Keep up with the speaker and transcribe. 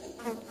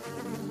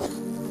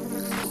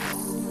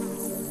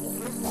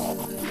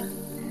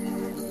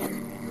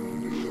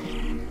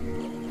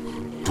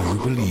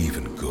believe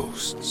in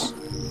ghosts,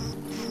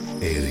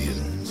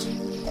 aliens,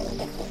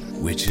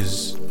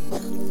 witches,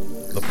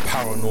 the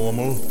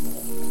paranormal?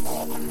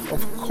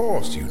 Of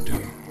course you do.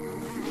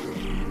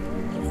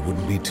 You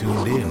wouldn't be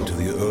tuned in to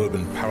the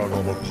Urban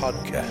Paranormal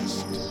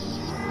Podcast.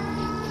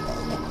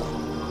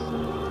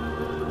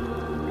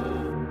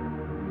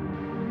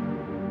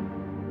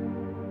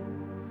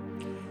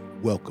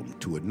 Welcome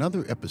to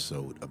another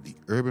episode of the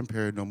Urban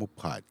Paranormal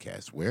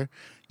Podcast, where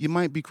you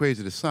might be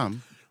crazy to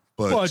some,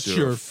 but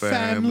you're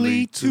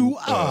family to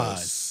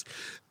us.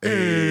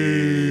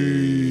 Hey.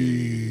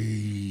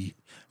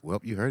 Well,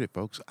 you heard it,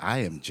 folks. I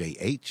am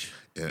JH.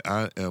 And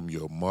I am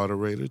your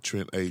moderator,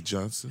 Trent A.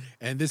 Johnson.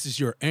 And this is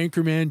your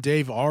anchorman,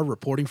 Dave R.,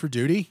 reporting for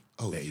duty.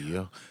 Oh, there you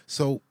go.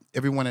 So,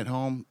 everyone at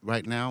home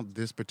right now,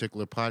 this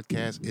particular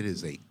podcast, it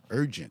is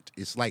urgent.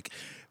 It's like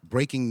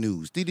breaking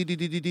news.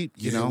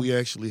 You know? We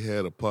actually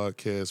had a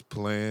podcast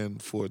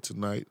planned for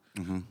tonight,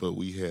 but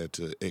we had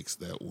to X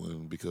that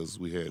one because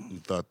we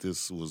thought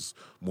this was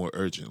more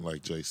urgent,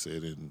 like Jay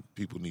said, and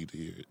people need to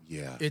hear it.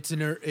 Yeah.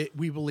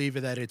 We believe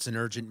that it's an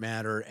urgent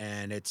matter,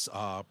 and it's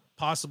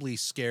possibly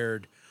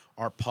scared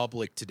our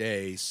public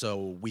today,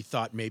 so we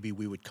thought maybe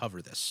we would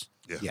cover this.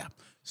 Yeah.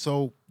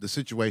 So, the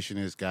situation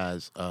is,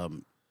 guys,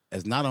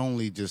 as not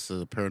only just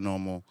a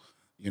paranormal,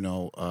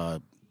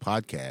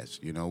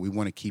 podcast, we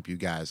want to keep you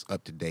guys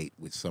up to date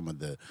with some of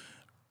the,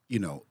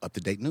 up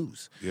to date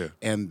news. Yeah.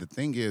 And the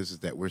thing is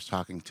that we're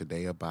talking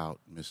today about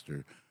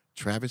Mr.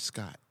 Travis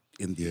Scott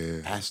in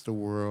the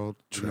Astroworld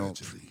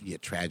tragedy.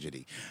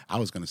 Tragedy. I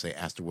was going to say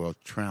Astroworld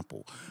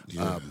Trample.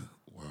 Yeah.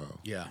 Wow.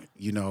 Yeah.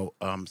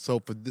 So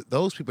for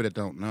those people that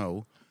don't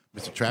know,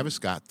 Mr. Travis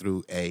Scott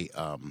threw a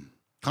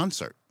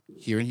concert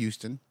here in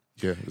Houston.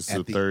 Yeah, it's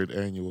the third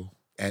annual.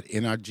 At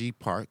NRG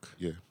Park.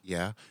 Yeah.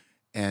 Yeah.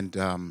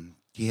 And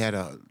he had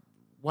a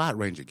wide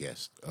range of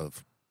guests,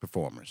 of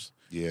performers.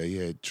 Yeah, he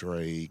had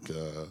Drake,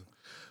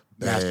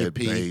 Master Bad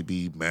P.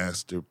 Baby,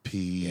 Master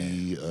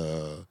P,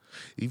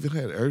 even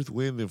had Earth,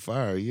 Wind, and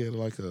Fire. He had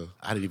I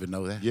didn't even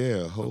know that.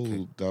 a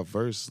whole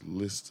diverse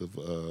list of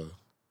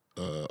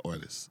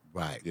artists.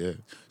 Right. Yeah.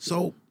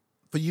 So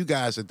for you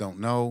guys that don't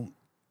know,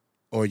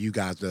 or you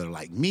guys that are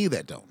like me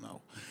that don't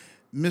know,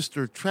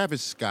 Mr.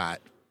 Travis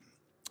Scott,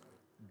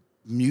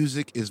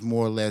 music is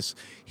more or less,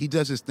 he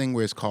does this thing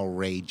where it's called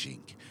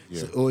raging.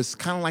 Yeah. So it's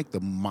kind of like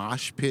the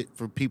mosh pit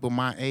for people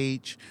my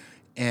age.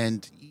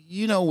 And,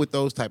 with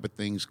those type of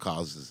things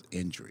causes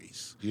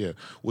injuries. Yeah.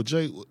 Well,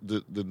 Jay,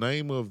 the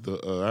name of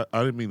the I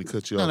didn't mean to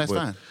cut you off. That's but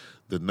fine.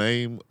 The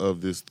name of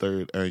this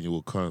third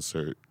annual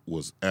concert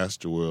was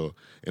Astroworld,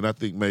 and I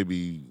think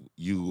maybe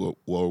you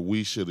or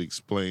we should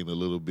explain a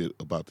little bit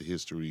about the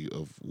history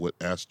of what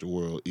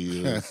Astroworld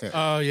is.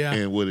 Oh, yeah.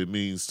 And what it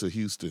means to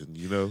Houston.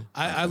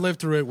 I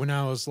lived through it when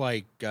I was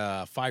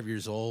 5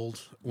 years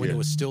old, when it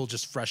was still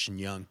just fresh and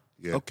young.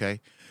 Yeah. Okay.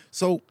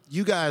 So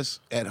you guys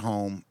at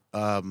home,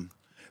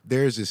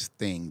 there's this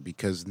thing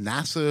because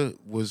NASA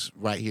was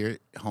right here,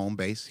 home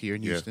base here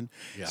in Houston.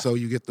 Yeah. So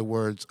you get the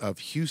words of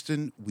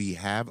Houston, we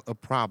have a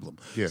problem.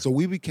 Yeah. So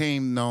we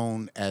became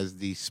known as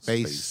the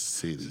space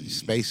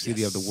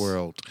city of the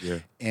world. Yeah.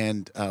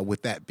 And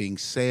with that being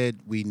said,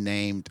 we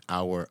named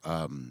our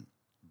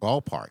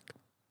ballpark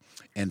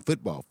and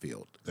football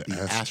field The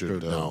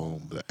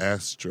Astrodome, the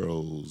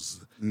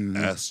Astros,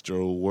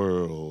 Astro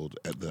World,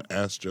 at the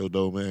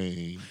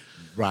Astrodomain.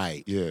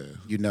 Right. Yeah.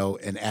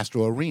 An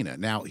Astro Arena.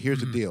 Now, here's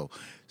the deal.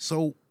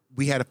 So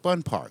we had a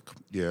fun park.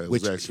 Yeah, it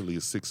was actually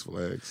a Six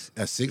Flags.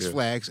 A Six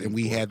Flags, and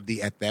we had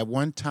at that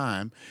one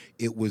time,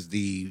 it was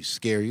the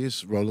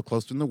scariest roller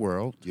coaster in the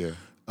world. Yeah.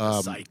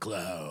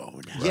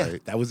 Cyclone. Yeah,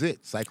 Right. that was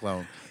it,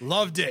 Cyclone.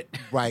 Loved it.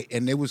 Right,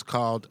 and it was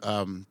called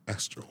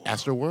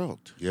Astro World.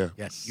 Yeah.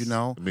 Yes.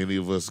 Many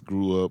of us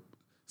grew up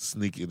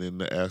sneaking in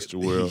the Astro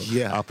World.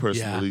 Yeah. I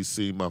personally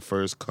seen my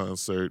first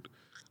concert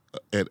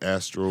at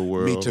Astro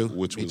World. Me too.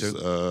 Which Me was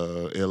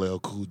too. LL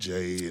Cool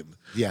J and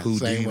Yeah,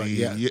 Houdini. same way,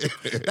 yeah.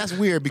 That's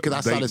weird because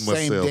I saw the Dating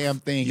same myself. damn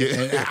thing.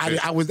 Yeah. And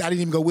I didn't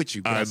even go with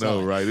you. But I saw know,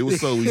 it. right? It was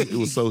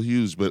so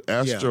huge. But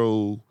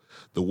Astro,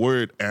 the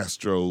word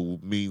Astro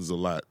means a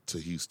lot to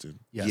Houston.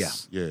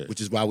 Yes. Yeah.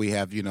 Which is why we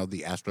have,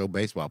 the Astro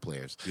baseball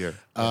players. Yeah.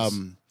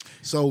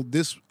 So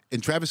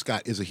and Travis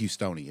Scott is a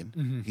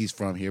Houstonian. He's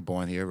from here,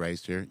 born here,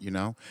 raised here,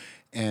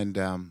 and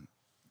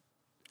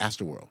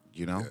Astroworld,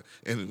 Yeah.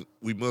 And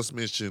we must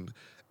mention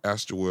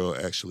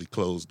Astroworld actually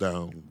closed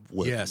down.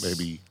 Yes.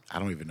 Maybe I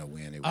don't even know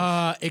when it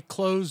was. It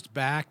closed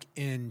back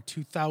in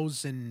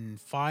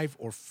 2005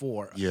 or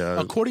 4. Yeah.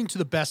 According to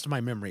the best of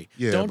my memory.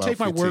 Yeah, Don't about take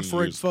my word 15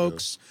 for it, years ago.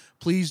 folks.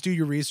 Please do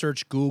your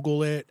research.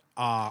 Google it.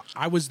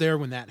 I was there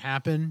when that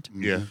happened.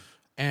 Yeah.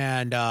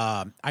 And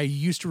I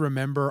used to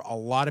remember a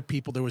lot of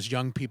people. There was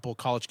young people,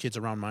 college kids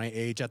around my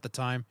age at the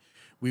time.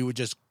 We would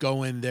just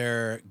go in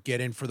there, get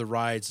in for the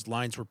rides.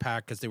 Lines were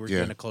packed because they were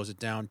going to close it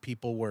down.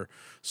 People were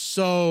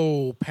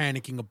so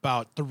panicking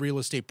about the real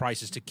estate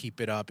prices to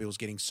keep it up. It was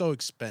getting so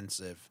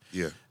expensive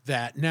Yeah.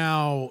 that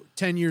now,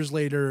 10 years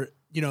later,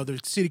 the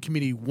city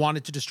committee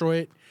wanted to destroy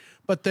it,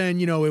 but then,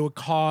 it would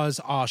cause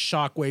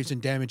shockwaves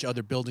and damage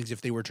other buildings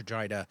if they were to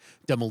try to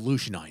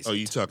demolutionize Oh, it.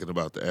 you talking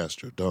about the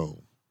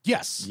Astrodome?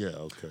 Yes. Yeah.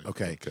 Okay.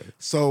 Okay.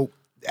 So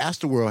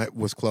Astroworld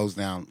was closed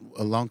down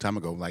a long time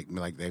ago, like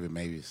David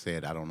maybe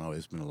said. I don't know.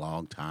 It's been a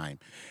long time,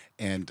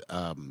 and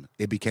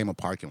it became a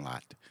parking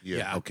lot.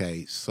 Yeah.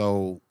 Okay.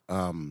 So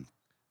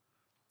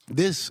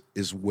this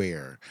is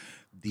where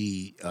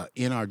the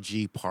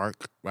NRG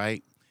Park,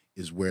 right,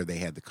 is where they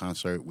had the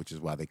concert, which is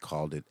why they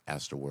called it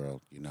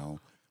Astroworld.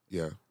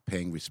 Yeah.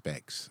 Paying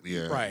respects.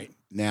 Yeah. Right.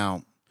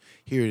 Now,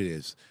 here it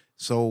is.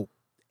 So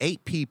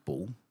 8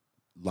 people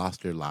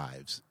lost their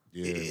lives.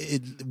 Yeah.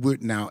 We're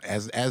now,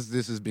 as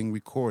this is being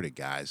recorded,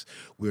 guys,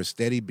 we're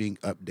steady being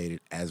updated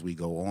as we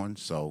go on.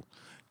 So,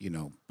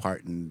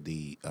 pardon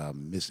the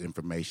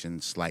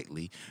misinformation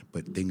slightly,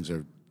 but things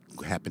are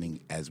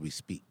happening as we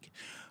speak.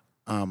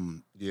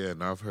 Yeah,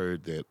 and I've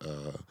heard that.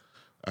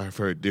 I've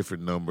heard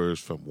different numbers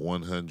from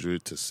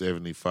 100 to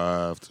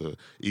 75 to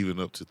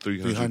even up to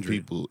 300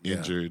 people yeah.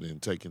 injured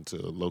and taken to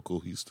local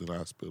Houston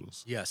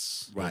hospitals.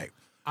 Yes. Right.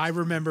 I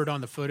remembered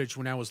on the footage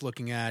when I was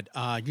looking at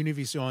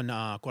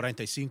Univision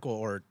 45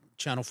 or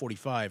Channel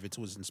 45, it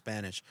was in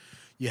Spanish.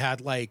 You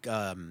had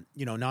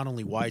not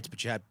only whites,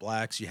 but you had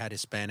blacks, you had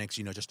Hispanics,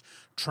 just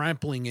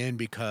trampling in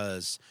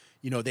because,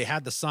 they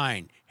had the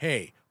sign,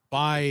 hey,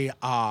 buy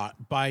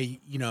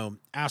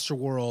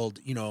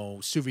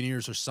Astroworld,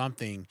 souvenirs or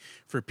something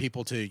for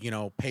people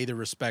to, pay their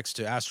respects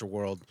to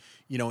Astroworld,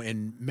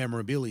 in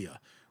memorabilia.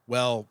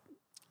 Well,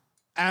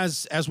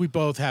 as we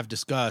both have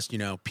discussed,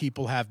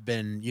 people have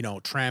been,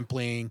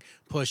 trampling,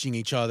 pushing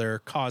each other,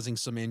 causing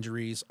some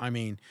injuries. I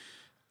mean,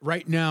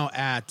 right now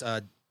at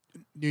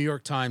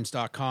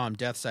NewYorkTimes.com,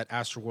 deaths at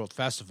Astroworld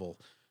Festival,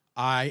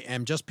 I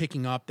am just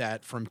picking up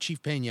that from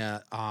Chief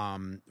Pena,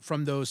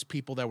 from those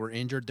people that were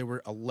injured, there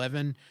were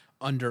 11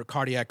 under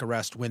cardiac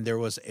arrest when there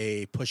was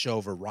a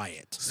pushover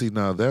riot. See,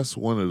 now that's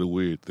one of the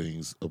weird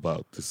things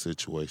about this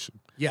situation.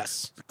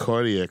 Yes. The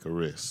cardiac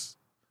arrest.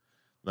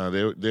 Now,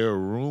 there are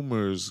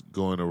rumors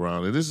going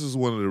around, and this is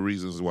one of the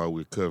reasons why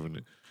we're covering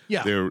it.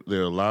 Yeah. There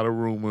are a lot of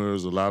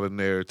rumors, a lot of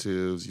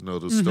narratives.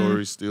 The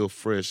story's still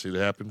fresh. It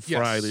happened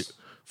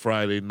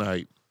Friday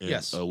night, and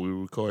Yes. we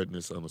were recording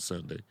this on a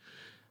Sunday.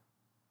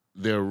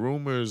 There are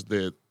rumors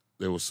that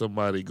there was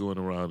somebody going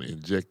around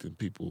injecting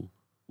people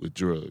with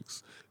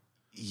drugs,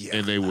 Yeah.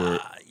 and they were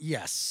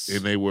Yes.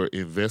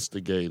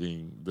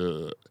 investigating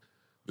the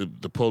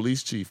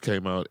police chief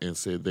came out and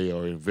said they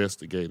are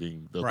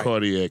investigating the Right.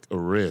 cardiac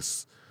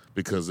arrests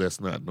because that's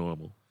not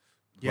normal.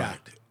 Yeah.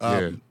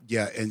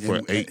 Yeah. And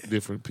For 8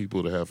 different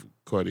people to have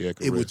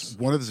cardiac it arrests. was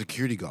one of the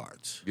security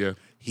guards. Yeah.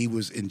 He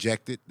was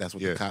injected. That's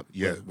what Yeah, the cop,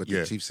 yeah, what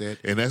yeah. the chief said.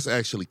 And that's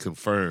actually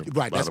confirmed.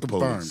 Right, by that's the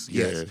confirmed. police.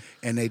 Yes,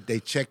 and they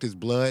checked his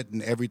blood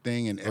and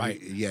everything, and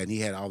Right. and he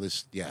had all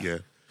this. Yeah, Yeah.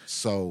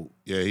 So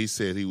Yeah, he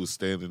said he was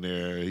standing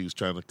there, he was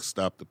trying to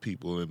stop the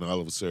people, and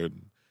all of a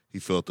sudden he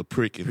felt a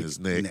prick in his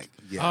neck.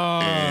 Yeah,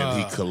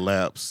 And he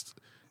collapsed.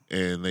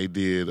 And they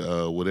did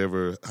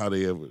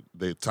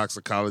their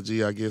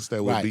toxicology, I guess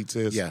that would Right, be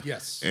test. yeah.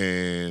 Yes.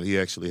 And he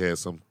actually had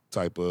some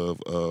type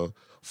of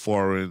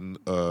foreign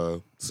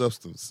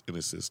substance in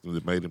his system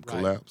that made him Right.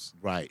 collapse.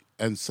 right.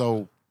 And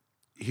so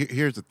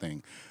here's the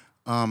thing.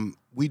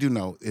 We do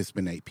know it's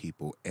been 8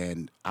 people,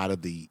 and out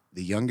of the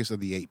youngest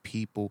of the 8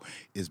 people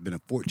has been a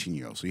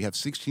 14-year-old. So you have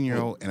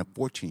 16-year-old and a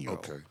 14-year-old.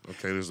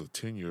 Okay, there's a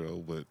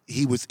 10-year-old, but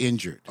He was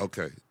injured.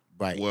 okay.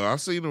 Right. Well, I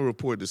seen a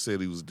report that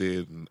said he was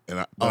dead,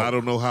 but I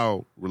don't know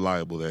how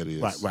reliable that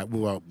is. Right.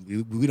 Well,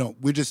 we don't.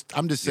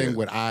 I'm just saying Yeah.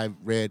 what I've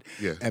read.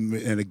 Yeah. And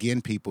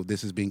again, people,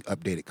 this is being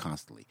updated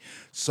constantly.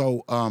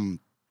 So,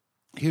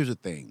 here's the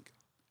thing.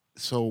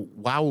 So,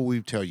 why will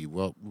we tell you?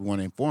 Well, we want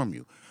to inform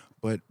you,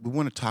 but we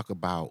want to talk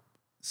about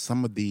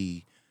some of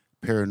the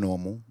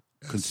paranormal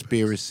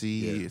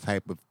conspiracy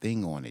type of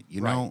thing on it.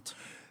 You know, Right.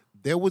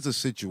 there was a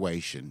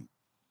situation,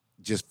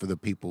 just for the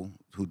people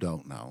who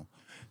don't know.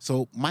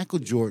 So Michael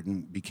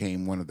Jordan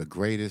became one of the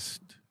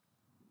greatest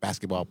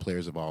basketball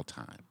players of all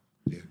time.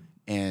 Yeah.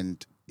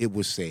 And it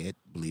was said,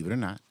 believe it or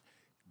not,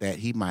 that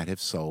he might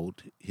have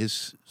sold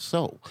his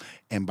soul.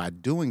 And by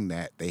doing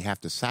that, they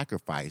have to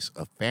sacrifice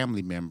a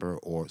family member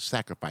or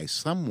sacrifice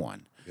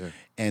someone. Yeah.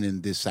 And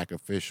in this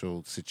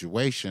sacrificial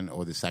situation,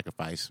 or the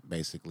sacrifice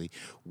basically,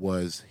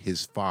 was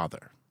his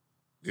father.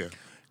 Yeah.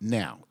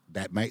 Now,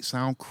 that might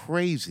sound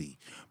crazy,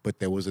 but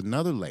there was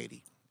another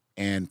lady.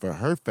 And for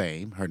her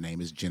fame, her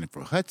name is Jennifer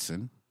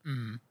Hudson.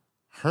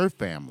 Her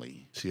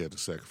family, She had to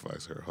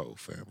sacrifice her whole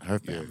family. her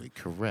Yeah. family,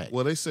 correct.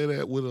 Well, they say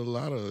that with a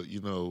lot of,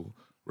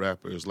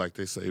 rappers. Like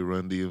they say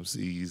Run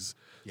DMC's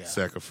Yeah.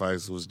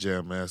 sacrifice was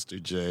Jam Master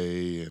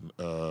Jay, and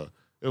there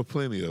were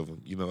plenty of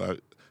them.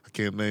 I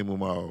can't name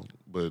them all,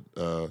 but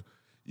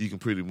you can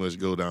pretty much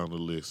go down the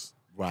list.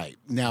 Right.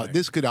 Now,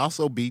 this could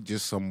also be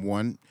just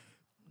someone,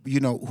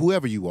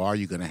 whoever you are,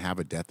 you're going to have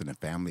a death in the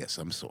family of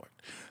some sort.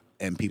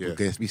 And people Yeah.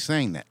 could be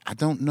saying that. I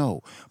don't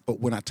know. But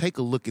when I take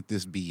a look at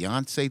this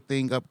Beyonce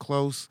thing up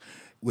close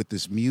with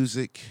this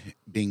music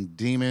being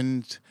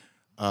demoned,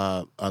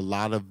 a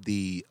lot of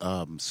the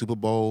Super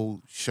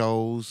Bowl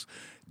shows,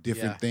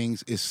 different Yeah.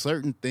 things. It's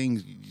certain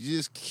things you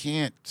just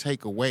can't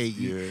take away.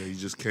 Yeah, you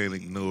just can't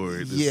ignore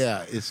it.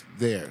 Yeah, it's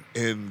there.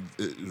 And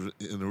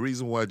the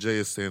reason why Jay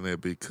is saying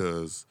that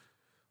because,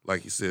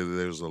 like you said,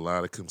 there's a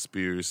lot of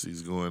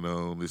conspiracies going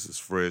on. This is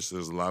fresh.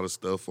 There's a lot of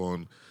stuff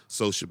on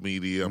social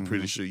media. I'm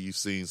pretty sure you've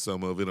seen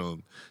some of it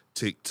on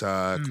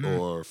TikTok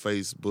or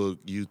Facebook,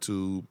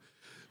 YouTube.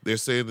 They're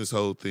saying this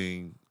whole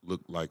thing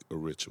looked like a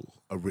ritual.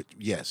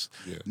 Yes.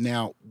 Yeah.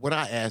 Now, what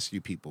I ask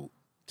you people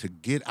to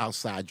get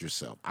outside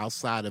yourself,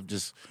 outside of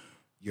just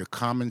your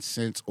common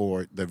sense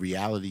or the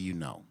reality you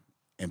know,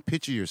 and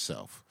picture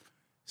yourself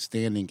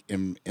standing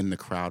in the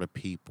crowd of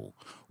people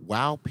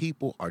while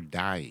people are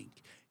dying,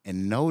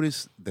 and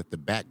notice that the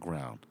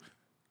background,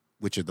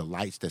 which are the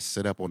lights that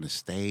set up on the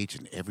stage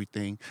and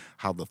everything,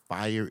 how the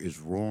fire is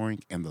roaring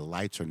and the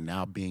lights are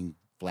now being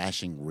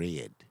flashing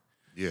red.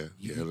 Yeah,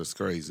 that's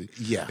crazy.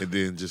 Yeah. And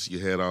then just you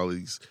had all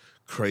these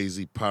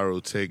crazy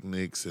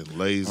pyrotechnics and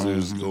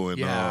lasers going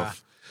Yeah.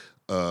 off.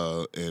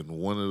 And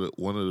one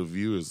of the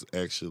viewers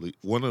actually,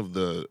 one of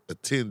the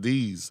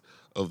attendees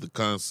of the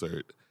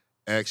concert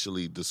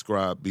actually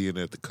described being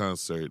at the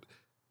concert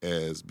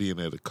as being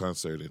at a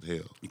concert in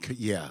hell.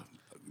 Yeah.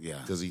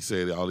 Because he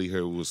said all he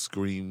heard was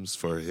screams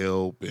for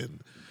help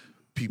and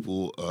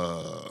people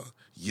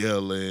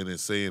yelling and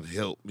saying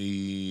 "help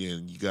me,"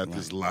 and you got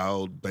this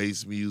loud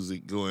bass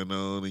music going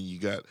on, and you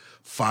got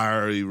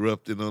fire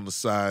erupting on the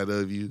side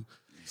of you.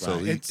 So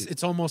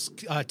it's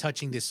almost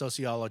touching the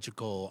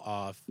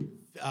sociological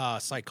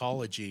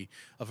psychology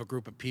of a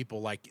group of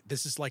people. Like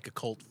this is like a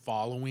cult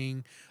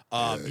following.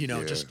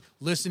 Just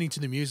listening to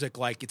the music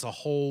like it's a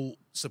whole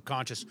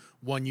subconscious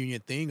one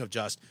union thing of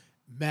just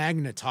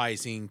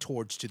magnetizing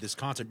towards to this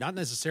concert. Not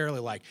necessarily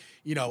like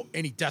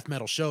any death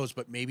metal shows,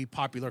 but maybe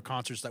popular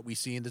concerts that we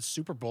see in the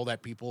Super Bowl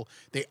that people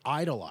they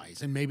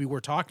idolize. And maybe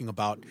we're talking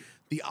about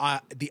the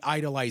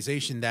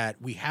idolization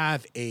that we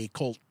have a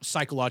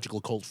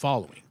psychological cult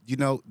following.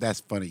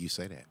 That's funny you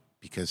say that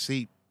because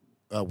see,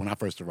 when I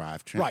first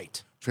arrived,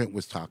 Trent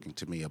was talking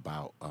to me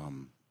about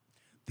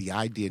the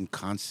idea and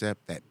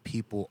concept that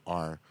people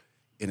are,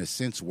 in a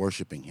sense,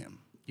 worshiping him.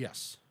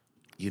 Yes.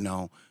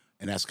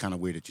 And that's kind of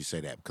weird that you say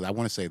that because I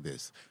want to say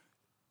this.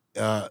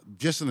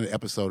 Just in an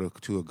episode or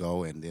two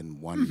ago and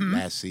then one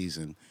last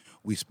season,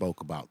 we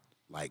spoke about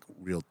like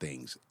real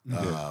things.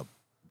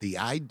 The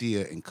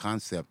idea and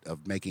concept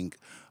of making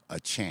a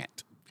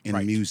chant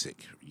in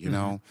music,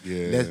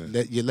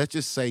 let's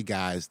just say,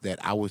 guys,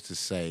 that I was to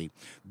say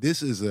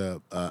this is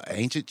a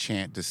ancient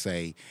chant to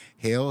say,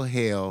 "Hail,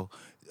 hail,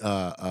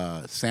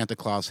 Santa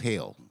Claus,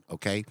 hail."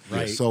 Okay,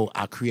 right. So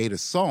I create a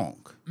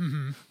song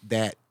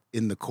that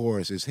in the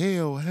chorus is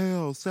 "Hail,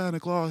 hail, Santa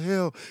Claus,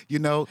 hail,"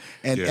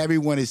 and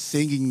everyone is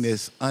singing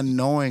this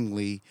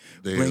unknowingly,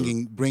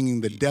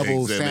 bringing the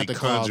devil Santa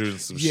Claus. Conjuring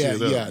some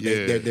shit up.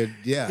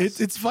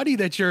 It's funny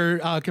that you're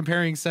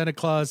comparing Santa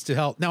Claus to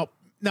hell.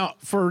 Now,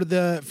 for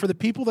the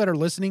people that are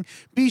listening,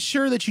 be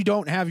sure that you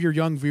don't have your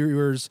young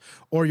viewers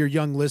or your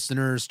young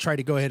listeners try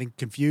to go ahead and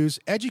confuse.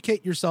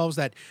 Educate yourselves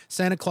that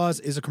Santa Claus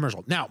is a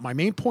commercial. Now, my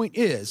main point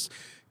is,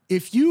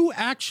 if you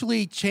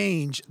actually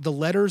change the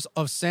letters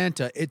of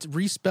Santa, it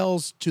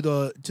respells to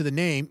the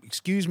name.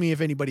 Excuse me if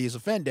anybody is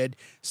offended.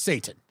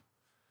 Satan.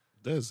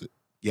 Does it?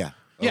 Yeah.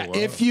 Yeah, wow.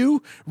 if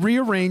you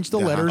rearrange the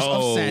letters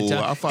of Santa,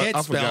 I it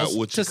forgot spells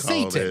what you to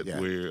call Satan.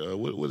 that. Where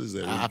what is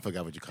that? I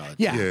forgot what you call it.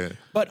 Yeah.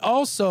 But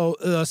also,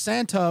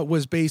 Santa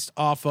was based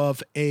off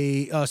of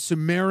a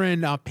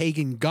Sumerian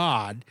pagan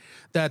god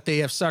that they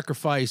have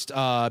sacrificed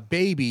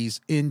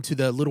babies into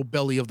the little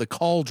belly of the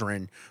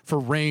cauldron for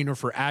rain or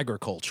for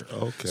agriculture.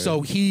 Okay.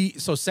 So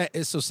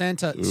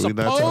Santa We're supposedly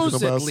not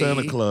talking about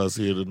Santa Claus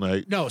here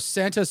tonight. No,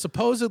 Santa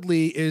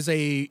supposedly is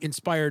a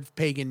inspired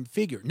pagan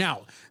figure.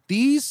 Now,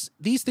 these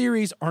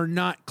theories are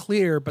not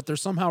clear, but they're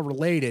somehow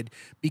related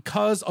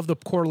because of the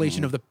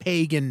correlation of the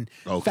pagan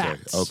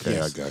facts. Okay,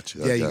 Yes. I got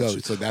you. There I you got go. you.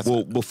 So that's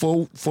well,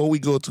 before we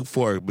go too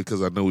far,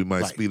 because I know we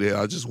might Right. speed it,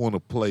 I just want to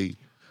play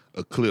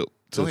a clip Go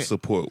to ahead.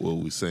 support what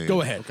we're saying.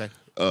 Go ahead.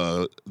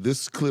 Okay.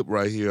 This clip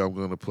right here, I'm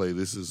going to play.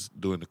 This is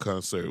during the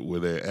concert where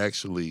they're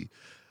actually,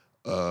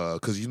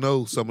 because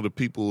some of the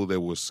people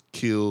that was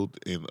killed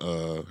and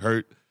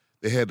hurt,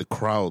 they had to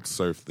crowd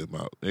surf them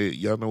out.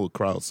 Y'all know what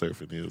crowd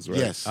surfing is, right?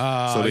 Yes.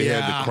 So they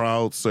had yeah. to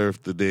crowd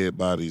surf the dead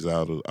bodies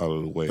out of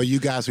the way. For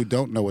you guys who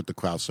don't know what the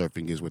crowd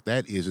surfing is, what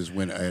that is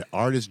when an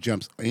artist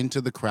jumps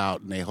into the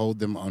crowd and they hold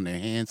them on their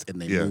hands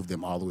and they move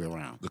them all the way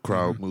around. The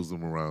crowd moves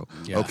them around.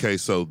 Yeah. Okay,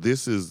 so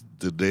this is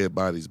the dead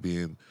bodies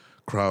being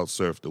crowd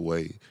surfed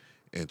away,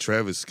 and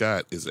Travis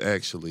Scott is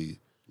actually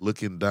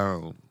looking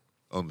down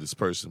on this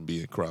person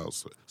being crowd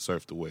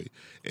surfed away,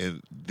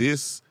 and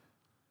this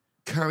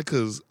kind of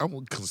because I'm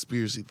a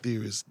conspiracy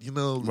theorist, a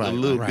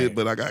little bit,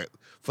 but I got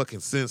fucking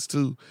sense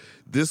too.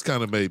 This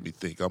kind of made me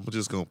think. I'm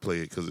just gonna play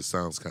it because it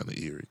sounds kind of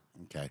eerie.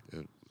 Okay.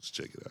 Yeah, let's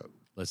check it out.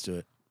 Let's do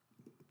it.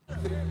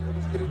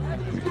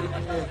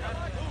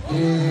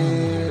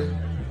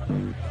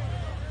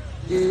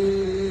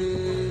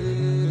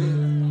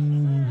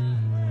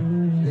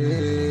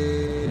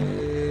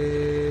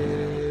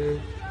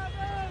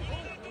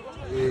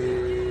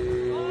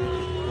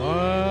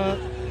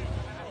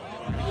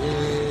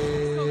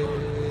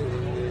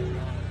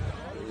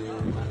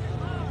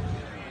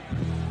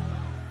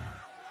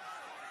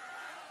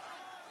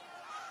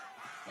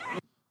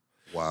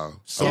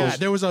 Yeah,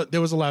 there was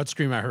a loud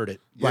scream. I heard it.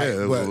 Yeah, Right,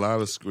 there was but- a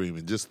lot of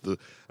screaming.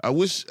 I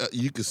wish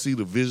you could see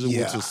the visual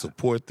Yeah. to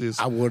support this.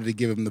 I wanted to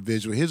give him the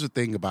visual. Here's the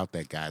thing about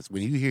that, guys.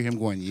 When you hear him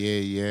going, yeah,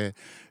 yeah,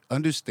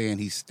 understand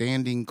he's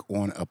standing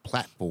on a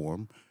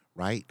platform,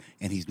 right?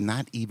 And he's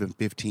not even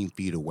 15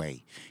 feet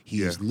away.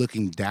 He is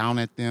looking down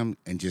at them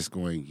and just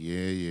going,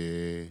 yeah,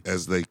 yeah.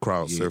 as they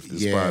crowd surf Yeah,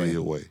 this yeah. body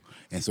away.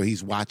 And so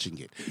he's watching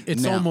it.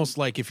 It's Now- almost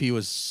like if he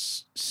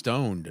was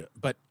stoned,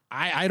 but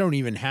I don't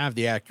even have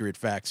the accurate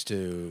facts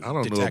to I don't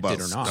know detect about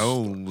it or not.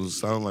 Stone. It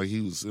sounded like he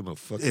was in a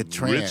fucking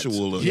trance.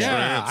 ritual of Yeah,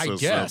 trance I or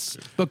guess.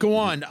 something. But go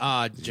on,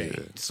 Jay.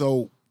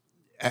 So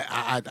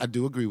I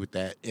do agree with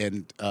that.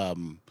 And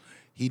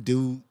he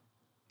do,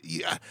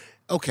 yeah.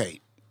 Okay.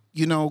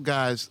 You know,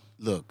 guys,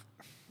 look,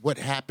 what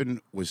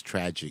happened was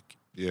tragic.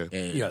 Yeah.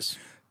 And, Yes.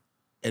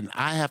 And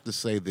I have to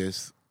say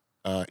this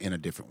in a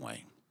different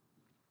way.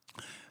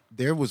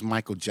 There was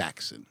Michael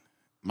Jackson.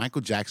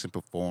 Michael Jackson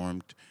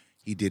performed.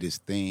 He did his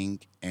thing,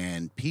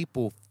 and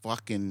people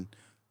fucking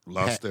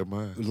Lost their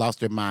mind. Lost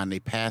their mind. They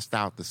passed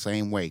out the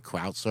same way.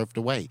 Crowd surfed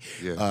away.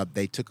 Yeah.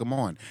 They took him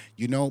on.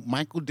 You know,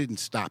 Michael didn't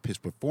stop his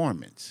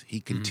performance. He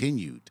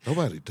continued.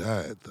 Nobody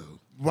died though.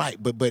 Right,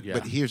 but Yeah.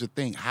 here's the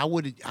thing: how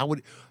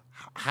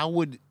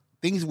would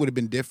things would have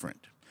been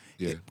different?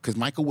 Yeah. Because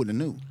Michael wouldn't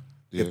have knew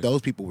Yeah. if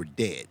those people were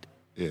dead.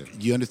 Yeah.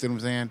 You understand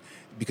what I'm saying?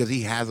 Because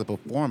he has a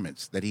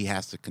performance that he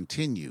has to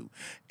continue,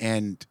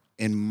 and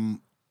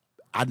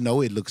I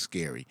know it looks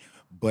scary,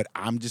 but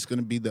I'm just going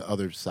to be the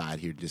other side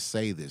here. Just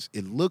say this: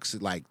 it looks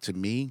like to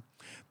me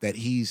that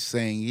he's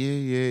saying,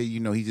 yeah, you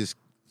know,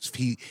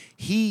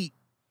 he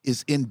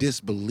is in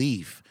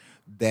disbelief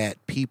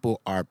that people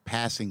are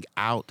passing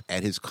out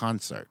at his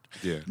concert,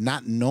 Yeah.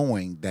 not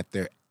knowing that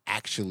they're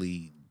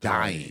actually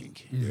dying.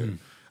 Yeah.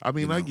 I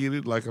mean, I get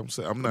it. Like I'm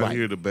saying, I'm not Right.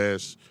 here to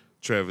bash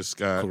Travis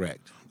Scott.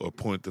 Correct. Or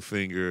point the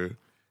finger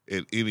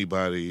at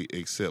anybody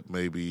except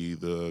maybe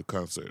the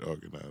concert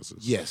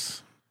organizers.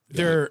 Yes.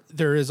 There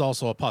is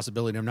also a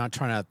possibility. I'm not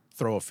trying to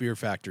throw a fear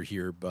factor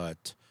here,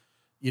 but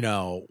you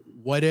know,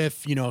 what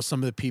if, you know,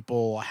 some of the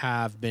people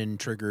have been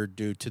triggered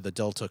due to the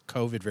Delta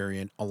COVID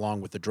variant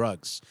along with the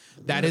drugs?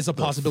 That is a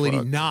possibility,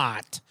 fuck?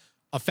 not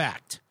a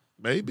fact.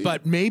 Maybe.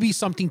 But maybe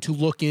something to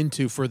look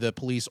into for the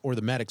police or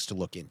the medics to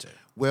look into.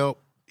 Well,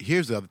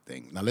 here's the other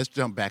thing. Now let's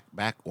jump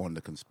back on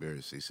the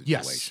conspiracy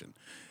situation.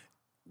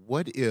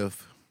 What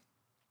if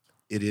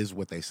it is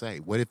what they say?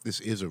 What if this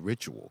is a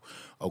ritual?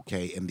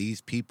 Okay, and these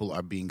people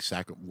are being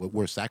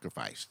were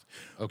sacrificed.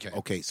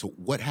 Okay. So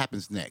what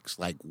happens next?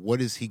 Like,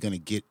 what is he going to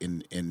get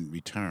in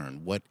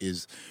return? What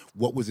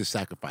was his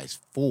sacrifice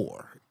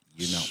for?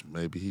 You know,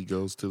 maybe he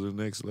goes to the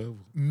next level.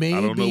 Maybe,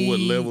 I don't know what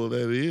level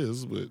that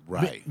is, but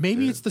right?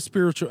 Maybe it's the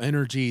spiritual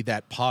energy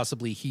that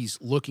possibly he's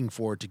looking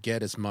for to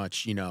get as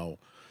much, you know,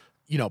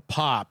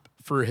 pop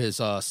for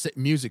his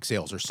music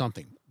sales or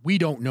something. We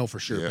don't know for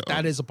sure, Yeah, but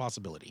that is a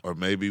possibility. Or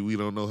maybe we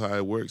don't know how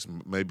it works.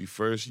 Maybe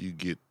first you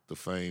get the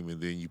fame and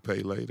then you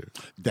pay later.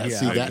 That's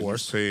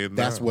Paying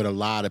that's now. what a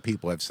lot of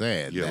people have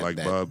said. Yeah,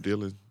 that- Bob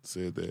Dylan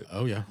said that.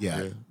 Oh yeah.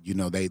 Yeah, Yeah. you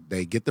know, they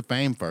get the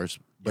fame first,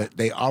 but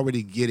they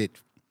already get it.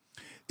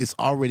 It's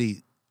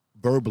already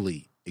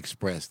verbally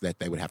expressed that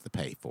they would have to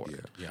pay for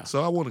it. Yeah.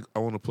 So I want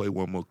to play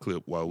one more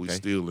clip while we Okay.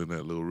 still in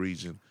that little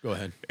region. Go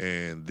ahead.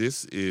 And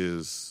this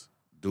is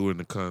during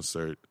the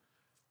concert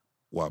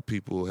while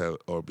people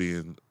are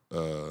being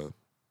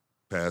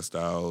passed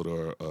out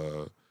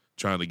or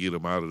trying to get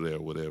them out of there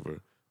or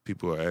whatever.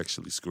 People are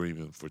actually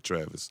screaming for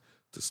Travis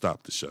to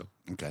stop the show.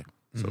 Okay.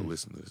 So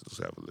listen to this. Let's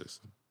have a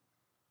listen.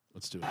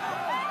 Let's do it.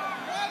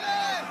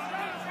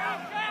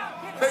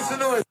 Make some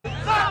noise.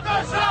 Stop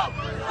the show!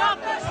 Stop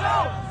the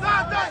show!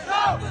 Stop the show!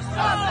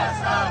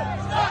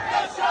 Stop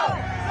the show!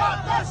 Stop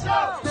the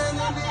show!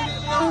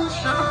 Stop the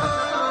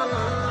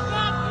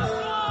show!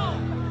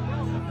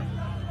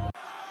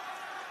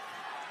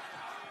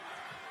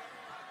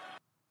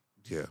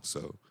 Yeah,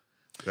 so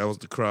that was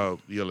the crowd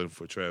yelling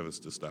for Travis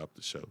to stop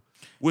the show,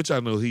 which I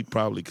know he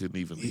probably couldn't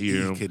even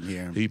hear him. couldn't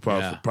hear him. He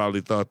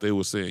probably thought they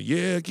were saying,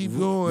 "Yeah, keep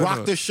going,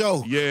 Rock the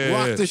show. Yeah,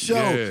 Rock the show.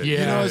 yeah, You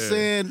know what I'm yeah.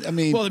 saying? I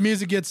mean, Well, the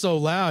music gets so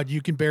loud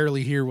you can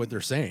barely hear what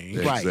they're saying.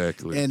 Yeah. right.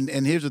 exactly.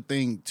 And here's the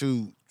thing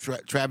too.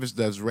 Travis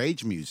does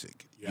rage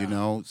music. You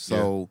know,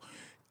 so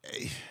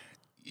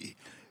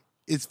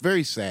it's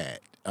very sad.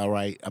 All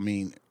right. I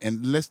mean,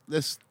 and let's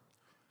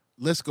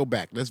go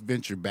back. Let's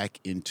venture back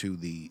into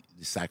the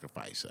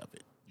sacrifice of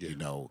it. You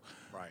know,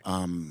 Right.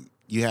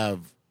 you have.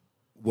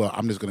 Well,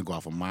 I'm just going to go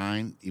off of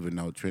mine, even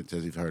though Trent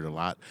says he's heard a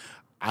lot.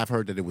 I've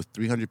heard that it was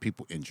 300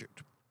 people injured.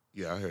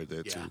 Yeah, I heard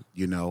that Yeah. too.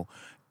 You know,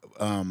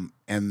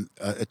 and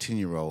a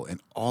 10-year-old,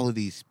 and all of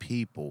these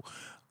people.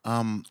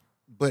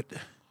 But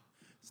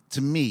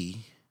to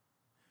me,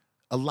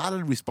 a lot of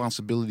the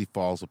responsibility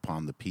falls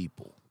upon the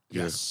people.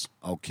 Yes.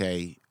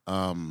 Okay.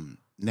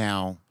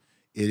 Now,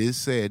 it is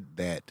said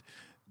that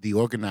the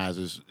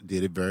organizers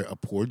did a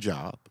poor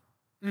job.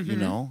 You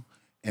know,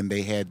 and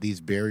they had these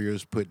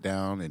barriers put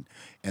down,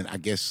 and I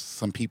guess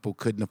some people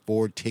couldn't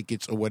afford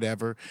tickets or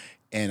whatever.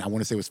 And I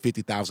want to say it was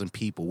 50,000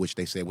 people, which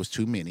they said was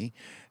too many.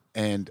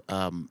 And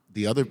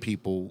the other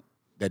people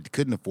that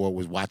couldn't afford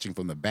was watching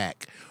from the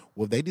back.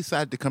 Well, they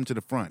decided to come to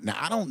the front. Now,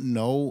 I don't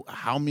know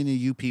how many of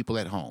you people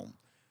at home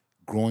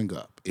growing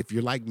up, if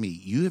you're like me,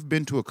 you have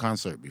been to a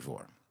concert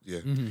before. Yeah.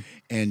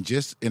 And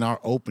just in our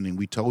opening,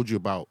 we told you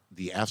about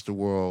the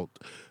Astroworld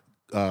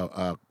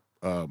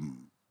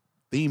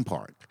theme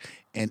park.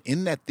 And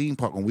in that theme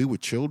park, when we were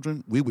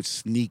children, we would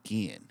sneak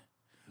in.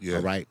 Yeah.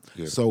 All right.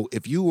 Yeah. So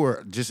if you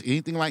were just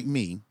anything like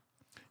me,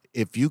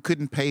 if you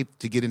couldn't pay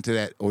to get into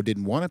that or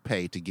didn't want to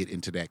pay to get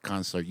into that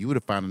concert, you would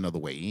have found another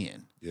way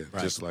in. Yeah.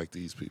 Just like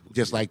these people.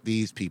 Just did. like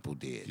these people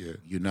did. Yeah.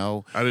 You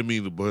know? I didn't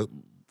mean to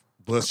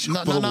bust your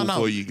No, bubble no.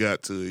 before you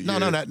got to it. No,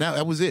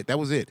 that was it. That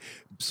was it.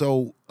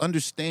 So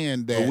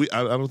understand that. But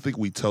I don't think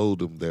we told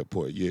them that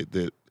part yet.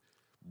 That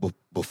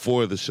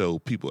before the show,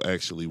 people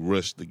actually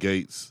rushed the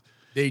gates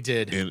They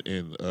did.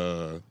 and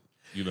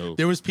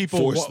There was people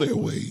forced their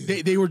way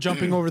in. They were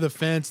jumping over the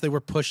fence. They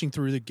were pushing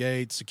through the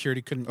gate.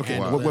 Security couldn't Okay,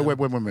 handle them. wait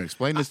a minute.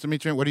 Explain this to me,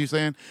 Trent. What are you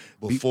saying?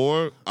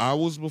 Before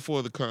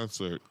the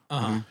concert,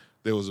 Uh-huh.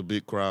 there was a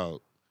big crowd,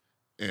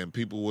 and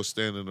people were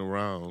standing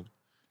around,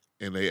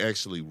 and they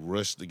actually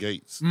rushed the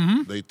gates.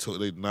 Mm-hmm. They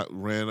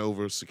ran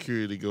over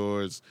security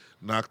guards,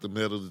 knocked the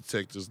metal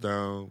detectors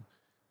down,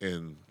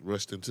 and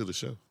rushed into the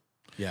show.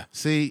 Yeah.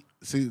 See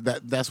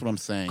that's what I'm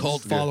saying.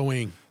 Cult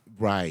following.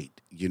 Right.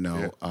 You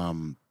know,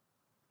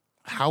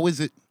 how is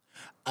it?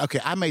 Okay,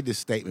 I made this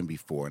statement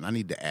before, and I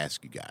need to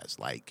ask you guys.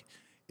 Like,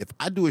 if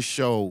I do a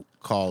show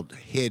called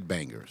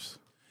Headbangers,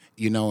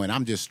 you know, and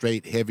I'm just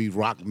straight heavy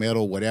rock,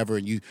 metal, whatever,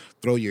 and you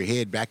throw your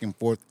head back and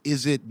forth,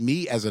 is it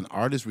me as an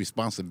artist's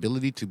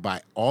responsibility to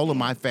buy all of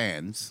my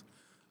fans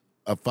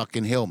a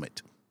fucking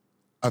helmet?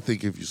 I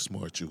think if you're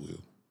smart, you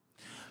will.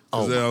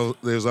 Oh,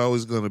 There's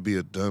always going to be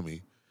a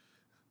dummy.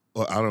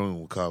 Or I don't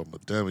even call him a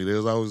dummy.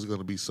 There's always going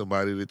to be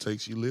somebody that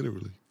takes you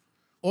literally.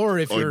 Or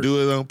if Or you're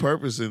do it on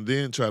purpose and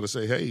then try to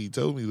say, hey, he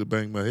told me to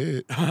bang my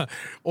head.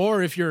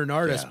 Or if you're an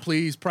artist, Yeah.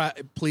 please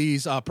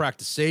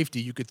practice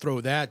safety. You could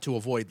throw that to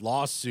avoid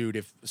lawsuit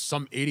if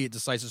some idiot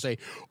decides to say,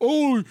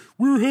 "Oh,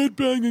 we're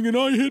headbanging and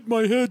I hit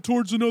my head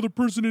towards another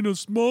person in a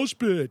mosh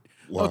pit."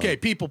 Wow. Okay,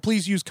 people,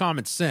 please use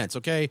common sense.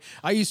 Okay,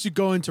 I used to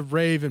go into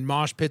rave and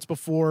mosh pits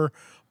before.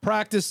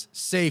 Practice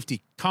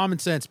safety, common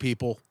sense,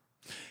 people.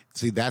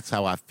 see, that's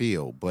how I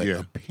feel. But Yeah.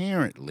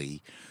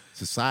 apparently,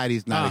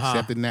 society's not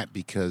accepting that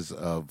because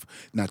of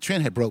now.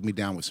 Trent had broke me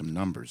down with some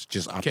numbers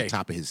just off the Okay.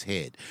 top of his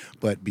head.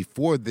 But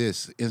before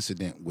this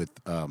incident with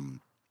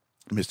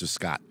Mr.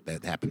 Scott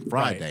that happened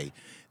Friday,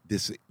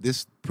 this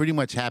pretty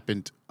much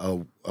happened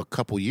a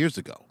couple years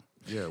ago.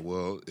 Yeah,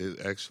 well,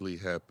 it actually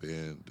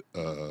happened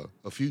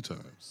a few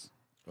times.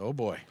 Oh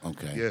boy.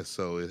 Okay. Yeah,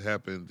 so it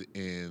happened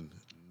in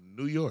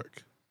New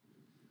York.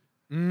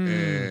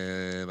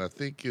 And I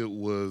think it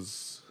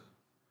was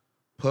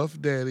Puff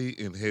Daddy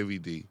and Heavy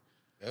D.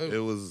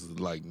 It was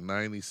like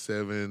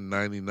 97,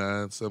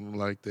 99, something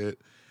like that.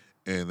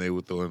 And they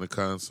were throwing a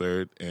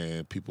concert,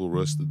 and people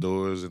rushed the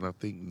doors, and I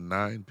think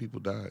 9 people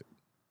died.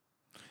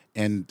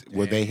 And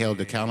were they held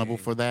accountable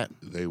for that?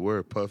 They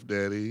were. Puff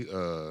Daddy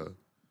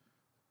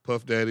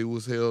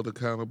was held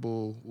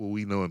accountable. Well,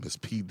 we know him as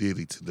P.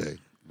 Diddy today.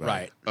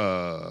 Right.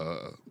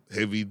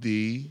 Heavy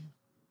D.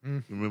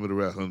 Remember the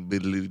rap on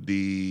Biddly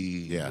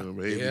D? Yeah.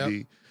 Remember Heavy Yep.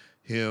 D?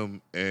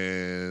 Him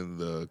and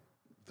the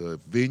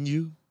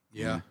venue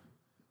Yeah.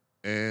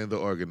 and the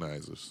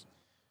organizers.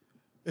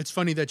 It's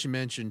funny that you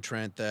mentioned,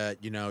 Trent,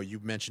 that, you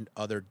mentioned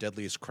other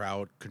deadliest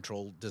crowd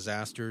control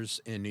disasters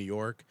in New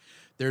York.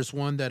 There's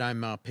one that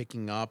I'm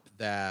picking up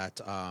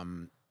that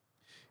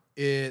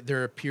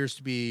there appears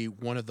to be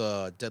one of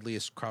the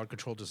deadliest crowd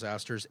control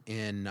disasters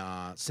in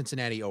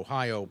Cincinnati,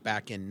 Ohio,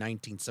 back in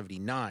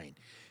 1979.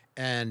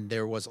 And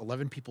there was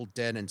 11 people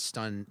dead and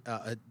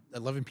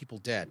 11 people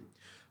dead.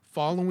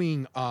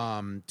 Following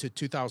to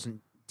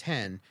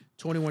 2010,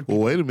 21 people.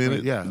 Well, wait a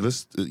minute. Yeah.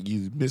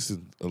 You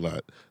missing a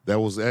lot. That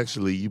was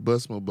actually, you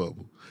bust my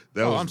bubble.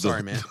 That Oh, was I'm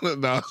sorry, man.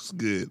 No, it's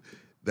good.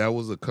 That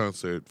was a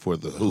concert for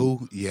The Who.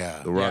 Who?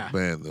 Yeah. The rock Yeah.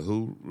 band, The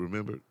Who.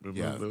 Remember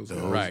Yeah. those the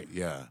guys? Who, Right.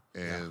 Yeah.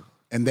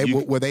 And they You-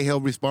 were they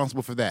held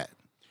responsible for that?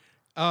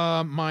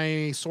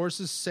 My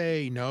sources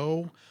say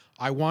no.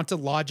 I want to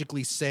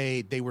logically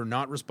say they were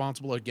not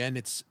responsible. Again,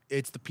 it's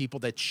the people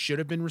that should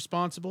have been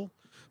responsible.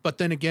 But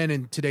then again,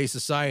 in today's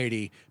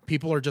society,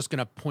 people are just going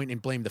to point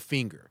and blame the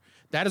finger.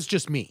 That is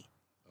just me.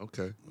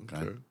 Okay.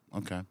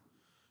 Okay.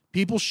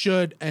 People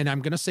should, and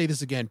I'm going to say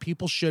this again,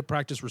 people should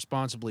practice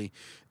responsibly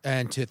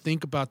and to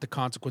think about the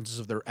consequences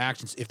of their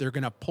actions if they're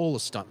going to pull a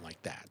stunt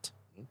like that.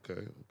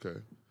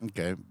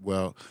 Okay.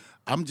 Well,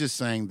 I'm just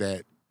saying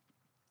that,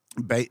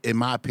 in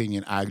my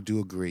opinion, I do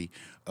agree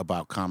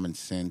about common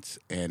sense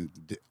and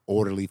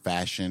orderly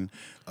fashion,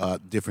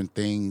 different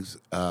things.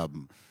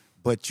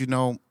 But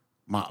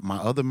my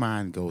other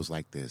mind goes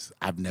like this: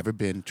 I've never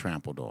been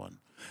trampled on.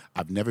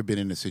 I've never been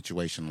in a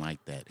situation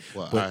like that.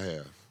 Well, But- I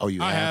have. Oh,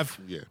 you I have?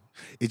 have. Yeah.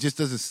 It just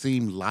doesn't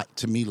seem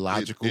to me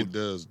logical. It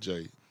does,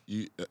 Jay.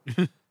 You,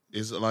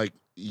 it's like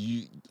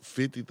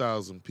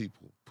 50,000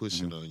 people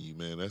pushing on you,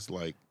 man. That's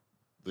like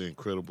the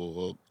Incredible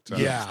Hulk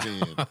Yeah.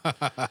 10.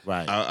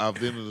 Right. I've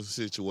been in a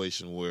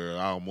situation where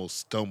I almost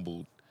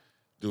stumbled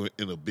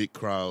in a big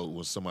crowd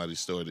when somebody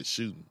started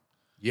shooting.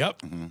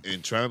 Yep.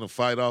 And trying to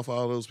fight off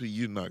all those people,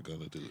 you're not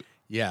gonna do it.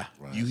 Yeah.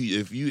 Right.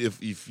 If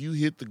you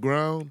hit the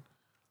ground,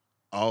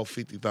 all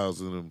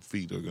 50,000 of them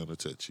feet are gonna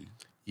touch you.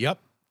 Yep.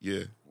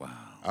 Yeah, Wow.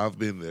 I've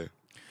been there.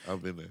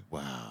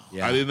 Wow.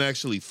 Yeah. I didn't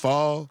actually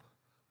fall,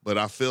 but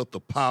I felt the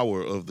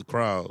power of the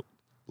crowd.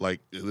 Like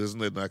there's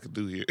nothing I could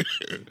do here.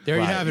 There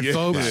you Right. have it, Yeah.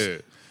 folks. Yeah.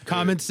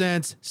 Common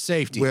sense,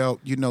 safety. Well,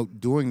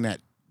 during that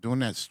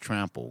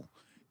trample,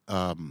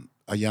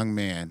 a young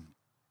man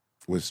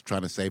was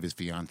trying to save his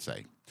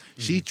fiance.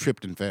 She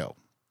tripped and fell,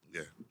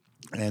 Yeah,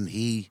 and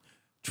he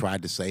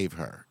tried to save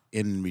her.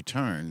 In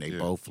return, they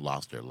both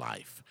lost their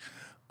life.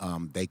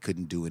 They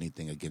couldn't do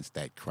anything against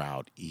that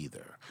crowd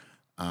either.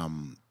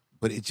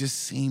 But it just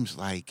seems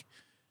like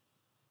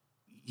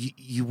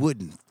you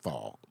wouldn't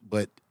fall,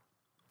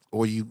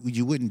 or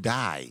you wouldn't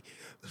die.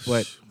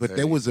 But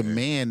there was a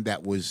man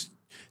that was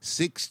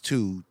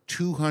 6'2",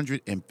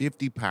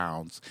 250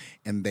 pounds,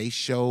 and they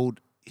showed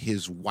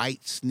his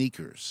white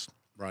sneakers,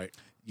 right.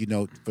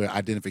 for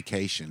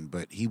identification.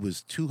 But he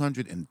was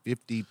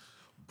 250.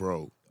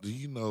 bro. Do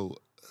you know?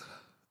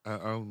 I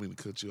don't mean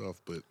to cut you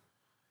off, but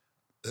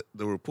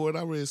the report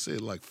I read said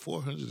like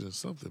 400 and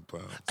something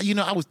pounds.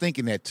 I was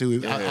thinking that too.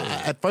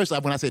 Yeah. At first,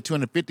 when I said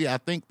 250, I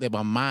think that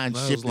my mind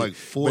It shifted. was like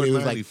but it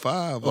was like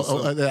 495 or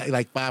something.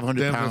 like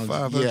 500 Damn near pounds.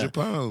 500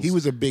 pounds. He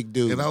was a big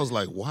dude. And I was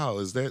like, wow,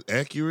 is that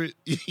accurate?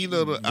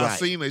 I Right.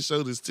 seen they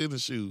showed his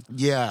tennis shoe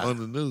Yeah. on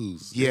the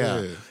news.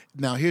 Yeah.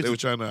 Now here's They were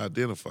trying to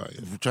identify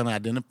him. trying to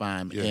identify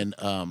him, Yeah. and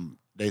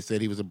they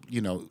said he was he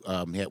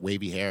had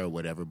wavy hair or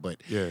whatever.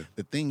 But Yeah.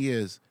 the thing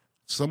is,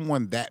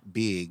 someone that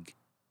big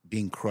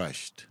being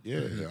crushed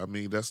Yeah. I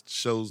mean, that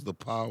shows the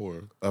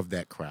power. of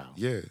that crowd.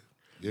 Yeah.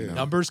 Yeah.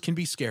 Numbers can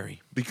be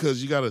scary.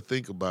 Because you got to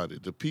think about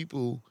it. The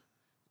people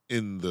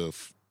in the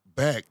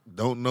back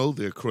don't know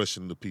they're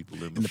crushing the people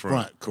in In the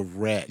front,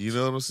 correct. You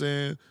know what I'm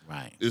saying?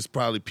 Right. It's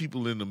probably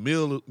people in the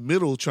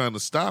middle trying to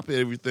stop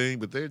everything,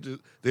 but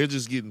they're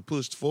just getting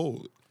pushed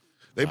forward.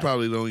 They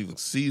probably don't even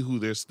see who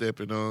they're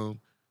stepping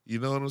on. You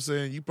know what I'm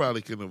saying? You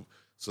probably could have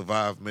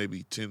survived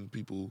maybe 10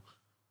 people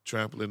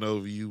trampling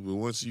over you, but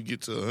once you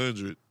get to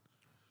 100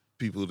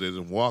 people that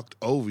have walked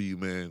over you,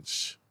 man,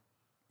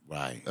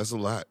 Right. that's a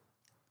lot.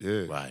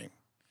 Yeah. Right.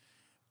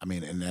 I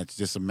mean, and that's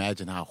just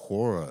imagine the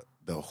horror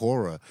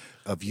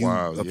of you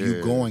Wow, you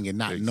yeah. going and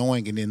not Ex-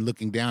 knowing, and then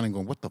looking down and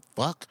going, "What the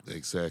fuck?"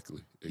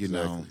 Exactly. You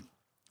know.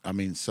 I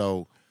mean,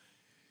 so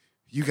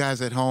you guys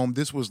at home,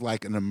 this was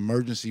like an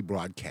emergency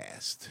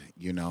broadcast.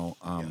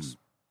 Yes.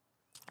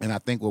 And I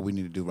think what we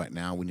need to do right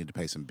now, we need to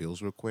pay some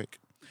bills real quick,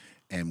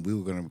 and we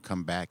were going to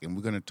come back and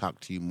we're going to talk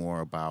to you more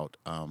about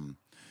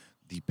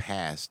the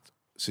past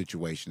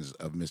situations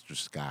of Mr.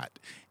 Scott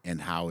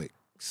and how it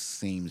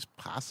seems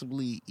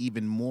possibly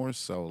even more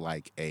so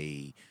like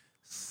a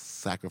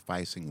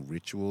sacrificing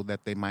ritual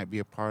that they might be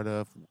a part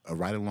of,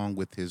 right along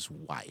with his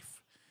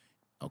wife.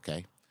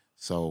 Okay?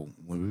 So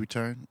when we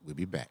return, we'll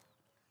be back.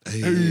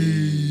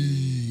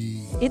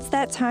 It's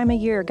that time of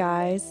year,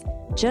 guys.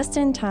 Just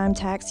in Time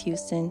Tax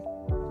Houston.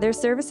 Their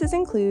services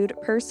include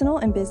personal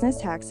and business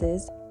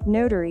taxes,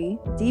 notary,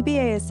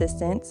 DBA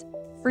assistance,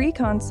 free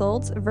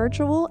consults,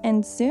 virtual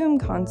and Zoom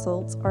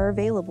consults are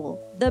available.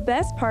 The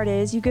best part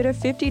is you get a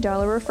 $50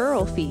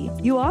 referral fee.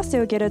 You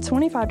also get a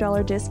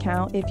 $25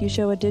 discount if you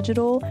show a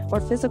digital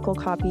or physical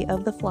copy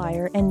of the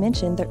flyer and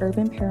mention the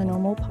Urban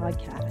Paranormal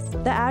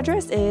Podcast. The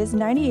address is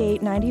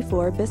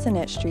 9894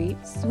 Bissonnet Street,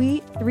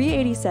 Suite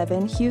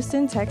 387,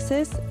 Houston,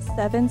 Texas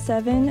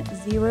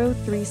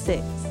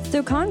 77036.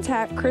 So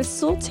contact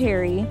Crystal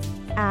Terry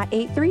at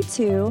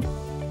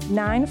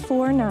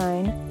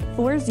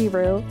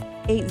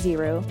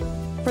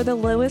 832-949-4080 for the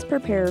lowest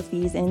preparer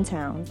fees in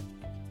town.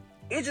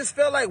 It just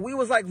felt like we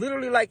was like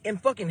literally like in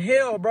fucking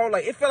hell, bro.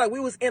 Like it felt like we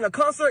was in a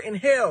concert in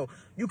hell.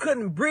 You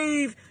couldn't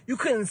breathe. You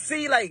couldn't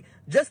see. Like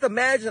just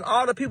imagine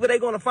all the people they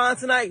gonna find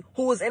tonight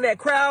who was in that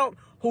crowd,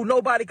 who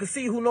nobody could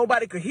see, who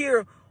nobody could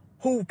hear,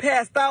 who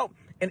passed out,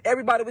 and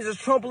everybody was just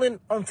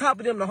trampling on top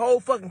of them the whole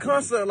fucking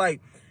concert.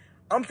 Like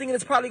I'm thinking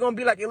it's probably gonna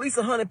be like at least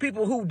 100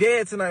 people who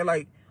dead tonight.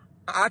 Like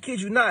I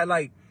kid you not.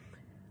 Like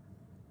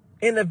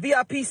in the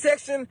VIP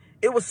section,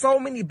 it was so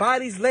many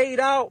bodies laid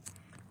out.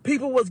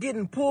 People was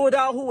getting pulled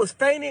out who was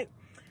fainted.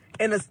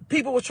 And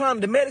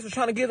the medics were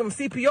trying to give them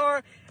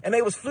CPR, and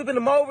they was flipping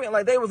them over, and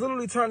like they was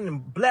literally turning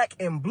black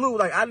and blue.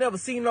 Like I never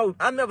seen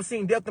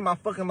death in my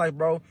fucking life,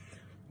 bro.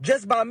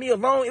 Just by me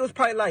alone, it was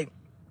probably like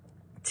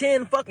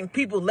 10 fucking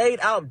people laid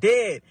out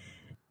dead.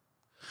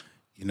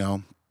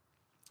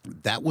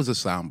 That was a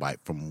soundbite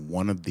from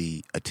one of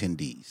the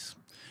attendees.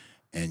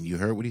 And you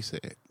heard what he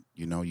said.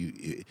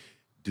 You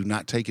do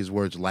not take his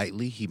words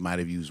lightly. He might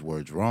have used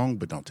words wrong,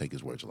 but don't take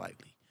his words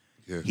lightly.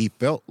 Yeah. He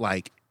felt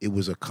like it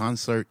was a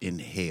concert in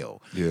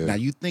hell. Yeah. Now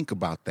you think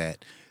about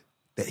that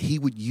he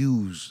would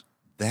use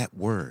that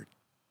word,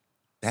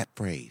 that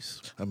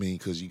phrase. I mean,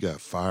 because you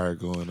got fire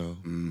going on,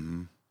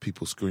 Mm-hmm.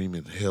 people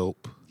screaming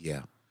help,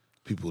 Yeah.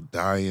 people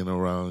dying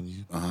around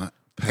you,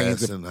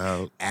 pains passing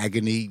out.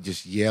 agony,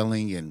 just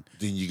yelling and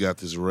Then you got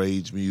this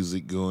rage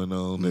music going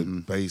on,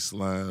 that bass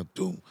line,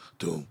 doom,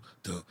 doom,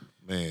 doom.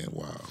 Man,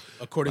 wow.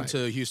 According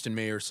to Houston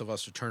Mayor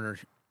Sylvester Turner,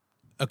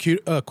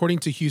 according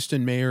to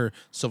Houston Mayor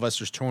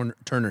Sylvester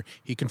Turner,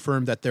 he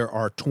confirmed that there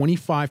are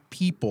 25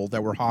 people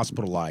that were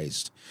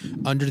hospitalized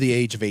under the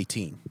age of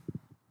 18.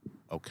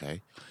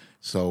 okay.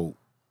 So,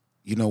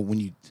 when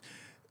you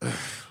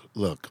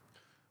look,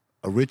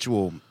 a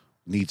ritual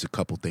needs a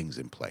couple things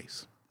in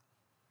place.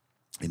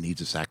 It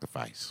needs a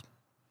sacrifice.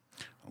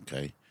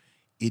 Okay.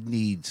 It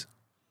needs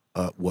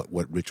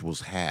what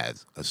rituals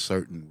has, a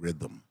certain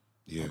rhythm.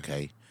 Yeah.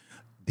 Okay.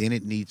 Then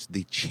it needs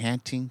the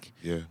chanting.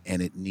 Yeah.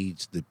 And it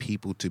needs the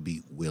people to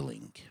be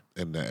willing.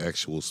 And the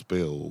actual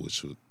spell,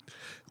 which would,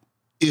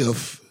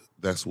 if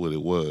that's what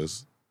it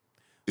was,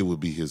 it would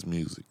be his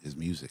music. His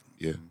music.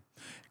 Yeah.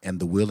 And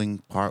the willing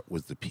part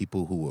was the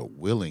people who were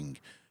willing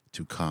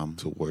to come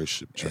To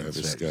worship and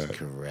Travis say- Scott.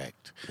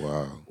 Correct.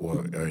 Wow.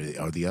 Or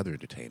the other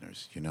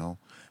entertainers,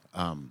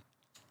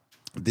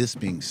 This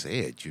being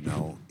said,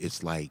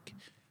 it's like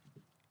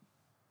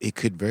it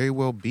could very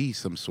well be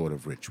some sort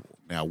of ritual.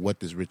 Now, what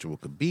this ritual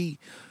could be,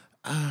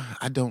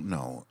 I don't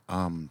know.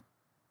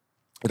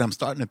 But I'm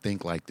starting to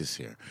think like this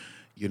here.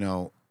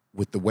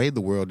 With the way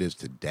the world is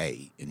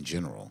today in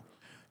general,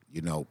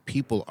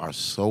 people are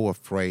so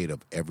afraid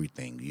of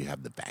everything. You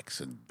have the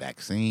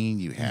vaccine,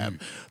 you have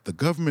the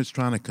government's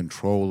trying to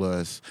control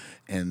us,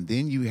 and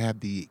then you have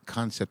the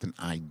concept and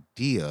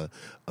idea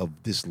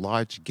of this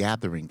large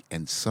gathering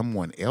and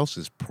someone else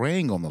is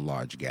preying on the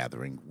large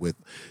gathering with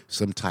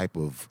some type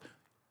of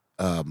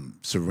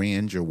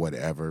syringe or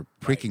whatever,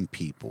 pricking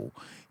people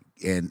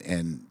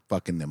and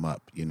fucking them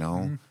up,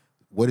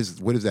 What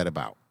is that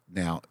about?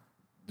 Now,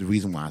 the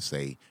reason why I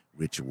say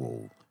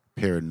ritual,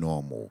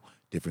 paranormal,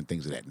 different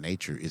things of that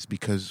nature is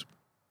because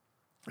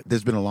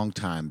there's been a long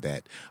time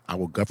that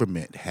our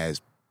government has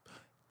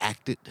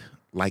acted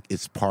like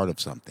it's part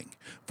of something.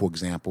 For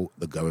example,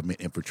 the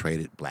government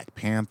infiltrated Black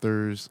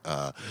Panthers,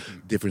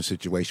 different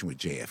situation with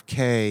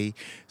JFK.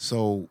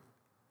 So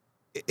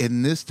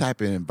in this type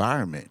of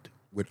environment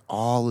with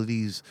all of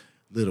these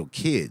little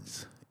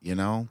kids,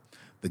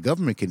 the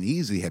government can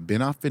easily have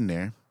been off in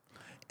there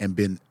and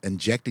been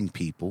injecting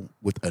people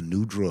with a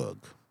new drug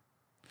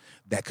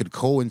that could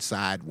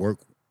coincide, work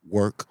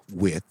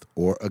with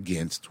or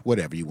against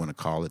whatever you want to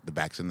call it, the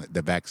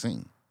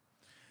vaccine.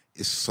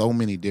 It's so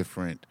many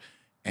different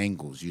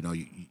angles, you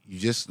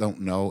just don't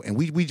know. And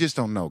we just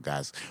don't know,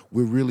 guys.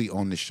 We're really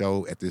on the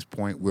show at this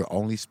point. We're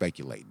only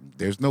speculating.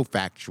 There's no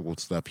factual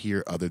stuff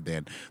here other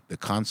than the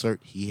concert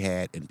he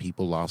had and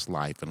people lost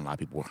life and a lot of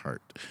people were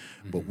hurt.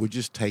 But we're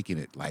just taking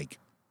it like,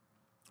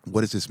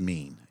 what does this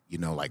mean?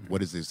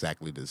 What does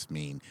exactly this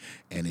mean?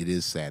 And it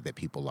is sad that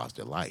people lost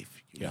their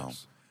life, know.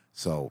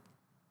 So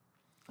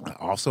I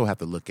also have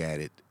to look at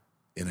it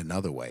in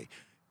another way.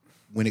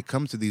 When it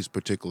comes to these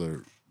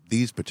particular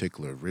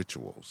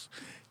rituals,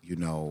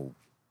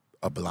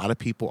 a lot of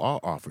people are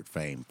offered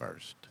fame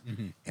first,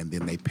 and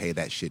then they pay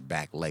that shit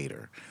back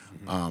later.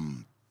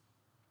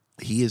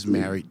 He is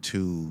married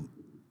to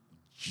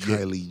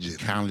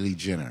Kylie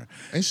Jenner.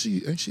 Ain't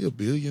she a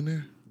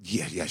billionaire?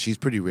 Yeah, she's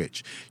pretty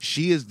rich.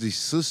 She is the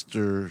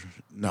sister.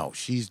 No,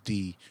 she's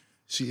the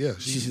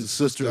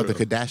sister of the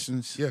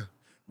Kardashians. Yeah.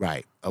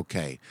 Right.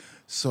 Okay.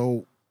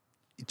 So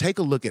take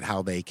a look at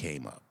how they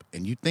came up,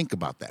 and you think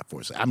about that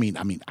for a second.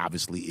 I mean,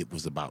 obviously it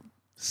was about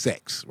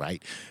sex,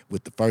 right,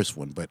 with the first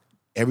one, but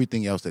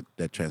everything else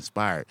that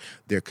transpired,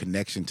 their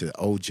connection to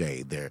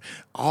OJ, their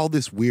all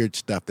this weird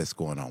stuff that's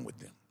going on with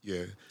them.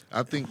 Yeah,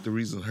 I think the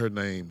reason her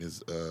name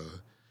is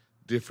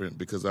different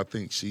because I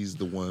think she's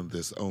the one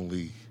that's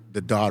only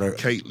The daughter,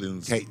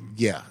 Caitlyn's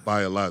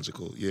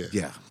biological. Yeah.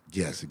 Yeah.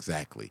 Yes,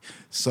 exactly.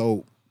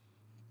 So,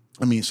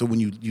 so when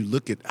you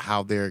look at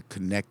how they're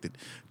connected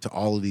to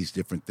all of these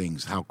different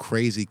things, how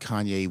crazy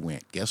Kanye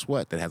went, guess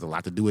what? That has a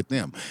lot to do with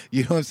them.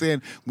 You know what I'm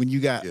saying? When you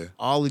got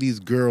all of these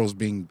girls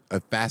being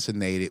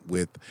fascinated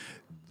with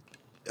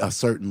a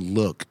certain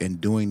look and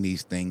doing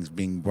these things,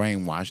 being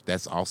brainwashed,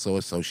 that's also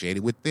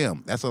associated with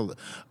them. That's a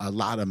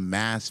lot of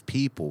mass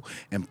people.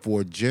 And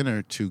for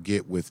Jenner to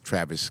get with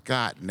Travis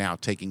Scott, now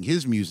taking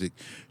his music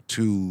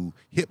to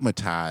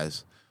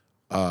hypnotize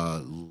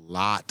a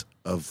lot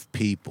of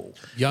people.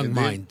 Young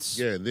minds.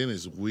 And then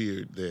it's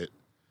weird that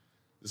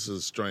this is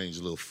a strange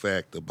little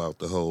fact about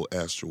the whole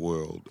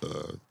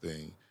Astroworld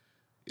thing.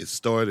 It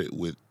started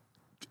with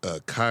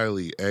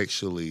Kylie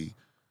actually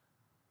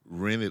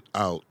rented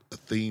out a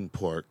theme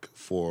park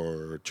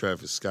for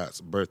Travis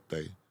Scott's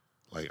birthday,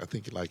 I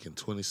think in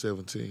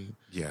 2017.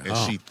 Yeah. And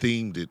she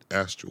themed it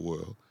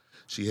Astroworld.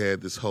 She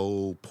had this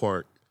whole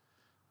park.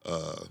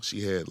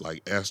 She had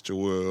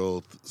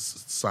Astroworld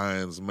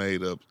signs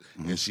made up,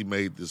 and she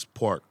made this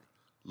park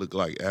look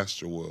like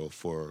Astroworld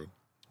for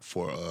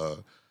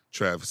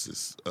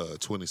Travis's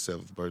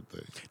 27th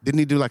birthday. Didn't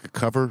he do like a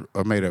cover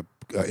or made a?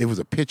 It was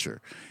a picture,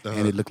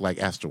 and it looked like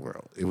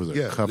Astroworld. It was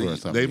a cover or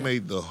something. They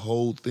made the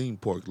whole theme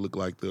park look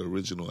like the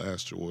original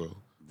Astroworld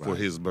for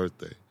his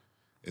birthday,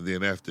 and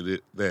then after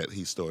that,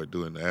 he started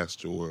doing the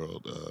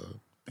Astroworld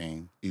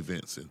thing.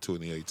 events in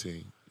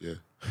 2018. Yeah.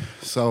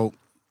 So,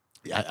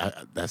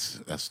 that's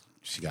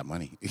she got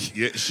money.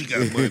 Yeah, she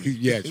got money.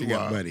 Yeah, she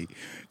got Wow. money.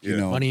 Yeah. You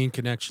know, Money and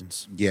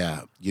connections.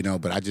 yeah, you know.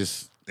 But I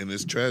just And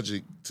it's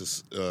tragic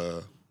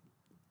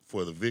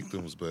for the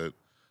victims, but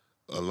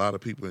a lot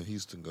of people in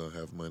Houston gonna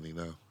have money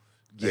now. I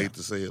Yeah. hate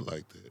to say it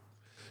like that.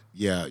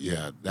 yeah.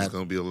 There's That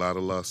gonna be a lot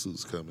of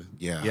lawsuits coming.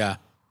 yeah. Yeah.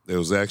 There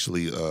was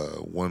actually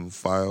one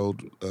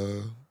filed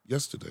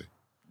yesterday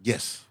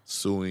Yes.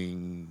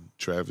 suing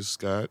Travis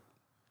Scott.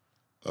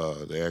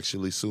 They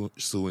actually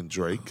suing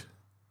Drake.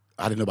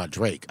 I didn't know about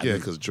Drake. Yeah,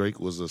 because Drake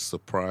was a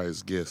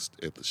surprise guest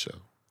at the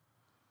show.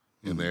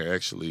 And they're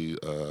actually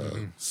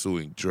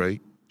suing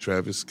Drake,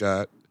 Travis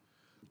Scott,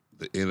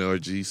 the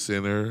NRG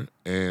Center,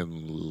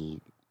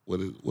 and what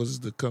is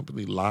the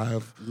company?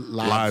 Live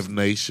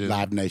Nation.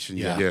 Live Nation.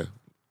 Yeah. Yeah.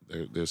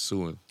 They're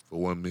suing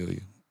for $1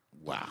 million.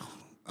 Wow.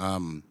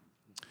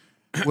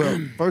 Well,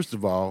 first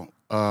of all,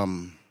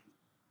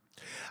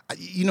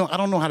 you know, I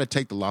don't know how to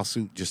take the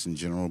lawsuit just in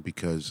general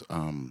because,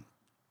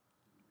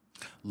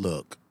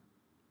 look,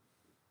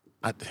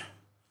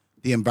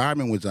 the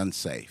environment was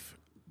unsafe,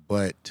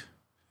 but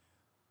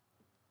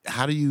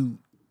how do you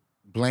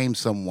blame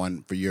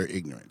someone for your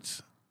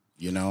ignorance?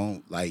 You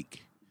know,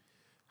 like,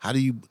 how do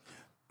you?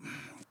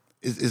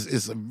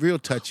 It's a real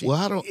touchy. Well,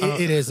 I don't.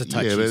 It is a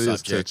touchy yeah, that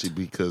subject. is touchy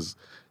because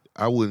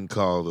I wouldn't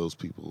call those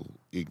people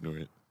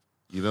ignorant.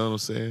 You know what I'm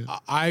saying?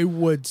 I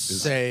would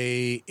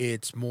say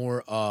it's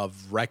more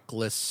of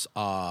reckless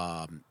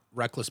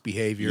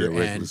behavior,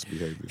 reckless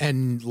behavior.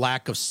 and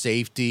lack of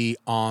safety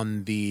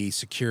on the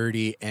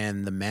security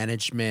and the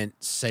management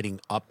setting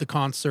up the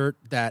concert.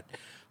 That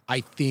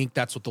I think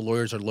that's what the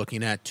lawyers are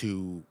looking at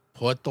to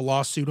put the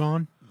lawsuit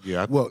on.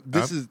 Yeah. Well,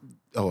 this is.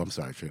 Oh, I'm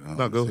sorry, Trent.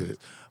 No, go ahead.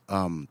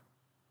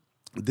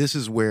 This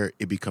is where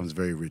it becomes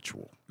very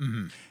ritual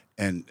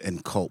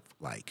and cult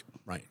like.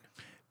 Right.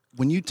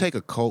 When you take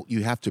a cult,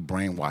 you have to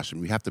brainwash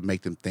them. You have to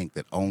make them think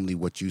that only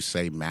what you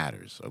say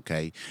matters.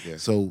 Okay. Yeah.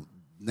 So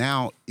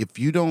now, if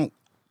you don't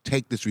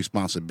take this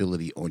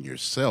responsibility on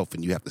yourself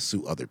and you have to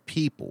sue other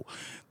people,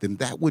 then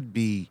that would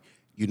be,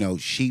 you know,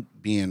 sheep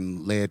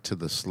being led to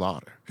the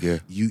slaughter. Yeah.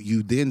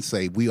 You then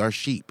say, we are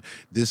sheep.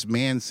 This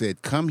man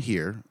said, come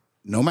here,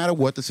 no matter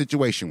what the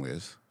situation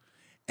was,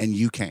 and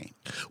you came.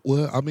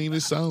 Well, I mean,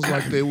 it sounds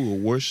like they were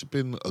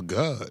worshiping a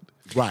god.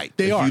 Right.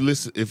 They are.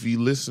 If you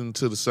listen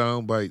to the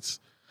sound bites,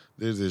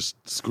 they're just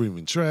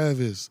screaming,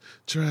 Travis,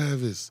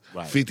 Travis,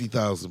 Right.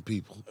 50,000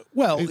 people.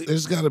 Well,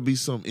 There's got to be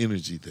some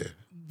energy there.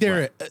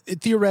 There,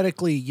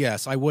 theoretically,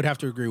 yes, I would have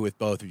to agree with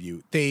both of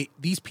you.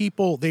 These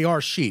people, they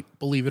are sheep,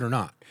 believe it or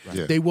not.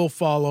 Yeah. They will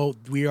follow.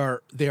 They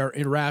are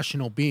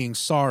irrational beings.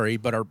 Sorry,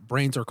 but our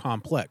brains are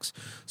complex.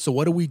 So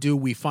what do?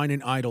 We find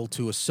an idol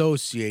to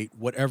associate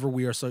whatever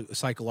we are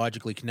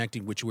psychologically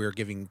connecting, which we are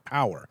giving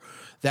power.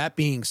 That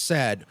being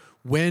said,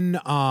 when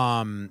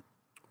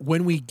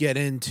we get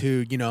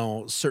into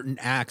certain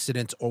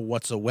accidents or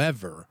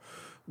whatsoever,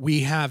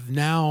 we have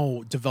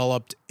now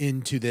developed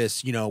into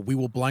this, we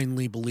will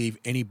blindly believe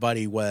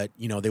anybody what,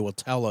 they will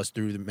tell us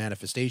through the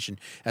manifestation.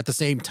 At the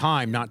same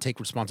time, not take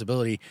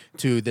responsibility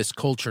to this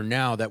culture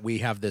now that we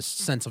have this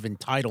sense of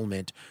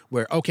entitlement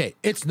where, okay,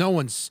 it's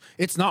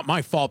not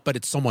my fault, but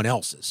it's someone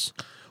else's.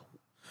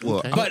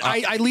 Well, But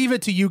I leave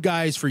it to you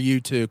guys for you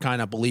to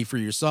kind of believe for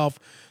yourself.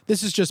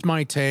 This is just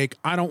my take.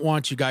 I don't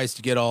want you guys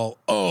to get all,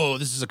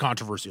 this is a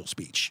controversial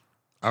speech.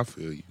 I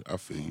feel you.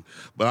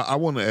 But I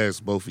want to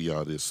ask both of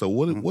y'all this. So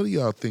what do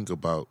y'all think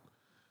about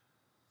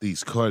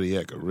these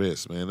cardiac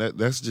arrests, man?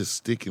 That's just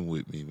sticking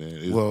with me,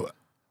 man. Well,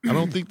 I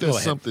don't think Go that's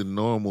ahead. something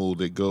normal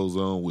that goes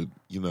on with,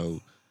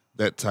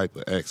 that type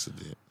of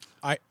accident.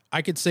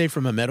 I could say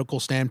from a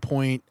medical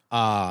standpoint,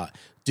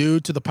 due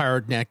to the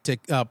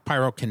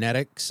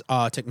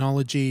pyrokinetics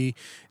technology,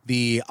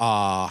 the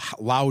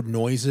loud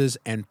noises,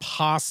 and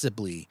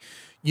possibly,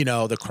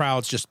 the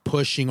crowds just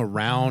pushing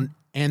around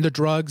and the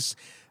drugs,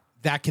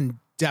 that can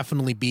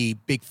definitely be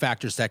big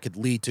factors that could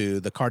lead to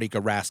the cardiac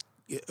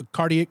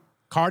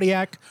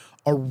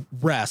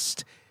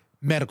arrest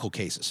medical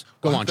cases.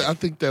 Go on. I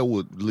think that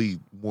would lead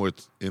more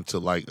into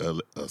like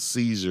a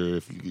seizure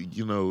if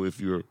if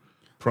you're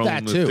prone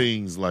That to too.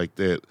 things like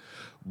that.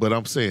 But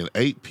I'm saying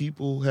 8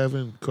 people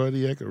having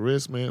cardiac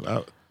arrest, man.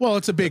 Well,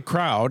 it's a big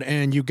crowd,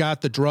 and you got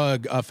the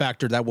drug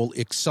factor that will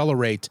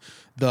accelerate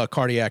the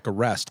cardiac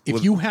arrest.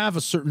 If you have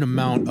a certain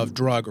amount of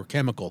drug or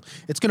chemical,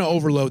 it's going to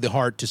overload the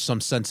heart to some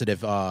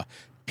sensitive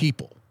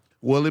people.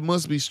 Well, it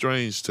must be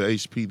strange to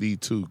HPD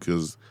too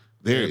because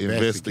they're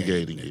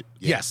investigating it.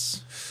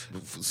 Yes.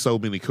 So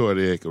many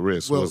cardiac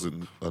arrests Well-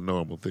 wasn't a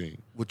normal thing.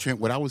 Well,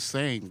 Trent, what I was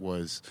saying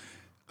was,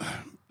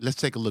 let's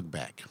take a look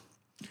back.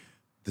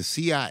 The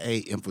CIA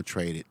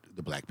infiltrated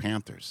the Black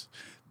Panthers.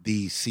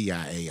 The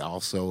CIA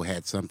also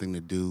had something to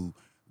do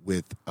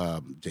with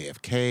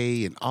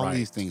JFK and all Right.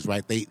 these things,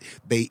 right?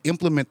 They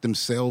implement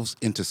themselves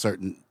into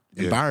certain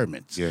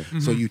environments. Yeah.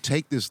 So you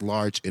take this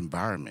large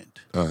environment,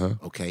 Uh-huh.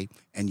 okay,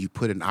 and you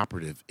put an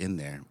operative in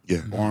there,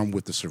 Yeah. armed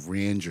with a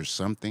syringe or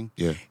something,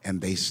 Yeah.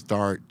 and they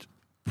start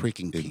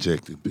pricking people.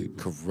 Injecting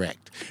people.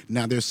 Correct.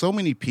 Now, there's so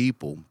many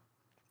people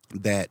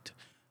that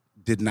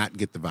did not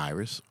get the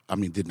virus. I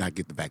mean, did not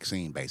get the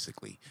vaccine,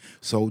 basically.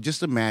 So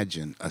just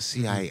imagine a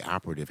CIA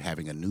operative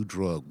having a new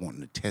drug,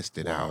 wanting to test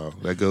it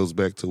out. That goes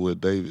back to what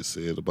David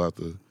said about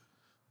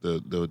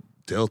the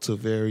Delta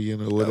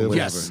variant or whatever.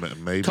 Yes.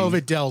 Maybe.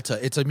 COVID Delta.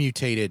 It's a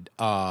mutated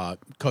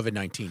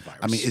COVID-19 virus.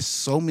 I mean, it's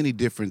so many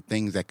different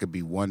things that could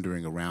be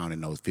wandering around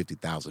in those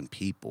 50,000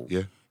 people.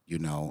 Yeah. You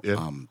know,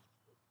 Yeah.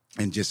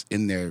 and just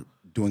in there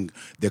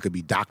there could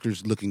be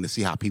doctors looking to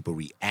see how people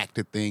react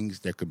to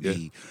things. There could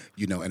be,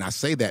 you know, and I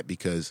say that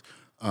because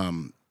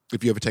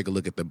if you ever take a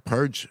look at the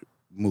Purge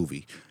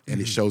movie and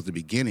it shows the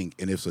beginning,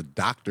 and it's a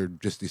doctor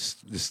just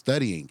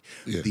studying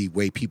the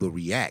way people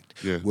react.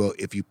 Yeah. Well,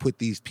 if you put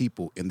these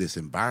people in this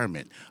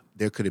environment,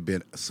 there could have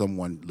been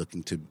someone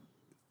looking to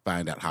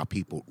find out how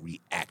people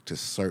react to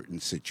certain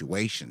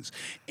situations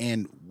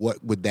and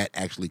what would that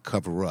actually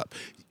cover up.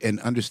 And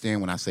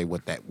understand when I say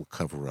what that will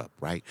cover up,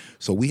 right?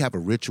 So we have a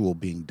ritual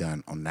being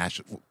done on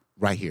national,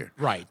 right here.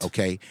 Right.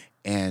 Okay.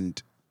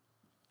 And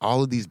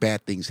all of these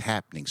bad things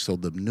happening. So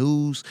the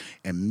news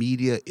and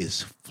media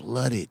is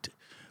flooded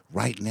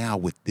right now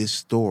with this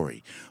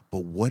story.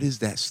 But what is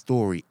that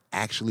story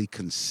actually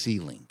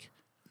concealing?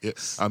 Yeah.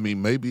 I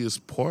mean, maybe it's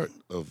part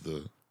of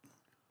the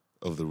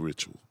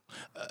ritual.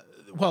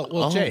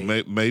 Well, Jay.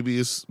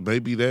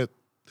 Maybe that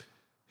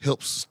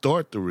helps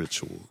start the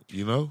ritual,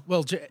 you know?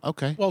 Well, Jay,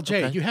 Okay. Well,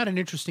 Jay, Okay. you had an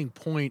interesting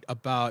point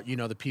about, you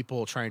know, the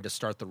people trying to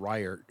start the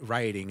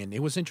rioting. And it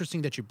was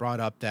interesting that you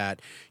brought up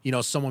that, you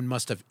know, someone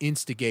must have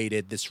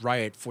instigated this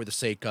riot for the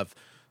sake of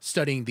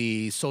studying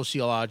the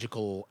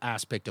sociological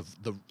aspect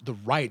of the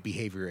riot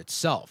behavior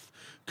itself.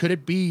 Could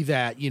it be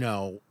that, you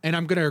know, and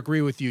I'm going to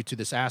agree with you to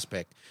this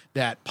aspect,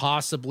 that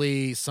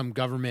possibly some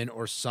government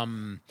or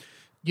some,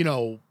 you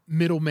know,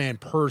 middleman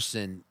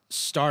person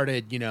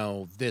started, you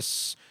know,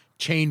 this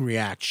chain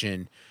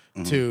reaction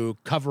to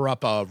cover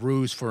up a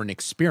ruse for an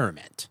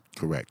experiment?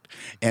 Correct.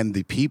 And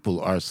the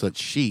people are such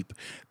sheep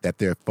that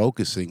they're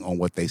focusing on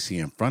what they see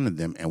in front of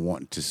them and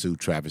wanting to sue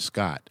Travis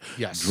Scott,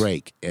 Yes.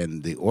 Drake,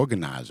 and the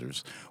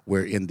organizers,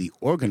 wherein the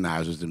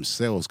organizers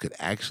themselves could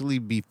actually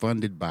be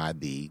funded by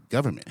the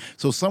government.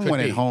 So someone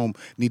Could at be. home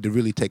need to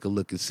really take a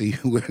look and see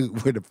where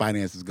the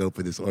finances go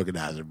for this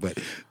organizer. But,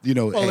 you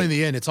know, Well, hey, in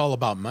the end, it's all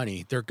about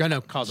money. They're going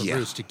to cause a Yeah.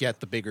 ruse to get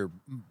the bigger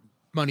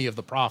money of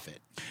the profit.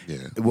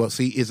 Yeah. well,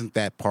 see, isn't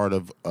that part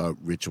of a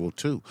ritual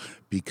too?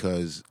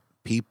 Because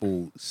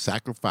people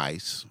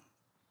sacrifice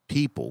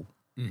people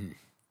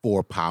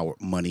for power,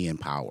 money and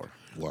power.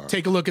 Wow.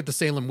 Take a look at the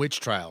Salem witch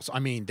trials. I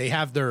mean, they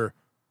have their.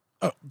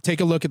 Take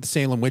a look at the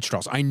Salem witch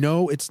trials. I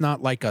know it's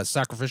not like a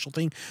sacrificial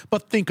thing,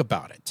 but think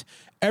about it.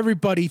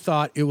 Everybody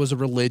thought it was a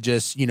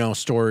religious, you know,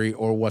 story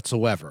or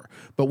whatsoever.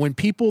 But when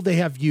people, they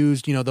have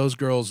used, you know, those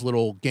girls'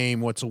 little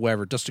game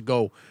whatsoever just to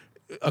go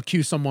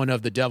accuse someone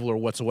of the devil or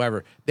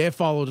whatsoever, they have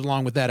followed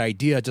along with that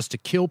idea just to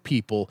kill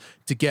people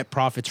to get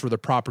profits for their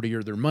property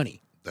or their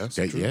money. That's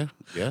Okay, true.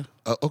 yeah.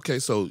 Okay,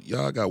 so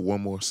y'all got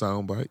one more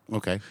soundbite,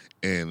 Okay.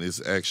 and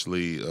it's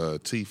actually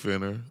T.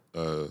 Finner,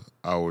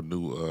 our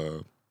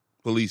new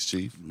police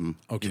chief.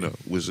 Okay. You know,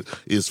 which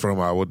is from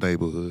our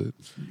neighborhood.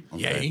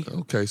 Yay.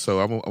 Okay, so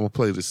I'm gonna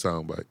play this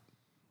soundbite.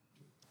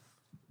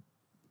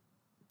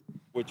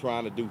 We're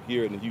trying to do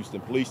here in the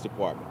Houston Police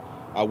Department.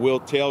 I will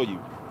tell you,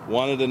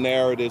 one of the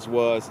narratives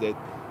was that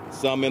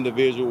some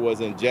individual was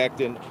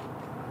injecting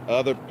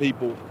other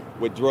people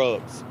with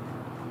drugs.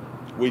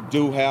 We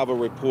do have a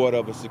report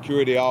of a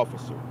security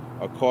officer,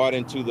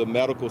 according to the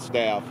medical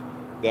staff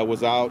that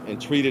was out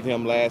and treated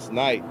him last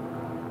night,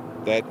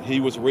 that he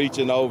was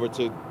reaching over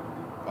to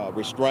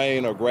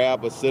restrain or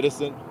grab a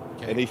citizen,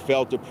 and he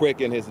felt a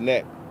prick in his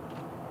neck.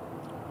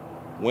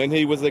 When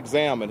he was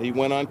examined, he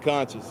went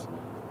unconscious.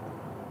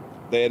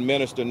 They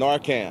administered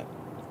Narcan.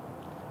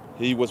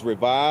 He was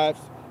revived,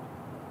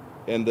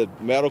 and the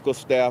medical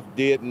staff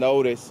did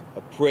notice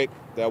a prick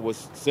that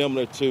was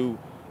similar to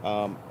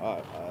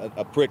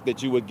a prick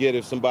that you would get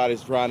if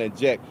somebody's trying to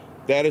inject.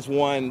 That is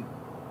one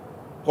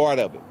part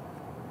of it.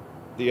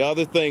 The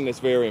other thing that's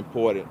very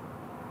important,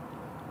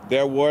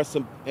 there were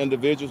some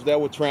individuals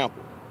that were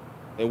trampled,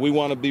 and we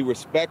want to be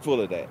respectful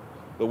of that.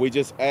 But we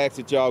just ask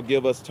that y'all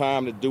give us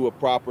time to do a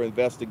proper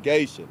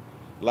investigation.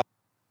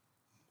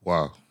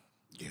 Wow,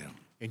 Yeah.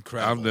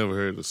 Incredible. I've never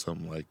heard of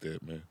something like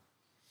that, man.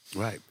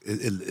 Right.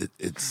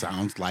 It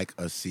sounds like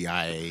a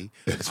CIA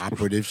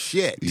operative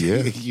shit.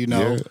 Yeah, you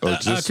know? yeah. Or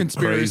just some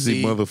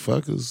conspiracy. crazy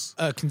motherfuckers.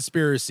 A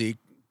conspiracy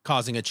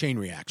causing a chain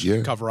reaction Yeah.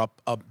 to cover up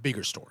a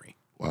bigger story.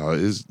 Wow,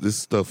 this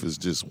stuff is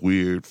just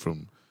weird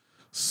from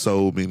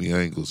so many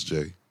angles,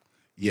 Jay.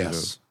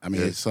 Yes. Yeah. I mean,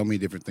 Yeah. there's so many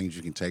different things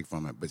you can take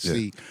from it. But Yeah.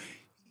 see,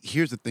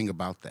 here's the thing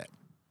about that.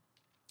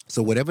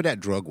 So whatever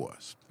that drug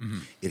was,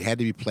 it had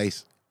to be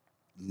placed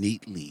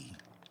neatly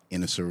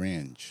in a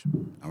syringe.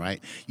 All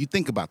right? You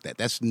think about that.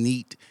 That's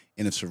neat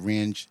in a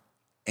syringe.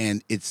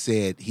 And it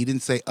said, he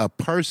didn't say a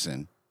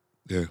person,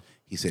 Yeah.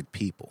 he said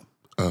people.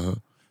 Uh-huh.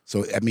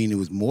 So, I mean, it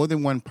was more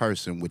than one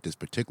person with this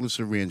particular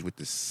syringe with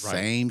the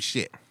same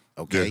shit.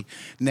 Okay.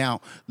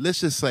 Now,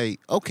 let's just say,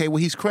 okay, well,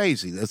 he's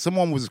crazy.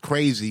 Someone was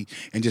crazy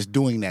and just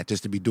doing that,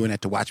 just to be doing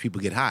that to watch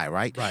people get high,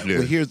 right? Right. Yeah.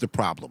 Well, here's the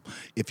problem.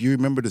 If you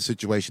remember the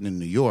situation in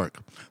New York,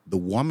 the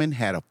woman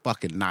had a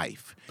fucking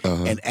knife.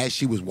 And as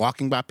she was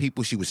walking by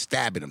people, she was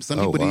stabbing them. Some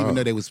people didn't even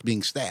know they was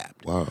being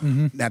stabbed. Wow.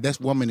 Now, this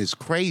woman is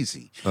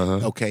crazy.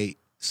 Okay.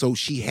 So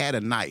she had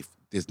a knife.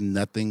 There's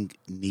nothing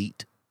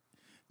neat.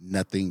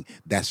 Nothing.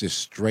 That's just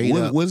straight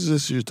up. What is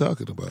this you're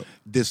talking about?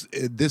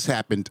 This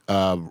happened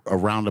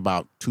around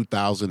about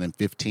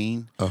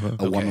 2015.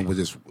 A woman was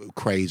just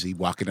crazy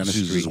walking down the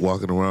She's street, just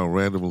walking around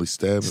randomly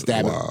stabbing.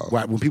 Wow.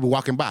 Right, when people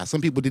walking by.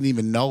 Some people didn't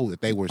even know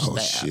that they were Oh,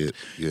 stabbed.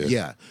 shit.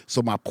 Yeah.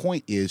 So my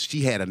point is,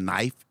 she had a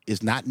knife.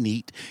 It's not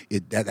neat.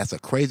 That's a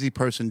crazy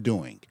person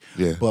doing.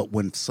 Yeah. But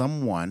when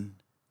someone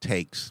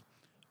takes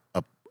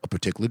a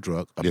particular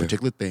drug, a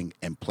particular thing,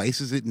 and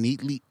places it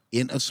neatly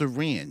in a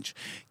syringe,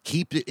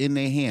 keep it in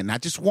their hand,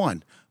 not just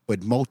one,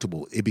 but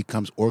multiple, it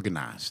becomes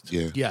organized.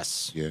 Yeah.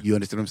 Yes. Yeah. You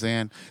understand what I'm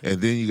saying?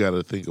 And then you got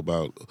to think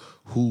about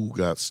who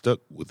got stuck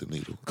with the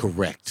needle.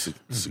 Correct.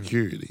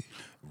 Security.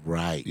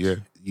 Right. Yeah.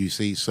 You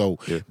see, so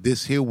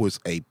this here was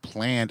a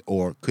planned,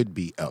 or could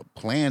be a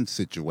planned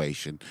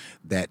situation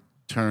that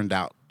turned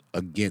out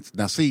against.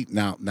 Now, see,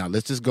 now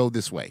let's just go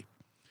this way.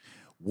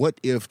 What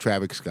if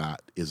Travis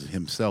Scott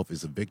himself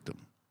is a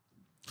victim?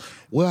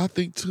 Well, I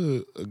think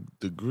to a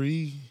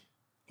degree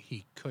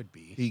He could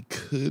be. he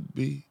could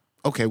be.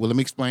 Okay, well, let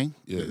me explain.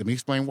 Yeah. Let me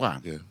explain why.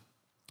 Yeah.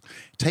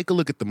 Take a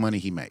look at the money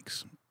he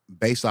makes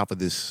based off of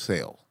this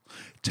sale.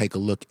 Take a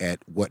look at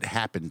what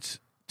happens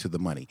to the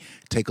money.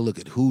 Take a look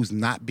at who's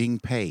not being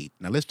paid.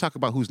 Now, let's talk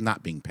about who's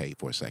not being paid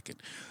for a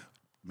second.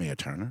 Mayor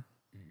Turner,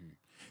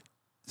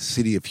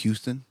 City of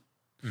Houston.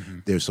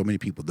 There's so many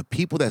people. The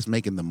people that's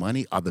making the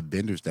money are the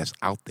vendors that's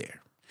out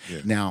there. Yeah.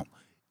 Now,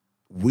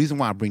 reason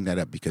why I bring that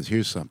up, because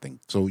here's something.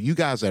 So you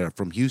guys that are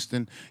from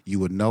Houston, you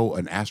would know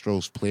an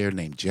Astros player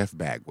named Jeff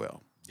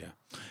Bagwell. Yeah.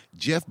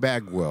 Jeff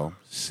Bagwell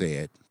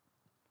said,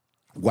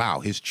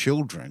 wow, his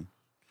children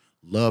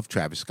love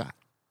Travis Scott.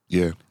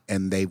 Yeah.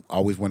 And they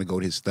always want to go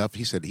to his stuff.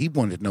 He said he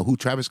wanted to know who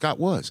Travis Scott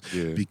was.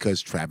 Yeah.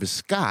 Because Travis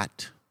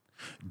Scott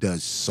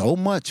does so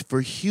much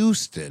for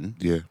Houston.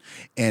 Yeah.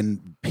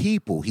 And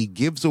people, he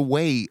gives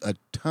away a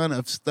ton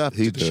of stuff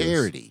He to does.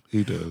 charity.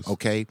 He does.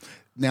 Okay.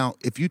 Now,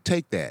 if you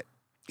take that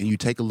and you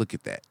take a look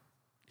at that,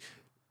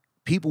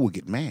 people would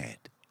get mad.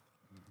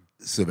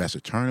 Sylvester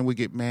Turner would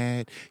get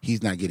mad.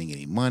 He's not getting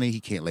any money.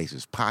 He can't lace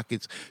his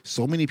pockets.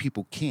 So many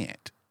people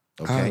can't.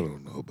 Okay. I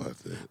don't know about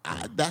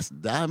that.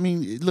 I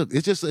mean, look,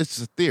 it's a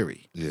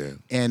theory. Yeah.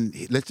 And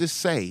let's just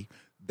say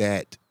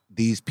that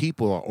these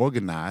people are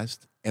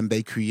organized and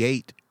they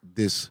create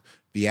this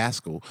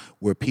fiasco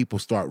where people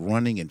start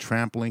running and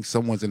trampling.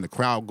 Someone's in the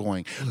crowd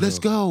going, let's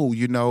go,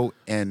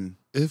 and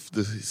If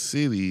the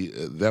city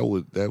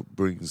that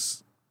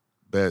brings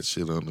bad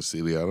shit on the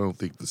city, I don't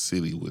think the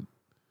city would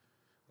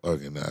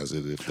organize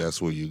it if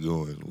that's where you're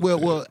going. with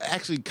that. well,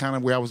 actually, kind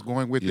of where I was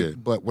going with Yeah.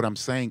 it. But what I'm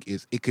saying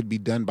is, it could be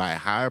done by a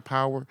higher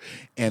power,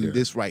 and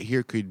this right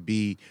here could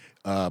be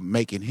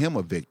making him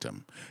a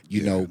victim.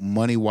 You know,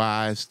 money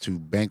wise, to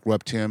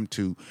bankrupt him,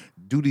 to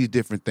do these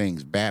different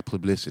things, bad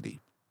publicity.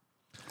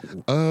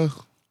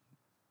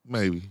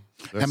 Maybe.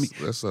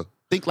 That's a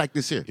Think like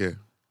this here. yeah.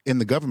 In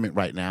the government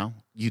right now,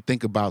 you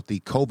think about the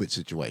COVID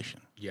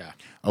situation. Yeah.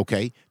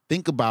 Okay,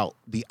 think about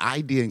the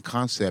idea and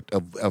concept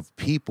of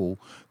people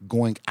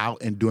going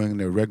out and doing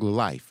their regular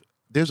life.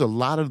 There's a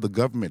lot of the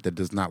government that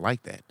does not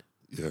like that.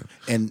 Yeah.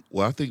 And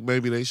Well, I think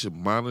maybe they should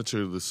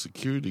monitor the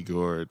security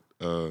guard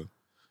that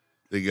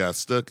got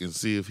stuck and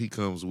see if he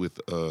comes with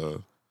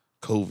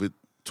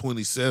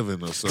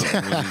COVID-27 or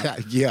something when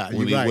he, yeah,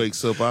 when he you're right.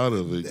 wakes up out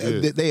of it.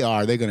 Yeah.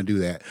 They're going to do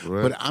that.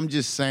 Right. But I'm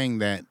just saying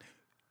that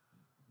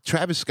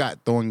Travis Scott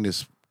throwing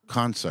this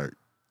concert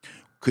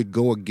could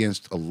go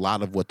against a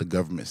lot of what the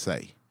government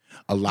say.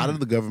 A lot of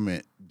the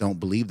government don't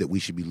believe that we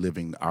should be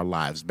living our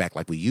lives back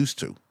like we used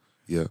to.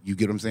 Yeah. You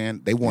get what I'm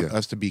saying? They want Yeah.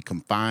 us to be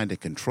confined and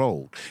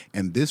controlled.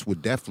 And this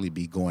would definitely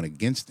be going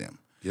against them.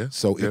 Yeah,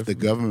 So if the definitely.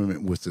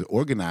 government was to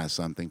organize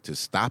something to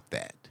stop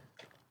that,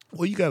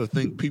 Well, you got to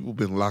think people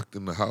been locked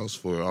in the house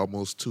for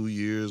almost 2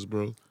 years,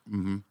 bro.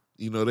 mm-hmm.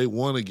 You know, they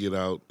want to get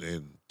out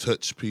and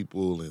touch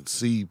people and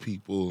see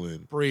people,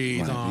 and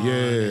Breathe on Yeah.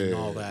 and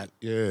all that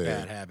Yeah.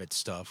 bad habit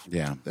stuff.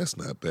 yeah. that's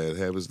not bad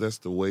habits. That's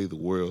the way the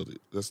world.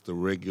 That's the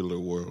regular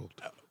world.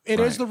 It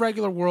is Right. the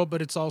regular world,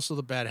 but it's also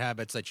the bad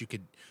habits that you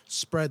could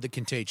spread the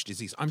contagious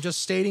disease. I'm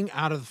just stating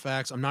out of the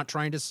facts. I'm not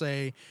trying to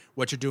say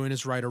what you're doing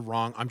is right or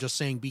wrong. I'm just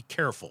saying be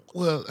careful.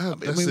 Well,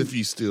 that's if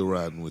you still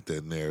riding with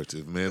that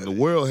narrative, man. The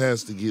world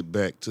has to get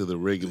back to the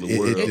regular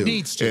world. it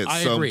needs to. at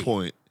I some agree.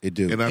 point. It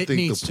do. And I It think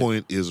needs the to.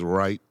 point is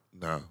right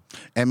now.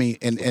 I mean,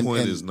 and The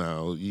point and, is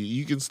now.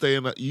 You can stay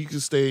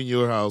in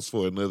your house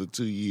for another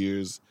 2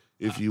 years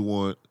if you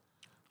want,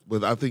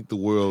 but I think the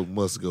world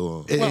must go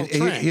on. And- Well, and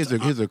Trent,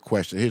 here's a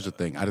question. Here's the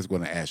thing. I just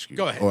want to ask you,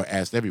 Go ahead. or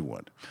ask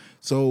everyone.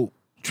 So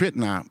Trent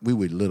and I, we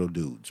were little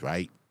dudes,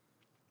 right?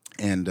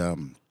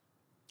 And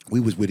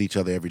we was with each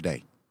other every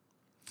day.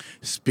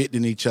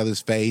 spitting in each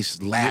other's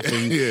face,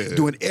 laughing, Yeah.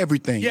 doing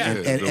everything. Yeah.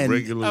 The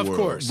regular of world.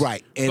 course.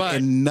 Right.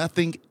 And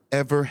nothing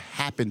ever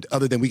happened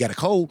other than we got a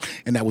cold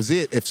and that was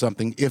it,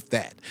 if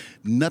that.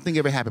 Nothing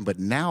ever happened. But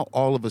now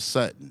all of a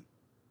sudden,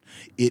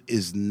 it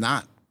is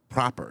not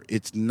proper.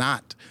 It's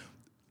not,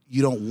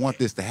 you don't want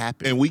this to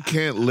happen. And we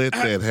can't let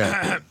that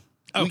happen.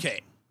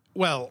 Okay.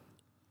 Well,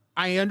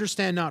 I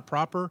understand not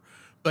proper,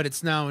 but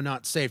it's now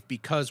not safe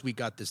because we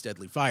got this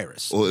deadly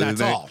virus. Well, that's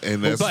all.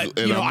 And that's, but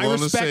and I'm I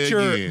gonna respect say your,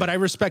 again, but I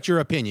respect your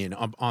opinion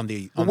on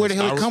the. But On where the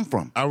this. hell did it come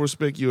from? I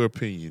respect your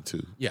opinion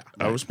too. Yeah,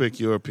 I respect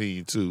your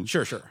opinion too.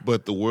 Sure.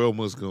 But the world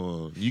must go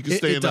on. You can It-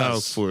 stay it in the does.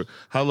 house for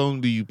how long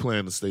do you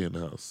plan to stay in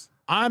the house?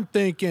 I'm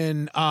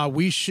thinking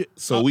we should.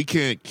 So we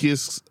can't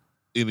kiss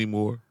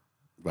anymore.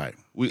 Right.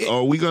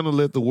 Are we gonna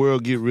let the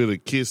world get rid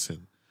of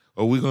kissing?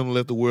 Are we gonna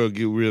let the world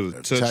get rid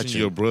of touching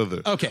your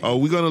brother? Okay. Are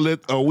we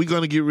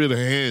gonna get rid of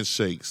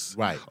handshakes?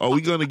 Right. Are we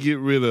gonna get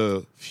rid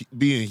of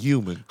being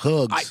human?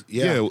 Hugs.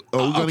 Yeah. Are we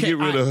gonna get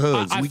rid of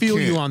hugs? I We feel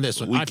you can't. on this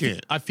one. We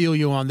can't. I feel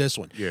you on this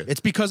one. Yeah.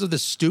 It's because of the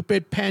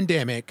stupid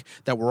pandemic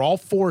that we're all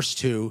forced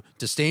to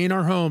stay in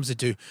our homes and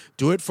to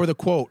do it for the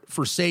quote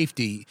for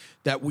safety.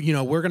 That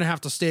we're going to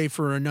have to stay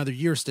for another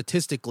year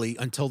statistically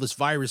until this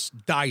virus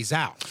dies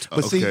out.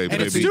 But see, Okay,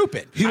 and it's baby.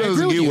 stupid. He I agree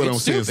doesn't with get you. what It's I'm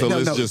saying, so stupid.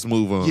 let's No. just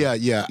move on.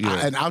 Yeah.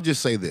 And I'll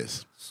just say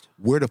this.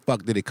 Where the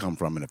fuck did it come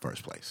from in the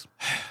first place?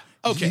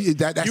 Okay,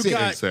 That's you it.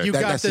 got, Exactly. you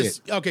got That's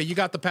this. it. Okay, you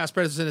got the past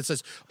president that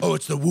says, "Oh,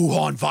 it's the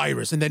Wuhan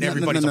virus," and then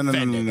everybody's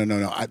offended.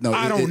 No. I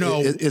don't know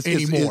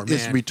anymore,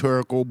 It's man.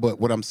 rhetorical, but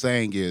what I'm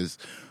saying is,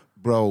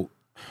 bro,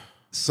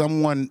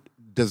 someone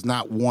does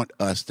not want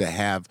us to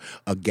have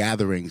a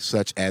gathering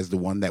such as the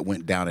one that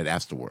went down at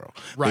Astroworld.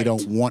 They Right.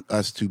 don't want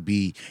us to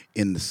be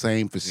in the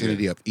same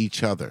vicinity of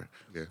each other.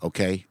 Yeah.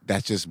 Okay,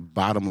 that's just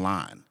bottom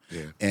line.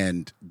 Yeah.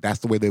 And that's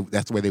the way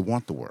they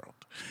want the world.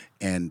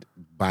 And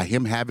by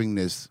him having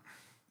this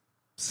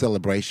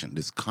celebration,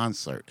 this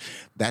concert,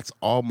 that's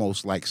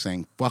almost like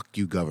saying "fuck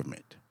you,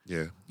 government."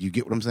 Yeah. You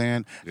get what I'm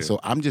saying? Yeah. So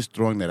I'm just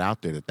throwing that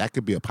out there that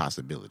could be a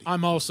possibility.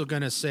 I'm also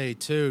going to say,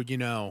 too,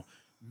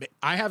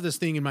 I have this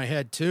thing in my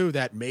head, too,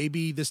 that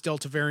maybe this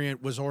Delta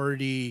variant was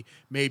already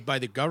made by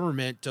the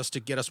government just to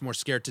get us more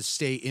scared to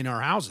stay in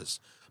our houses.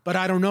 But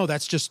I don't know.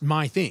 That's just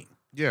my thing.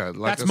 Yeah,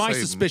 like That's I my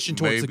say, suspicion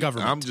towards the maybe-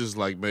 government. I'm just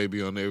like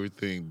maybe on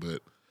everything,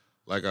 but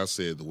like I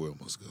said, the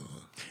world must go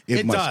on,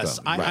 It must does.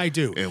 go. I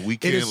do. and we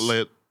It can't is-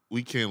 let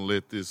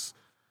this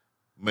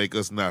make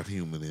us not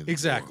human anymore.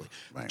 Exactly.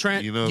 Right.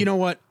 Trent, You know? you know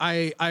what?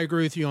 I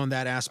agree with you on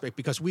that aspect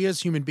because we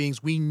as human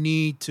beings, we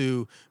need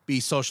to be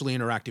socially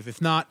interactive.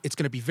 If not, it's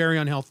going to be very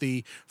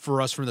unhealthy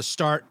for us from the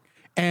start.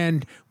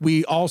 And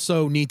we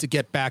also need to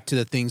get back to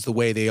the things the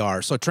way they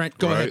are. So, Trent,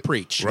 go ahead,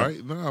 preach.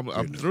 Right? No,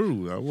 I'm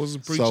through. I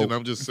wasn't preaching. So-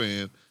 I'm just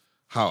saying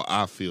how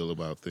I feel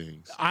about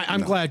things.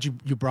 I'm glad you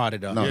brought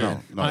it up.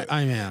 No.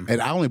 I am.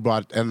 And I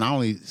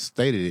only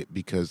stated it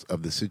because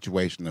of the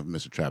situation of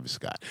Mr. Travis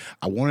Scott.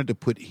 I wanted to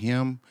put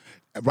him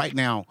right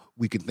now.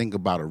 We can think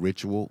about a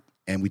ritual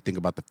and we think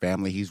about the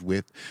family he's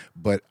with,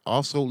 but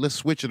also let's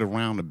switch it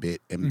around a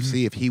bit and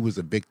see if he was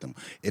a victim.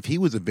 If he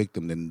was a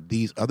victim, then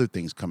these other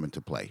things come into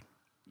play,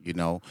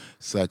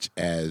 such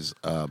as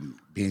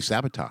being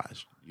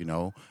sabotaged,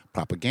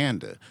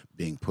 propaganda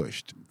being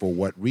pushed. For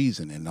what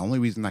reason? And the only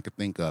reason I could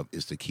think of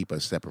is to keep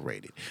us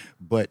separated.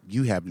 But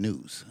you have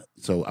news,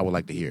 so I would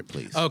like to hear it,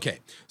 please. Okay.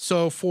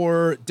 So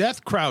for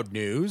Death Crowd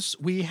News,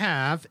 we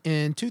have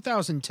in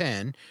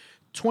 2010,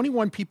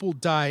 21 people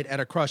died at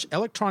a Crush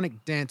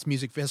electronic dance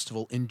music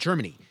festival in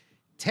Germany.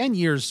 10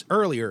 years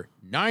earlier,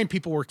 9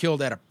 people were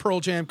killed at a Pearl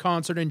Jam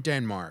concert in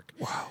Denmark.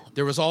 Wow.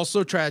 There was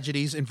also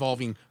tragedies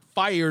involving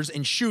fires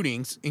and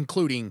shootings,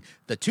 including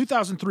the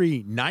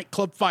 2003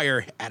 nightclub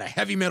fire at a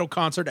heavy metal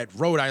concert at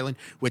Rhode Island,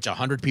 which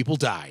 100 people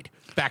died.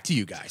 Back to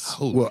you guys.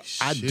 Well,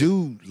 I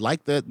do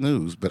like that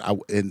news, but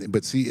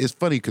but see, it's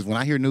funny because when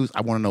I hear news,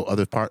 I want to know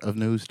other part of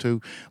news too,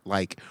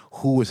 like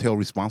who was held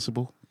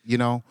responsible.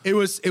 It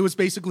was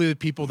basically the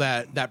people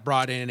that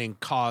brought in and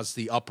caused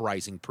the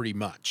uprising, pretty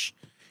much.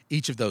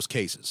 Each of those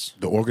cases.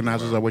 The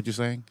organizers are what you're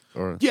saying,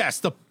 or Yes,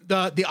 the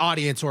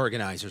audience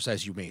organizers,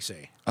 as you may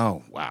say.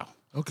 oh wow,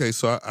 Okay,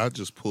 so I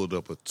just pulled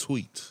up a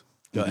tweet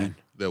Go ahead.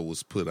 that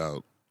was put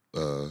out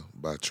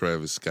by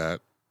Travis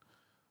Scott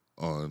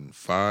on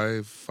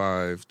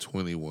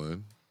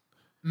 5/5/21.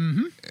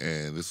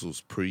 And this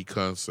was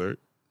pre-concert.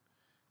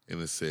 And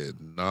it said,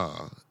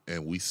 "Nah,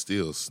 and we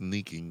still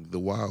sneaking the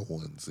wild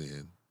ones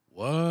in."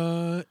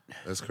 What?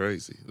 That's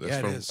crazy. That's Yeah,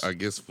 it from, is. I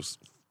guess,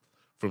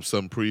 from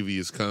some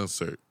previous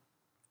concert.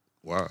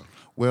 Wow.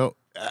 well.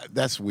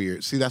 That's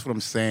weird. See, that's what I'm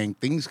saying.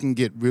 Things can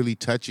get really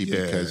touchy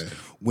because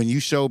when you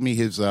showed me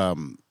his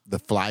the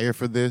flyer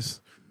for this,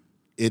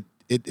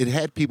 it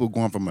had people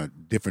going from a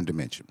different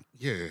dimension.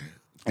 Yeah.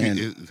 And-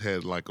 it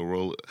had like a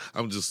roll.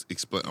 I'm just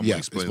explaining Yeah,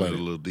 explain explain it it.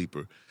 a little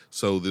deeper.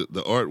 So the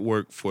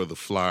artwork for the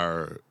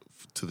flyer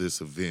to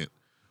this event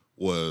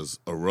was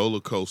a roller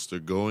coaster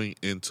going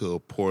into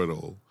a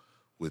portal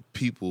with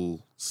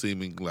people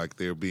seeming like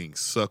they're being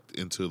sucked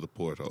into the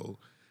porthole.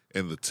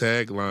 And the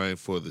tagline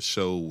for the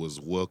show was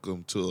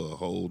 "Welcome to a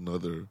whole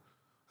nother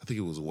I think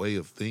it was Way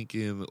of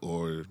Thinking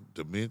or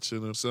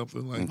Dimension or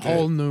something like that.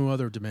 Whole new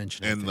other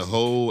dimension. And the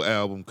whole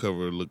album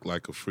cover looked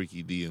like a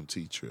freaky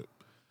DMT trip.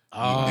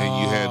 Oh.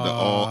 And you had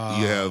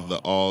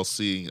the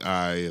all-seeing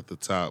eye at the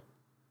top.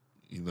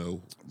 You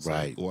know, it's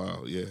Right. like,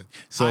 wow, yeah.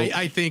 So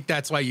I think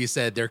that's why you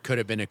said there could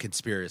have been a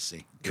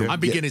conspiracy.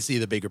 I'm beginning to see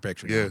the bigger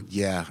picture. Yeah. Now.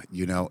 yeah,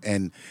 you know,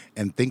 and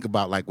think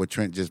about like what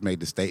Trent just made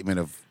the statement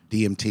of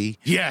DMT.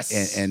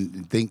 Yes.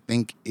 And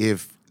think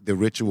if the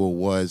ritual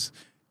was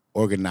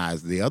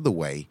organized the other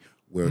way,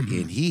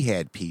 wherein he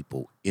had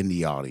people in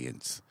the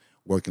audience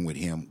working with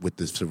him with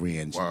the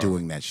syringe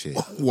doing that shit.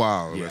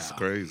 Wow, that's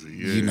crazy.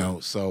 Yeah. You know,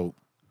 so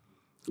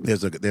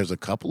there's a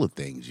couple of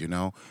things, you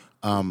know.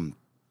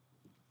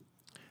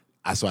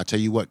 So I tell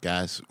you what,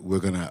 guys, we're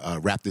gonna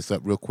wrap this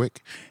up real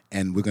quick,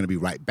 and we're gonna be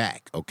right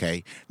back.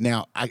 Okay.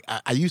 Now, I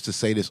used to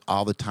say this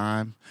all the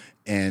time,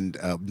 and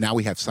now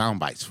we have sound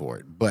bites for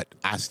it. But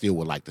I still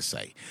would like to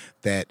say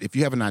that if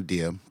you have an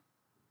idea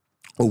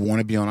or want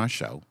to be on our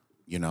show,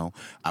 you know,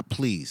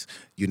 please,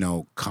 you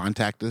know,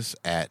 contact us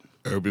at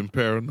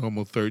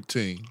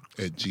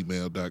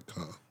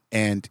urbanparanormal13@gmail.com.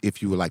 And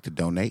if you would like to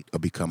donate or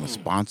become a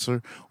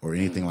sponsor or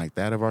anything like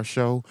that of our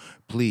show,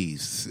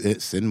 please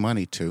send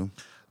money to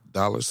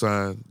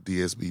 $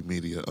 DSB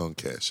Media on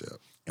Cash App.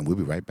 and we'll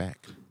be right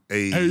back.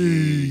 Hey.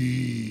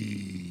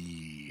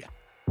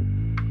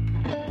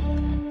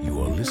 You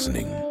are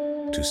listening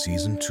to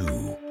Season 2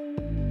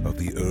 of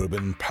the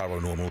Urban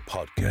Paranormal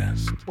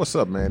Podcast. What's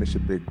up, man? It's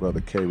your big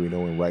brother K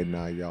Reno, and right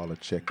now y'all are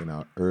checking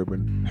out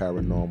Urban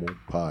Paranormal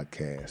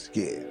Podcast.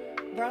 Yeah.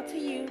 Brought to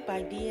you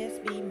by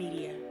DSB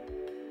Media.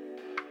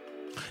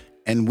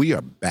 And we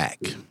are back.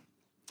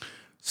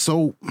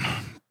 So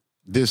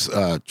this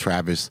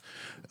Travis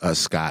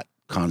Scott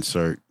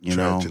concert, you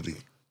Tragedy. know.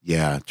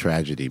 Yeah,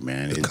 tragedy,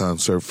 man. The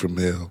concert from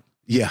hell.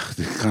 Yeah,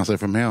 the concert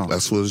from hell.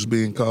 That's what it's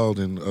being called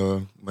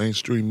in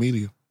mainstream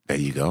media. There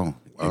you go.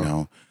 Wow. You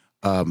know.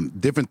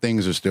 Different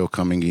things are still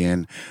coming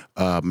in.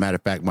 Matter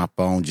of fact, my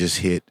phone just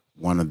hit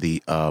one of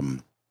the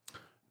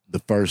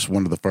first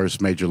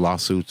major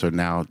lawsuits are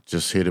now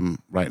just hit him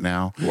right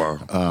now. Wow.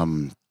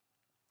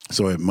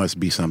 So it must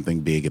be something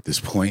big at this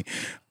point.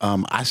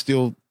 I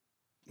still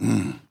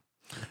think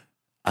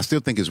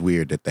it's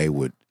weird that they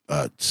would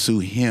sue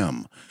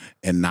him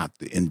and not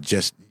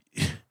just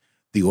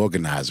the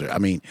organizer. I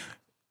mean,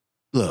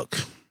 look,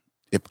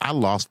 if I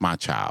lost my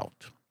child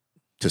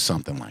to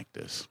something like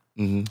this,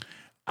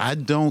 I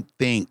don't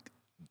think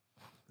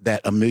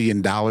that $1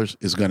 million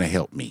is going to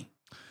help me.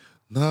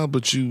 No,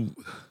 but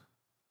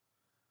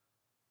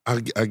I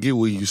get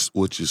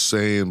what you're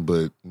saying,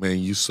 but man,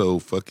 you so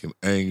fucking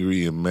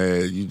angry and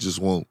mad. You just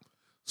want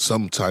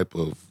some type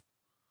of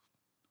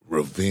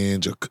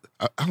revenge. Or,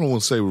 I don't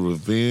want to say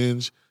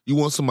revenge. You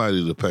want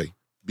somebody to pay,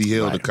 be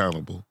held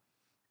accountable.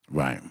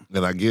 Right.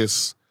 And I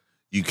guess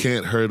you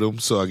can't hurt them,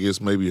 so I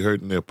guess maybe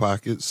hurting their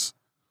pockets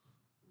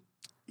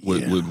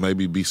would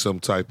maybe be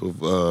some type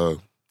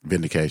of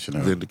vindication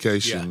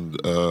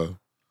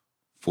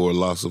for a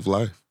loss of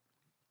life.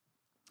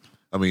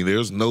 I mean,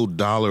 there's no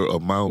dollar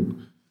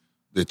amount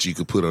that you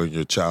could put on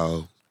your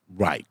child.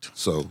 Right.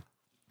 So,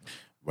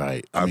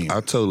 right.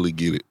 I totally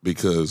get it,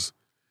 because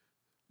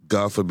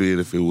God forbid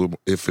if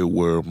it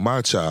were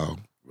my child,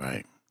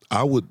 right,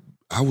 I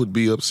would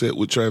be upset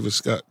with Travis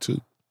Scott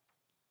too.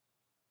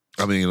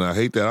 I mean, I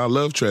hate that. I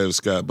love Travis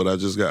Scott, but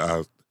it's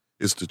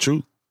the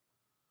truth.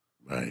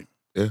 Right.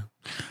 Yeah.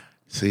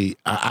 See,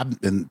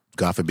 I've been,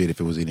 God forbid if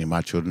it was any of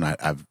my children,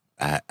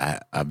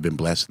 I've been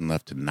blessed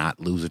enough to not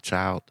lose a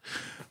child.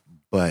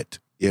 But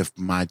if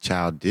my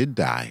child did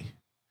die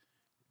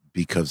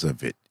because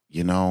of it,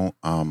 you know,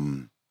 I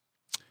don't.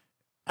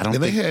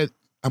 And think,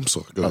 I'm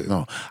sorry. Go ahead.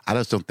 No, I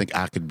just don't think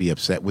I could be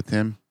upset with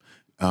him.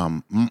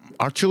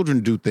 Our children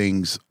do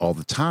things all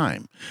the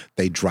time.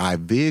 They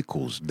drive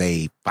vehicles.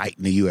 They fight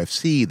in the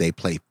UFC. They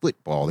play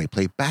football. They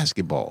play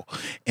basketball.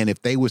 And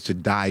if they was to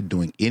die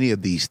doing any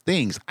of these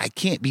things, I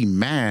can't be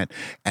mad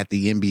at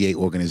the NBA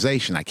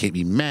organization. I can't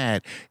be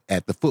mad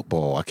at the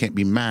football. I can't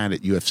be mad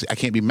at UFC. I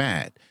can't be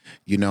mad.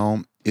 You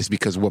know, it's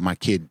because of what my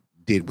kid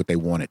did, what they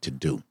wanted to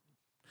do.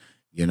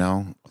 You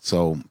know,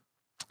 so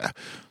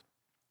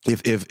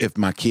if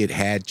my kid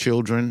had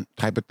children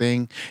type of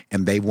thing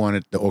and they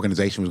wanted, the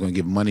organization was going to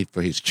give money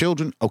for his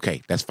children,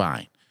 okay, that's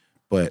fine.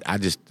 But I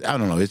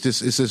don't know. It's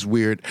just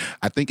weird.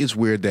 I think it's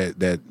weird that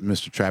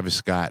Mr. Travis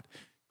Scott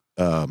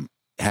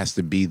has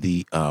to be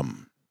the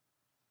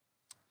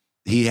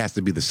he has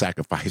to be the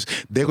sacrifice.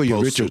 There go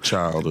your ritual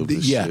child of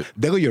this shit.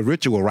 There go your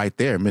ritual right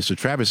there. Mr.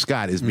 Travis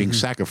Scott is being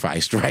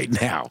sacrificed right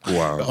now.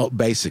 Wow.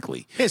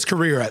 Basically. His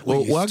career at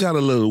least. Well, I got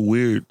a little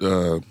weird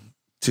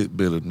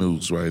tidbit of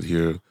news right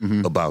here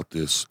about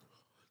this.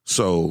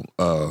 So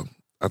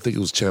I think it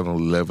was channel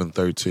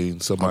 1113.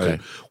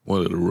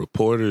 One of the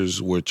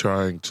reporters were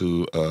trying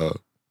to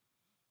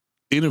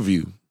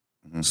interview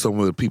some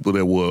of the people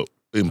that were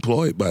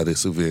employed by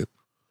this event.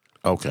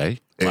 Okay.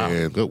 Wow.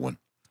 And good one.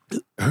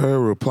 Her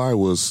reply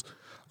was,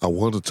 I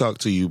want to talk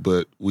to you,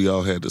 but we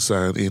all had to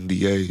sign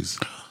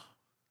NDAs.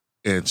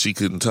 And she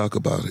couldn't talk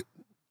about it.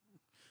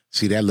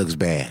 See, that looks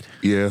bad.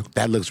 Yeah.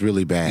 That looks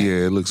really bad.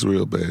 Yeah, it looks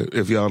real bad.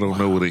 If y'all don't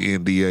know what an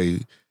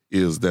NDA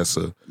is, that's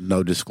a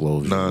no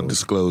disclosure,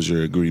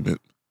 non-disclosure agreement,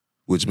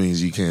 which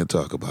means you can't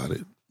talk about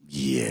it.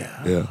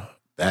 Yeah. Yeah.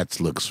 That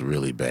looks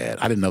really bad.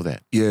 I didn't know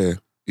that. Yeah.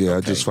 Yeah, Okay.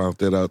 I just found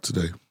that out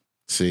today.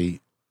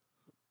 See,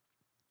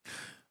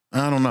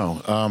 I don't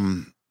know.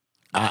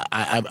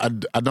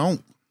 I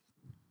don't.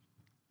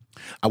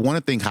 I want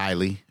to think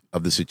highly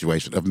of the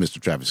situation of Mr.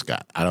 Travis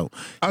Scott. I don't.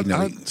 I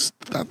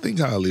think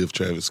highly of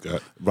Travis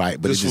Scott. Right,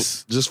 but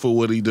just for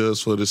what he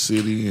does for the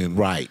city and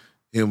right,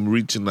 him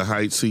reaching the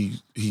heights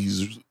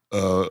he's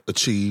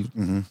achieved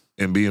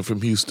and being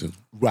from Houston.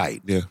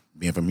 Right. Yeah.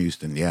 Being from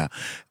Houston. Yeah.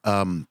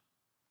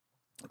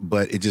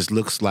 But it just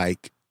looks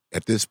like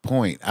at this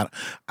point, I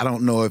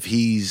don't know if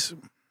he's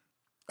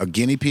a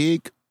guinea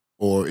pig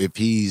or if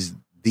he's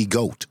the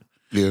GOAT.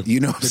 Yeah.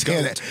 You know what I'm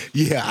saying?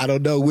 Yeah, I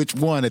don't know which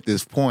one at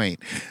this point.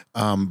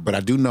 But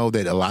I do know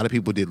that a lot of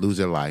people did lose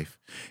their life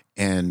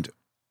and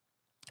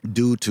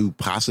due to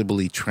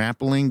possibly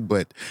trampling,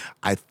 but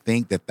I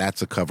think that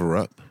that's a cover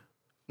up.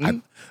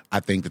 I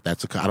think that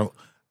that's for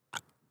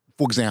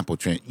example,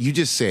 Trent, you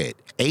just said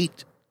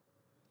 8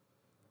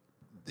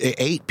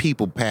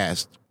 people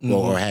passed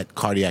or had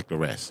cardiac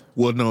arrest.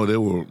 Well, no, there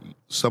were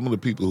some of the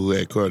people who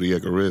had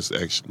cardiac arrest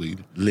actually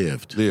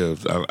lived.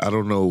 I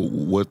don't know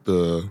what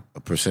a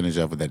percentage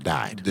of it that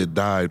died. That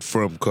died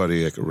from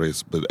cardiac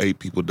arrest, but 8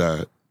 people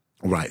died.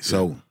 Right.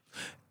 So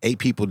 8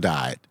 people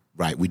died.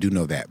 Right. We do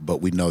know that,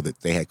 but we know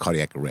that they had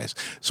cardiac arrest.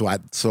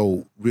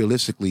 So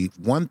realistically,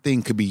 one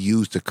thing could be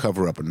used to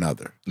cover up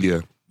another.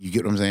 Yeah. You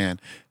get what I'm saying?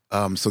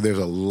 So there's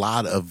a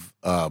lot of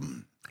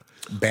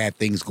bad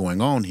things going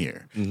on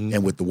here.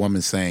 And with the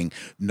woman saying,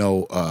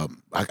 no,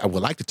 I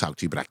would like to talk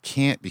to you, but I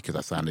can't because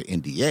I signed an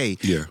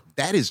NDA. Yeah.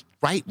 That is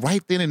right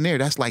then and there.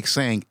 That's like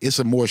saying it's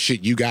some more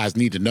shit you guys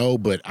need to know,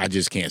 but I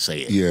just can't say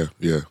it.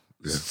 Yeah.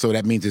 So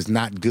that means it's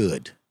not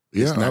good.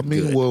 Yeah, It's not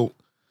good. well,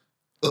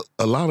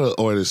 a lot of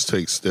artists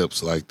take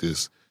steps like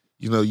this.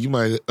 You know, you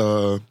might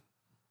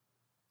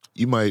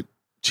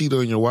cheat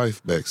on your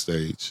wife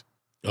backstage.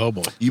 Oh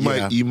boy.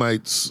 You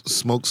might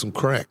smoke some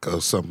crack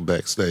or something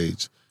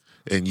backstage,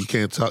 and you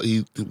can't talk.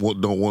 You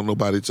don't want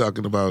nobody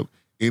talking about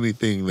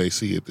anything they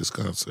see at this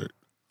concert.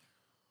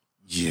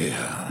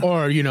 Yeah.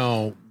 Or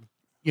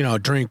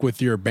drink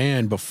with your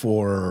band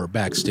before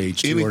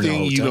backstage. Too,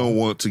 Anything you don't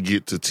want to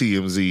get to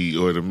TMZ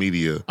or the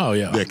media. Oh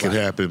yeah, that could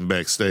happen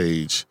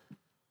backstage.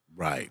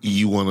 Right.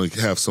 You want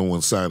to have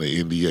someone sign an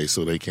NDA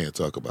so they can't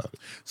talk about it.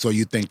 So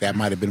you think that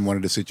might have been one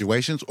of the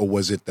situations, or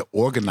was it the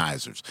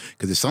organizers?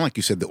 Because it sounded like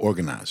you said the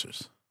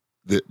organizers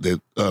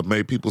that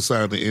made people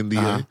sign the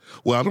NDA.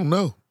 Well, I don't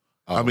know.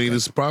 I mean,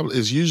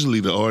 it's usually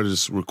the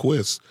artist's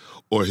request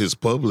or his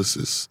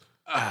publicist.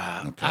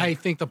 I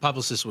think the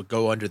publicist would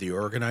go under the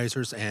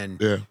organizers. And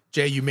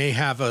Jay, you may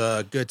have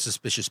a good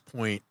suspicious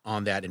point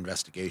on that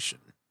investigation.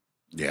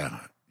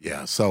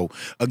 Yeah. So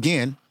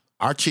again,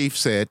 our chief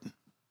said,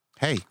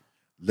 "Hey,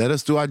 let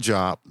us do our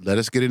job. Let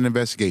us get an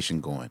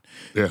investigation going."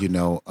 Yeah.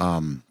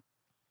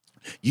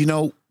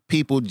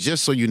 People,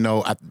 just so you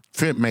know,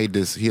 Trent made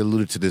this, he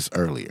alluded to this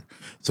earlier.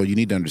 So you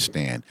need to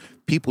understand,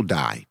 people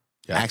die.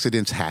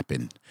 Accidents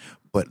happen.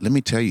 But let me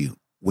tell you,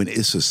 when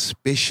it's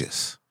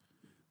suspicious,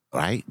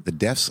 right, the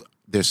deaths,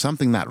 there's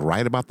something not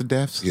right about the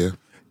deaths,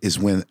 is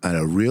when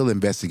a real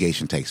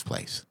investigation takes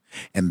place.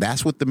 And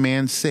that's what the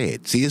man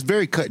said. See, it's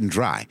very cut and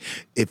dry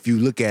if you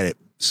look at it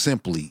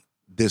simply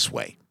this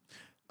way.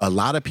 A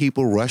lot of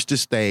people rushed to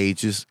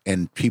stages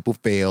and people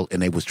failed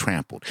and they was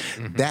trampled.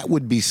 That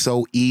would be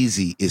so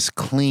easy. It's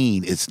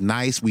clean. It's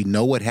nice. We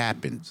know what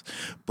happens.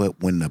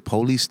 But when the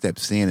police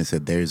steps in and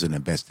said there's an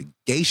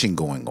investigation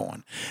going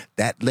on,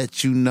 that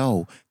lets you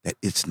know that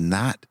it's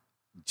not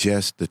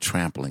just the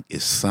trampling.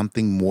 It's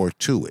something more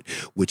to it,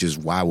 which is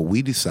why when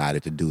we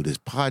decided to do this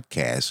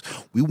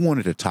podcast, we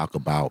wanted to talk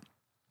about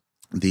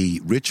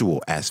the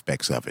ritual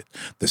aspects of it,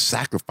 the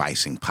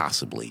sacrificing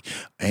possibly,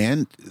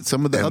 and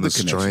some of the other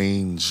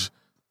strange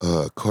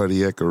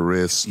cardiac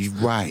arrests,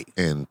 right?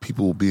 And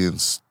people being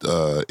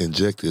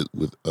injected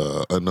with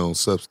unknown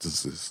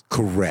substances.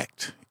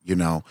 Correct.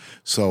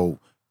 So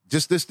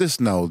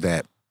just know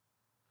that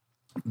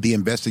the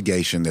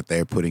investigation that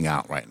they're putting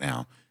out right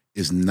now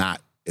is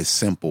not as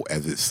simple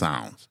as it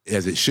sounds,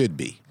 as it should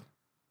be.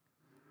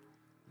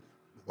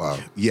 Wow.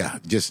 Yeah,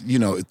 just,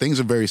 things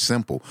are very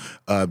simple.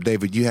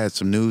 David, you had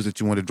some news that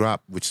you want to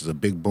drop, which is a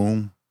big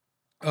boom.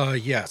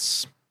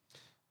 Yes.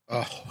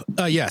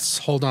 Yes.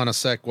 Hold on a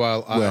sec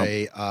while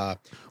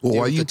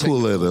while you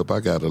pull that up,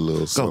 I got a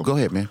little something. Go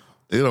ahead, man.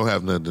 It don't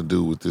have nothing to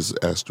do with this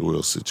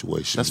Astroworld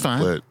situation. That's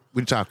fine. But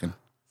we're talking.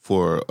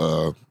 For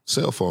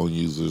cell phone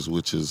users,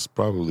 which is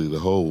probably the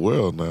whole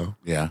world now.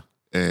 Yeah.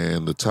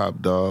 And the top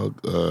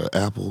dog,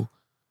 Apple,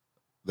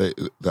 the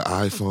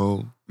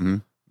iPhone,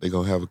 they're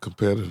going to have a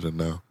competitor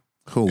now.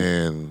 Who?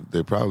 And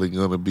they're probably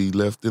going to be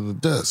left in the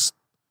dust.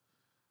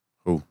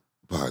 Who?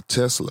 By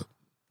Tesla.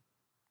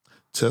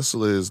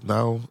 Tesla is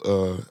now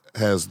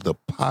has the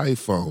Pi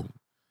phone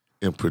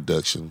in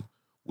production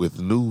with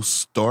new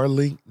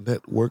Starlink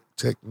network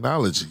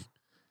technology.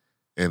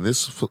 And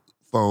this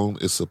phone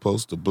is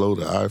supposed to blow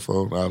the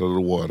iPhone out of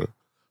the water,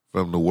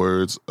 from the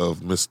words of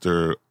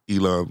Mr.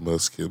 Elon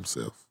Musk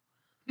himself.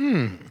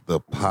 The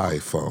Pi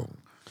phone.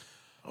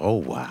 Oh,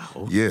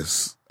 wow.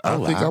 Yes. I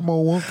Oh, think wow. I'm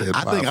gonna want that.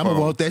 I think Pi I'm gonna phone.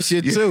 want that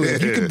shit too.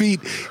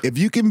 If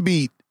you can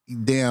beat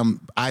damn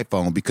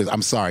iPhone, because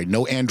I'm sorry,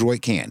 no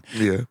Android can.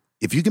 Yeah.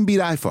 If you can beat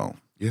iPhone,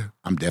 Yeah.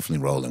 I'm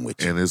definitely rolling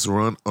with you. And it's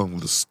run on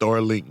the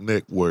Starlink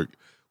network,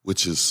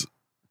 which is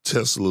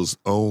Tesla's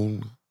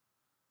own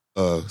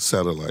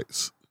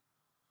satellites.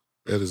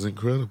 That is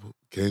incredible.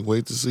 Can't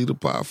wait to see the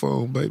Pi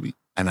phone, baby.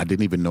 And I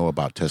didn't even know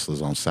about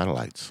Tesla's own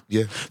satellites.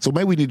 Yeah. So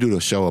maybe we need to do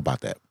a show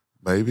about that.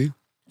 Maybe.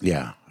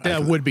 Yeah.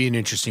 That would be an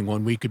interesting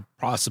one. We could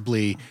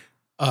possibly,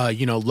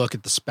 look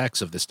at the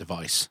specs of this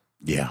device.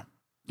 Yeah.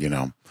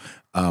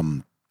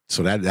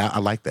 So that I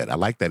like that. I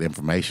like that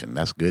information.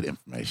 That's good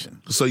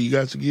information. So you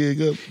got your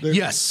gig up there?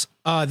 Yes.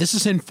 This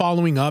is in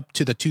following up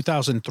to the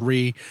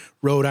 2003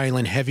 Rhode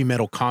Island heavy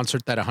metal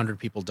concert that 100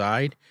 people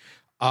died.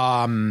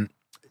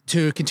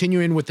 To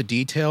continue in with the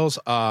details,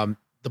 the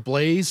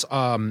blaze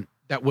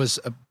that was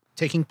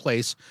taking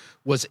place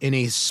was in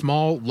a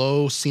small,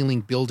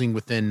 low-ceiling building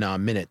within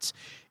minutes.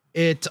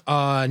 It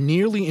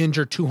nearly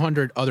injured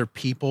 200 other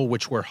people,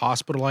 which were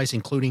hospitalized,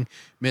 including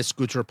Miss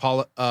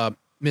Gutra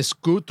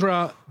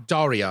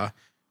Daria,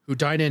 who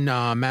died in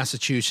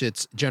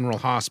Massachusetts General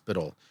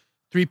Hospital.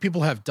 3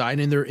 people have died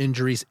in their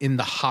injuries in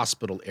the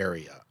hospital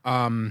area.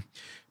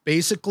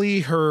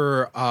 Basically,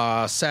 her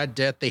sad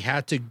death, they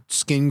had to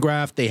skin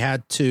graft. They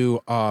had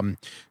to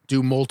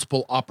do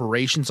multiple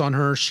operations on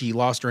her. She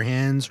lost her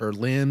hands, her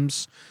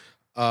limbs.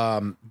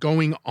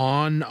 Going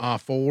on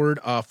forward,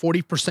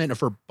 40% of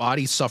her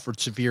body suffered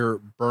severe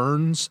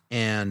burns,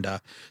 and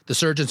the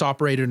surgeons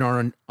operated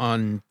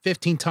on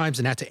 15 times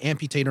and had to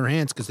amputate her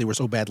hands because they were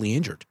so badly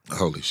injured.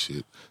 Holy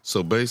shit.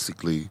 So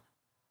basically,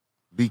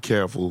 be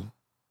careful.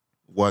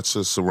 Watch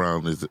your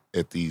surroundings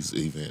at these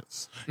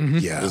events. Mm-hmm.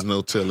 Yeah. There's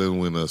no telling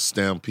when a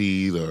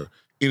stampede or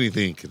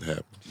anything can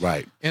happen.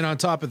 Right. And on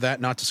top of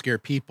that, not to scare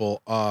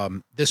people,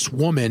 this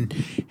woman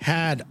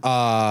had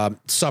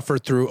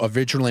suffered through a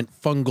virulent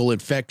fungal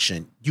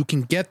infection. You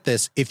can get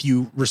this if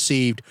you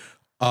received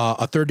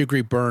a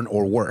 3rd-degree burn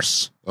or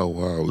worse. Oh,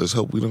 wow. Let's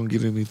hope we don't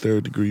get any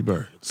 3rd-degree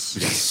burns.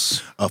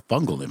 Yes. A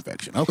fungal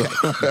infection. Okay.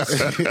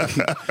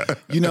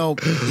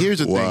 Here's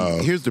the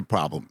thing. Here's the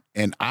problem.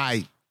 And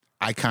I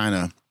kind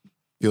of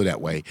feel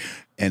that way,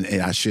 and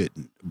I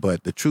shouldn't.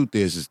 But the truth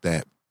is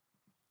that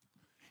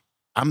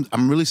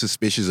I'm really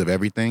suspicious of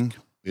everything.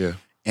 Yeah.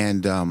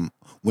 And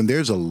when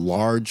there's a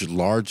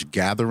large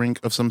gathering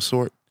of some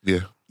sort,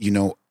 Yeah.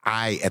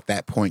 I at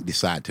that point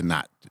decide to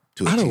not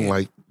to I don't attend.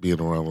 like being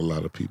around a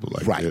lot of people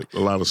like Right. that. A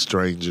lot of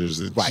strangers.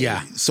 And Right.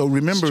 Yeah. So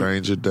remember,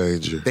 stranger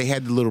danger. they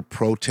had the little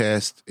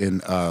protest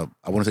in I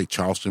want to say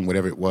Charleston,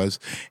 whatever it was,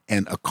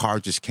 and a car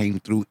just came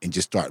through and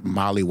just started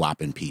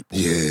mollywopping people.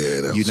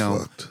 Yeah, that was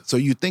fucked. So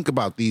you think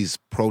about these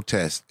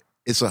protests.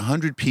 It's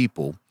 100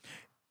 people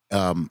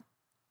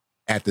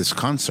at this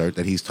concert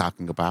that he's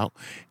talking about,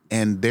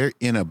 and they're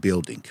in a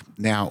building.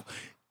 Now,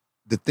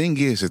 the thing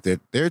is that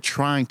they're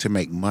trying to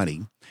make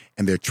money,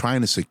 and they're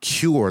trying to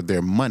secure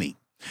their money.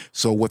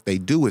 So what they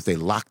do is they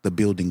lock the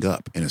building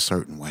up in a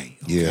certain way,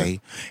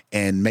 okay?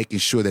 And making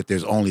sure that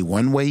there's only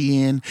one way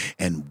in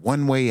and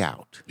one way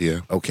out,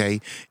 Yeah.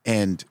 okay?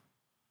 And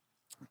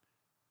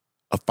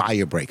a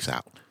fire breaks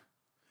out.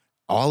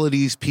 All of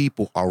these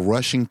people are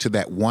rushing to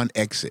that one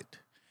exit.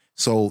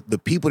 So the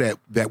people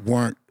that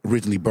weren't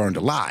originally burned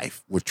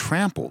alive were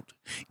trampled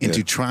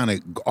into trying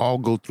to all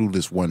go through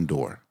this one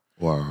door,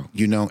 Wow.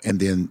 and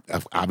then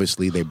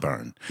obviously they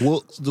burn.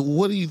 Well,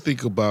 what do you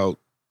think about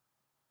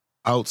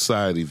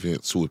outside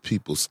events with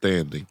people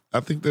standing? I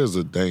think there's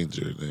a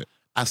danger in that.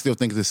 I still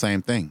think it's the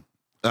same thing.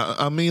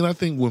 I mean, I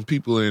think when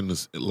people are in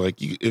this,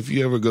 if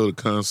you ever go to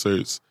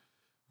concerts,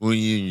 when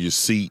you're in your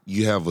seat,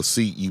 you have a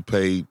seat you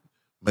paid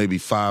maybe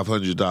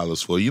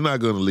 $500 for. You're not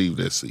going to leave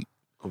that seat.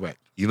 Correct.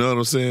 You know what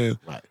I'm saying?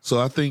 Right. So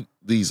I think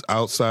these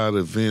outside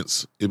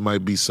events, it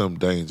might be some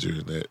danger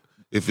in that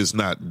if it's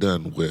not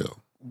done well.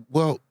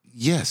 Well,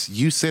 yes,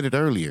 you said it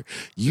earlier.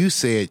 You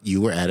said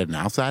you were at an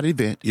outside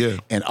event, Yeah.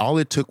 and all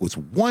it took was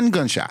one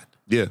gunshot,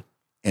 Yeah.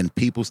 and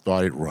people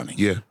started running.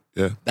 Yeah.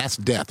 Yeah. That's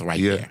death right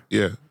Yeah. there.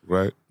 Yeah.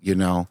 Right.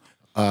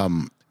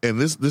 And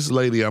this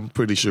lady, I'm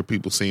pretty sure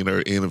people seen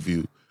her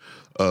interview.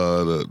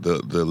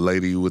 The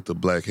lady with the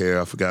black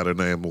hair, I forgot her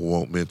name. I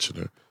won't mention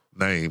her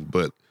name,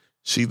 but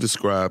she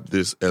described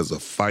this as a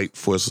fight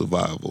for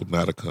survival,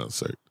 not a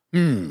concert.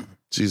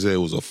 She said it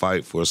was a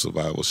fight for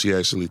survival. She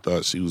actually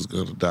thought she was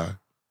going to die.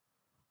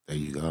 There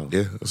you go.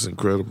 Yeah, that's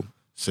incredible.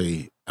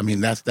 See, I mean,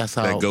 that's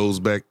how. That goes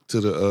back to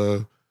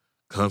the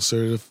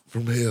concert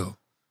from hell.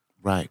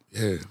 Right.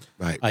 Yeah.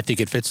 Right. I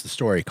think it fits the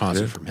story,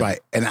 Concert from Hell. Right.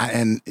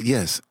 And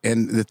yes.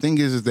 And the thing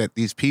is that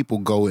these people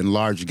go in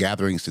large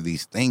gatherings to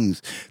these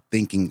things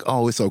thinking,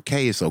 oh, it's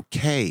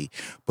okay.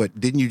 But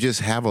didn't you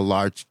just have a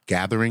large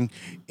gathering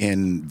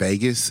in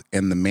Vegas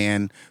and the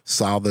man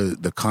saw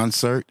the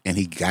concert and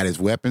he got his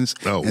weapons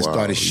and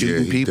started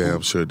shooting he people?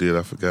 damn sure did.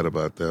 I forgot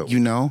about that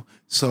one.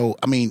 So,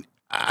 I mean,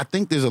 I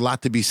think there's a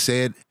lot to be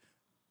said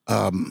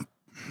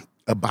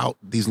about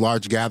these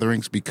large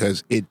gatherings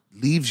because it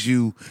leaves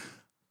you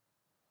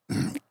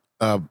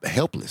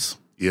helpless.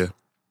 Yeah.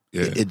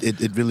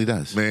 It really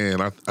does.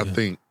 Man, I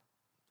think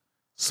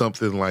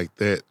something like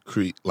that,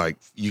 like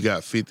you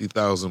got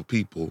 50,000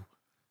 people,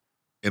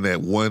 and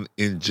that one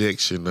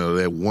injection or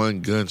that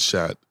one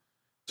gunshot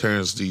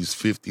turns these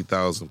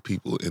 50,000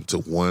 people into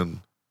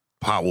one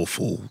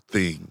powerful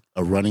thing.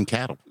 A running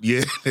cattle.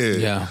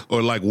 Yeah.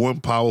 Or like one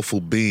powerful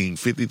being,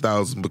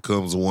 50,000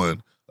 becomes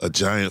one, a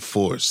giant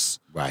force.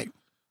 Right.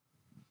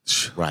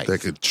 That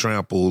could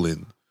trample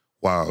and,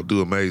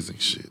 do amazing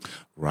shit.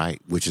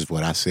 Right, which is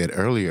what I said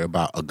earlier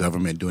about a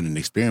government doing an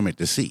experiment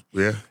to see.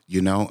 Yeah.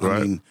 You know, I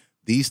mean,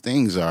 these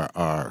things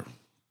are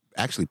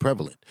actually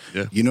prevalent.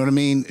 Yeah. You know what I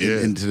mean? Yeah.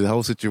 Into the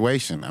whole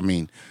situation. I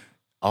mean,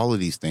 all of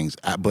these things.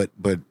 But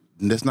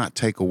let's not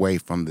take away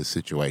from the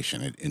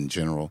situation in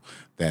general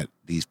that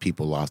these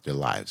people lost their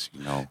lives,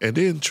 you know. And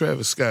then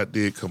Travis Scott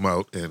did come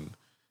out and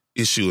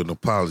issue an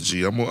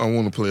apology. I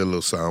want to play a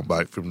little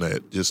soundbite from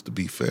that, just to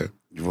be fair.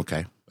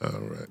 Okay.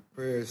 All right.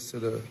 Prayers to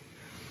the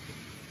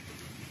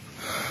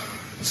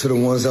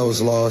ones that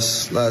was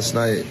lost last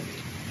night.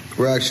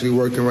 We're actually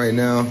working right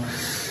now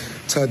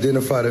to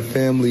identify the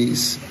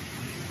families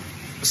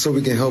so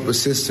we can help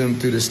assist them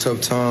through this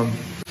tough time.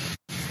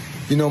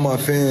 You know, my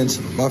fans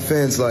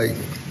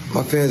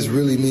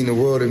really mean the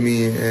world to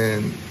me,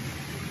 and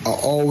I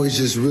always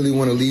just really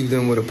want to leave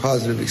them with a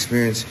positive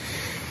experience.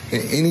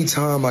 And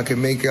anytime I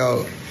can make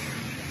out,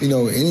 you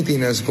know,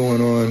 anything that's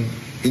going on,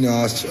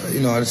 I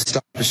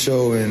stop the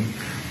show and,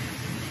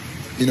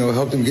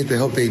 help them get the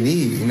help they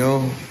need, you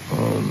know.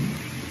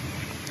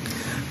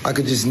 I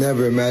could just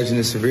never imagine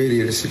the severity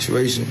of the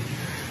situation.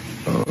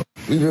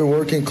 We've been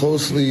working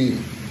closely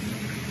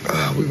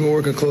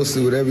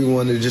with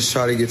everyone to just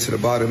try to get to the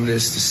bottom of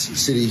this. The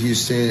City of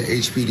Houston,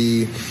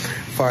 HPD,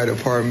 Fire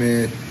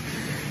Department,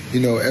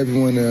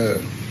 everyone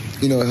to,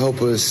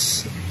 help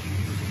us.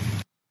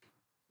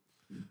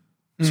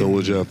 So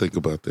what y'all think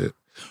about that?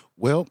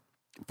 Well,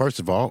 first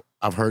of all,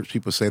 I've heard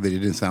people say that it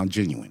didn't sound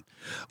genuine.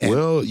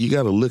 Well, you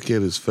got to look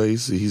at his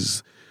face.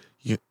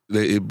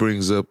 It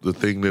brings up the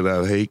thing that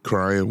I hate,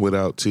 crying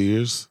without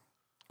tears.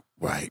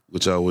 Right.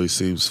 Which always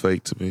seems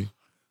fake to me.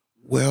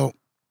 Well,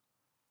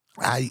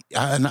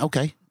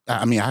 okay.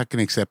 I mean, I can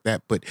accept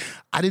that, but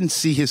I didn't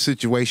see his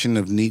situation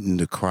of needing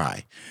to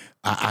cry.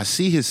 I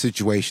see his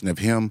situation of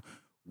him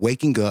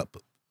waking up.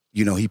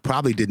 He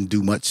probably didn't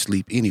do much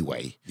sleep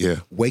anyway. Yeah.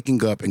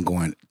 Waking up and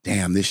going,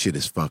 damn, this shit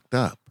is fucked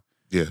up.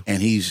 Yeah.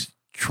 And he's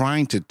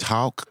trying to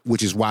talk,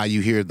 which is why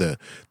you hear the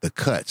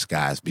cuts,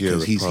 guys,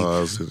 because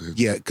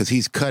because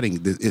he's cutting.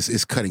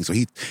 It's cutting. So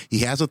he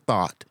has a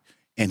thought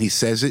and he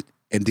says it,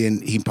 and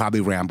then he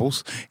probably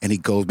rambles and he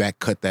goes back,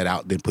 cut that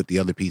out, then put the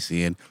other piece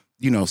in,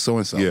 so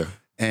and so. Yeah.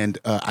 And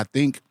I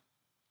think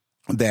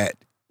that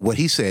what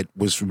he said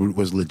was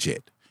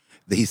legit.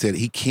 That he said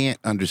he can't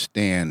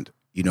understand,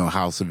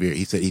 how severe.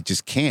 He said he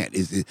just can't.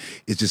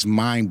 It's just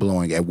mind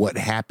blowing at what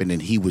happened,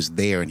 and he was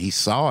there and he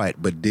saw it,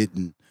 but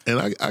didn't.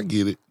 And I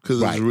get it,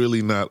 because it's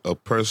really not a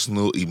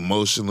personal,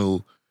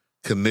 emotional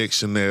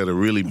connection there to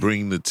really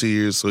bring the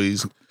tears. So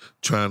he's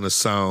trying to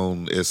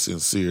sound as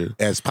sincere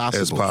as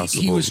possible.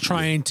 He was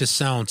trying to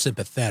sound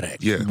sympathetic.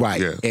 Yeah.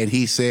 Right. Yeah. And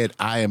he said,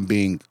 I am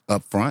being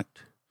upfront.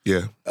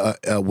 Yeah.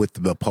 With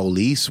the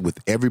police, with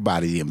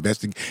everybody, the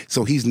investigation.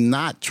 So he's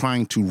not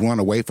trying to run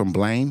away from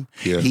blame.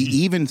 Yeah. He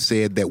even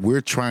said that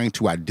we're trying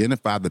to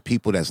identify the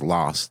people that's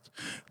lost,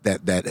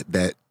 that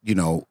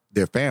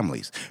their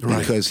families,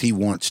 because he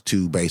wants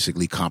to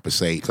basically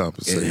compensate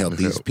and help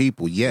these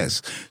people.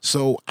 Yes.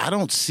 So I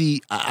don't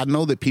see. I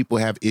know that people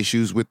have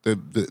issues with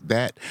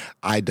that.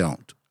 I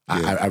don't.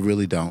 Yeah. I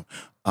really don't.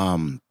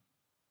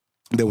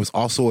 There was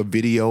also a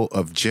video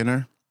of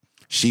Jenner.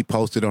 She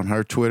posted on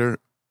her Twitter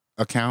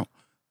account,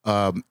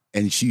 and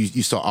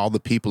you saw all the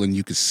people, and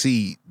you could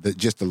see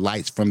just the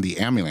lights from the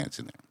ambulance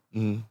in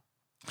there. Mm-hmm.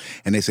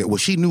 And they said, "Well,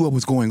 she knew what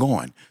was going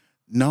on."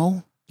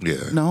 No,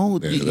 no,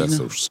 that's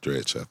a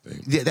stretch. I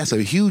think. Yeah, that's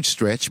a huge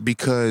stretch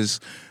because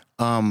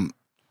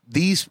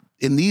these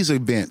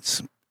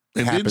events.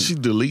 And didn't she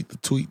delete the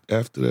tweet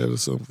after that or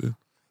something?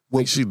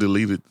 Well, she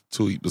deleted the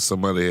tweet, but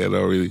somebody had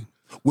already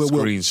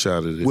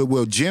screenshotted it.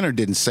 Well, Jenner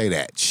didn't say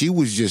that. She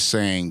was just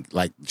saying,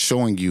 like,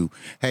 showing you,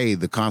 hey,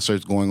 the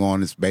concert's going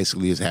on. It's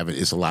basically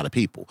it's a lot of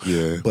people.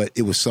 Yeah. But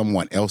it was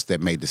someone else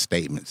that made the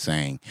statement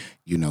saying,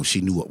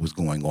 she knew what was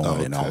going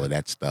on and all of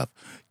that stuff.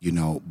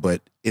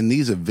 But in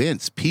these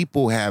events,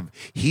 people have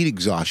heat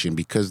exhaustion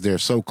because they're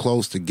so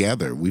close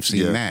together. We've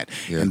seen that.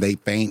 Yeah. And they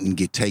faint and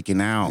get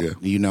taken out,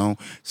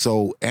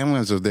 So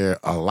ambulances are there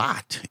a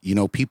lot.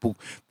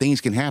 Things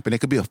can happen. It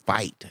could be a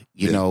fight,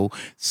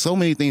 So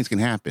many things can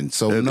happen.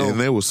 So and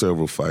there were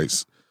several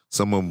fights.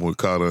 Some of them were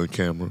caught on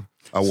camera.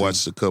 I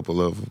watched a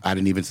couple of them. I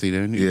didn't even see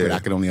them, but I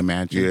could only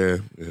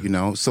imagine.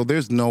 Yeah. So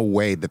there's no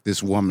way that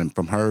this woman,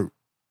 from her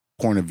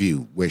point of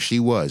view, where she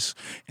was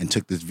and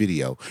took this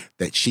video,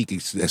 that she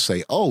could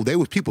say, "Oh, there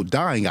was people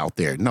dying out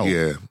there." No,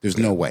 there's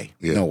no way,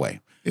 no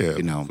way. Yeah,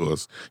 of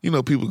course.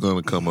 People are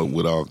going to come up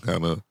with all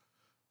kind of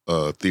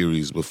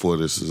theories before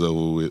this is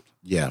over with.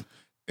 Yeah.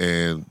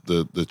 And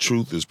the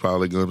truth is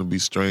probably going to be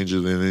stranger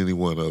than any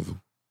one of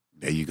them.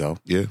 There you go.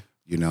 Yeah.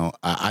 You know,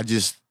 I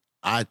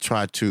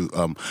try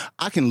to,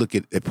 I can look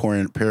at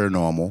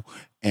paranormal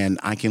and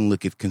I can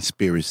look at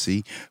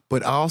conspiracy,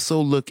 but I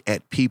also look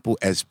at people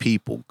as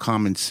people,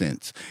 common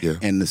sense. Yeah.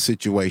 And the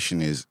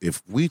situation is,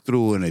 if we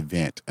threw an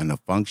event and a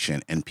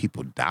function and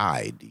people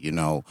died, you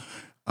know,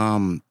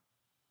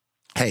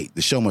 hey,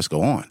 the show must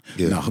go on.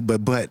 Yeah. You know,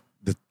 but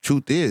the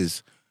truth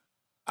is,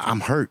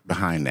 I'm hurt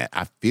behind that.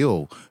 I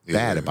feel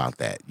bad about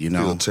that, you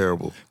know. Feel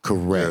terrible.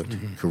 Correct,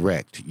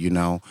 correct. You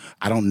know,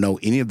 I don't know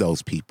any of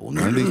those people.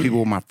 None of these people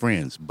were my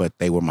friends, but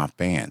they were my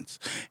fans.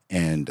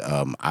 And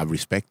I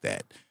respect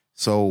that.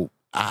 So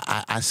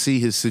I see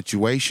his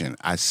situation.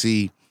 I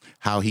see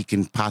how he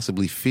can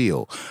possibly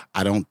feel.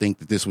 I don't think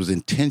that this was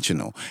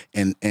intentional.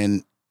 And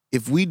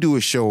if we do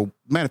a show,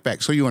 matter of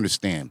fact, so you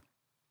understand,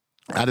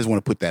 I just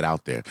want to put that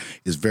out there.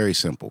 It's very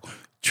simple.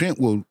 Trent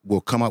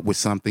will come up with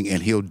something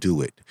and he'll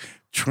do it.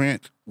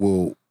 Trent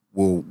will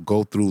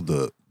go through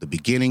the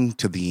beginning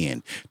to the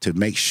end to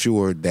make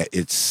sure that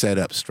it's set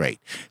up straight.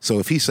 So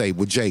if he say,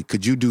 well, Jay,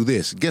 could you do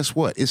this? Guess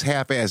what? It's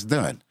half-ass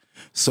done.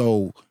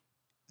 So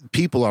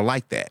people are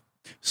like that.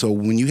 So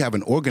when you have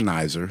an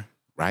organizer,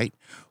 right,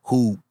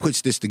 who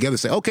puts this together,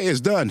 say, okay,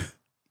 it's done.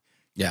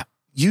 Yeah.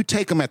 You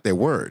take them at their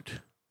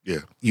word. Yeah.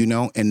 You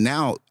know, and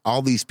now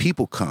all these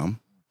people come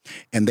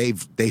and they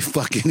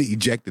fucking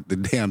ejected the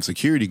damn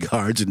security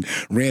guards and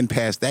ran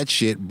past that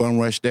shit, bum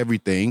rushed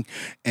everything,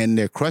 and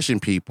they're crushing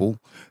people.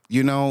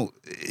 You know,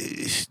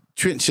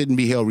 Trent shouldn't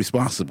be held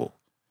responsible,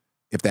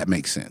 if that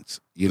makes sense.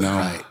 You know?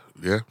 Right.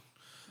 Yeah.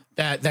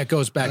 That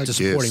goes back to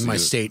supporting my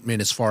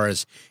statement as far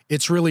as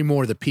it's really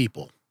more the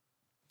people.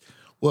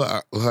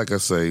 Well, like I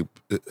say,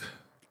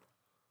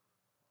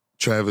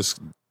 Travis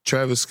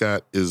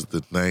Scott is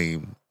the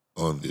name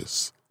on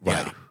this.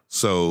 Right. Yeah.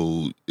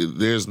 So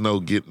there's no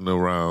getting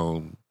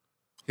around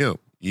him.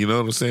 You know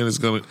what I'm saying? It's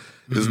gonna.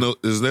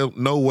 There's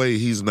no way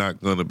he's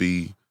not gonna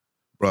be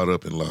brought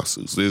up in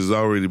lawsuits. There's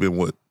already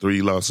been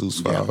 3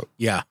 lawsuits filed.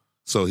 Yeah.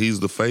 So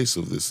he's the face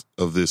of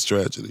this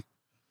tragedy.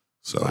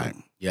 So Right.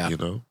 Yeah. you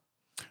know.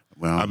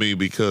 Well, I mean,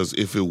 because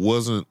if it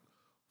wasn't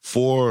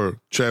for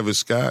Travis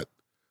Scott,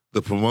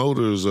 the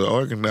promoters or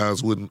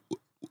organizers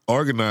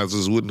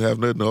wouldn't have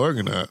nothing to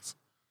organize.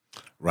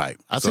 right.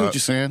 I see what you're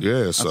saying.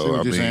 Yeah. I see So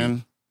what I you're mean,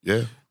 saying.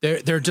 yeah.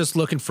 They're just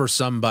looking for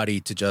somebody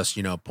to just,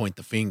 point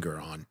the finger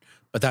on.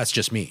 But that's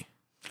just me.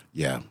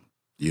 Yeah.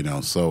 You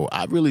know, so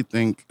I really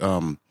think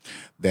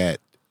that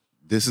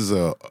this is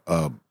a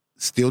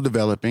still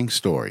developing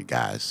story,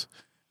 guys.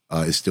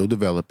 It's still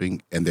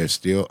developing, and there's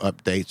still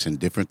updates and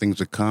different things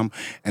to come.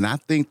 And I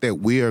think that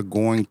we are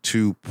going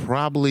to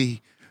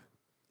probably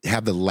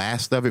have the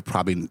last of it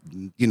probably,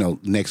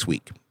 next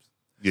week.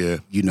 Yeah.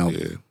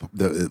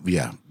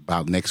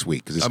 About next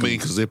week.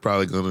 Because they're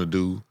probably going to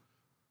do,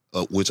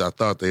 which I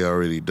thought they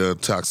already done,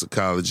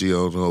 toxicology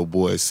on the old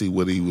boy, see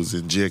what he was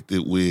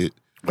injected with.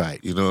 Right.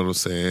 You know what I'm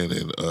saying?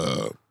 And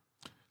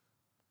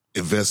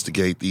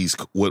investigate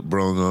what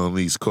brought on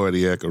these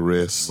cardiac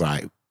arrests.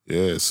 Right.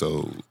 Yeah,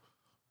 so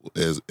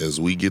as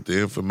we get the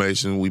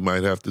information, we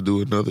might have to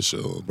do another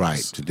show.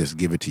 Right, to just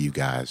give it to you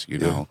guys, you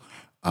know.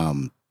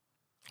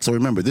 So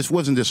remember, this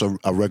wasn't just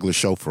a regular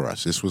show for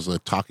us. This was a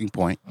talking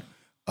point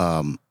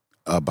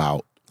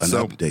about an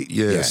update.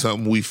 Yeah,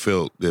 something we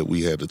felt that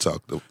we had to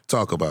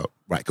talk about.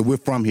 Right, because we're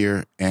from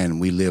here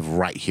and we live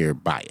right here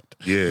by it.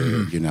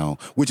 Yeah.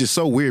 Which is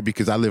so weird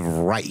because I live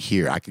right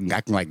here. I can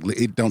it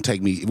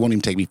won't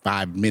even take me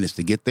 5 minutes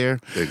to get there.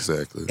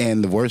 Exactly.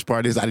 And the worst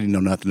part is I didn't know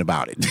nothing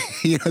about it.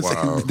 You know what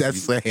I'm saying?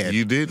 That's sad.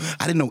 You didn't?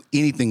 I didn't know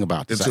anything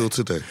about this. Until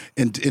today.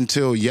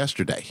 Until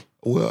yesterday.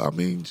 Well, I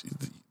mean,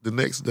 the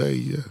next day,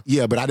 yeah.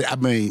 Yeah, but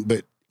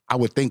I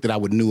would think that I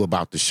would knew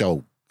about the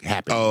show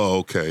happening. Oh,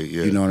 okay,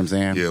 yeah. You know what I'm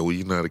saying? Yeah, well,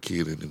 you're not a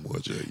kid anymore,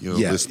 Jay. You don't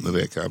listen to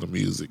that kind of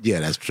music. Yeah,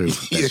 that's true.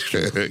 That's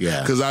true.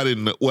 Yeah. Because I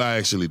didn't know, well, I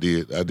actually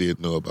did. I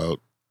did know about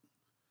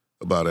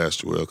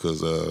Astroworld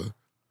because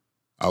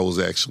I was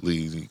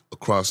actually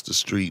across the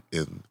street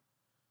in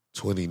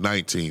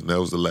 2019.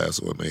 That was the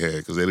last one they had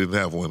because they didn't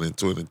have one in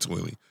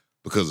 2020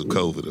 because of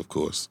COVID, of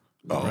course.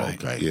 Oh,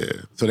 Right. okay.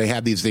 Yeah. So they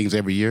have these things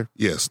every year?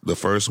 Yes, the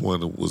first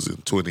one was in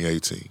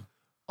 2018.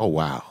 Oh,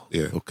 wow.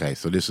 Yeah. Okay,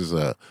 so this is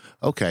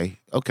okay.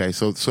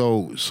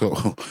 So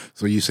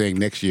you're saying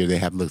next year they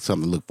have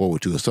something to look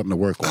forward to or something to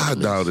work on? I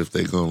doubt if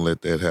they're going to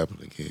let that happen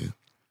again.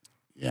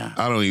 Yeah.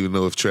 I don't even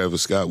know if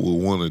Travis Scott will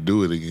want to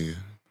do it again.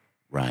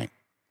 Right.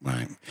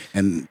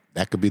 And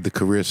that could be the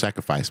career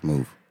sacrifice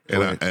move.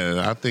 And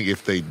I think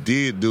if they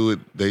did do it,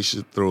 they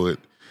should throw it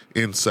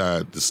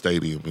inside the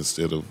stadium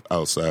instead of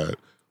outside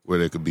where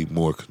there could be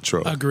more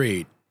control.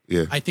 Agreed.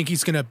 Yeah. I think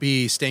he's going to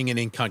be staying in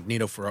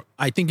incognito for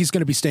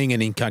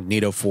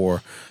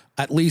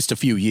at least a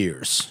few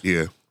years.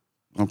 Yeah.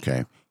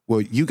 Okay. Well,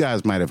 you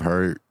guys might have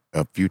heard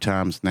a few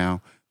times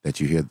now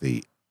that you hear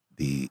the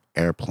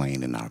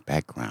airplane in our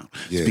background.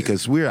 Yeah. It's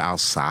because we're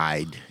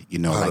outside, you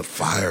know, by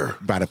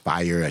like the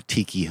fire, a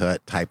tiki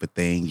hut type of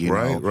thing, you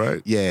know.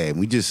 Right. Yeah, and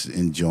we just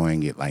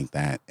enjoying it like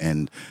that.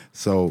 And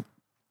so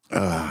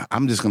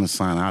I'm just going to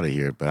sign out of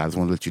here, but I just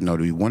want to let you know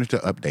that we wanted to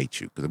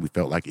update you because we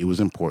felt like it was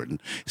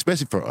important,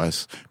 especially for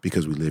us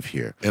because we live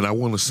here. And I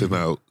want to send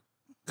out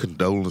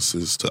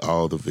condolences to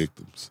all the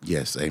victims.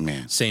 Yes,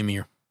 amen. Same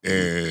here.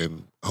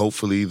 And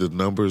hopefully the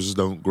numbers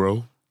don't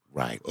grow.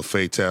 Right. Of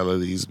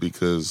fatalities,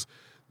 because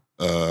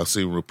I've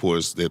seen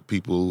reports that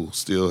people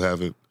still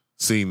haven't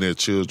seen their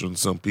children.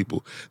 Some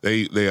people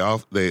they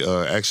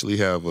actually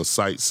have a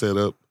site set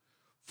up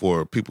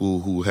for people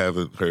who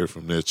haven't heard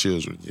from their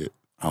children yet.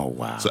 Oh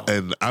wow! So,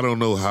 and I don't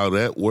know how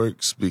that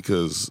works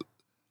because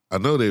I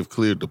know they've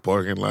cleared the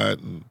parking lot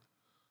and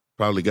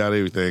probably got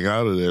everything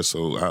out of there.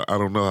 So I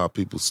don't know how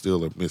people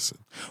still are missing.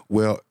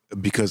 Well,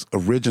 because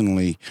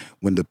originally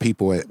when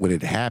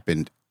it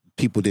happened,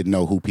 people didn't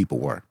know who people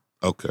were.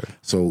 Okay.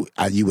 So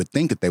you would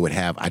think that they would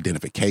have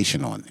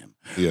identification on them.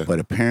 Yeah. But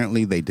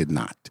apparently they did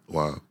not.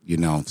 Wow. You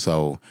know,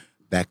 so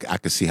that I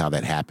could see how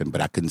that happened, but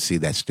I couldn't see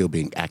that still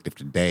being active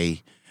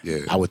today.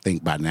 Yeah. I would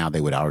think by now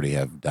they would already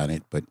have done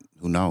it, but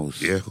who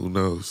knows? Yeah, who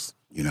knows?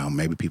 You know,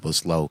 maybe people are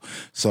slow.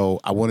 So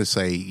I want to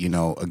say, you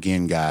know,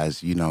 again,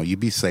 guys, you know, you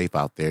be safe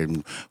out there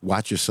and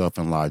watch yourself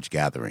in large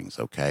gatherings,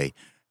 okay?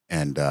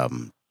 And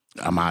I'm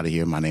out of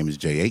here. My name is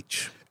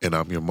JH. And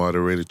I'm your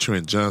moderator,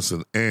 Trent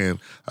Johnson. And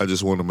I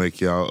just want to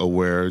make y'all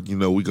aware, you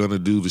know, we're going to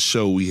do the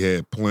show we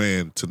had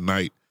planned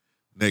tonight,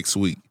 next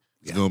week.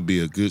 It's going to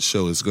be a good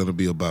show. It's going to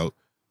be about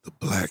the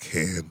Black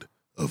Hand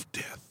of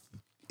Death.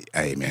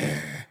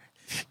 Amen.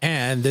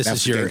 And this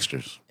is your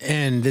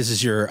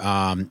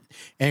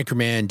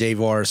anchorman,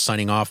 Dave R,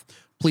 signing off.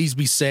 Please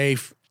be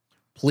safe.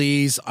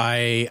 Please,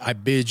 I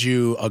bid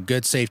you a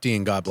good safety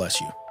and God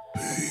bless you.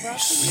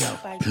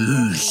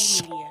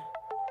 Peace.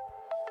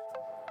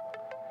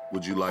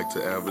 Would you like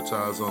to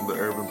advertise on the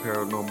Urban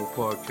Paranormal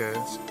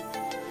Podcast?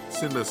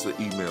 Send us an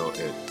email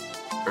at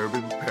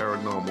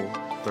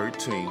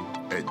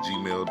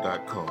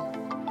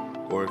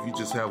urbanparanormal13@gmail.com. Or if you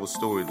just have a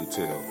story to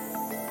tell,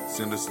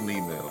 send us an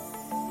email.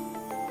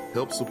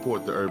 Help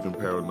support the Urban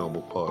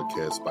Paranormal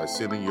Podcast by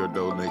sending your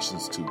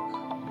donations to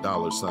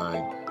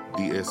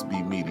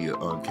 $DSB Media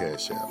on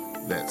Cash App.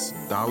 That's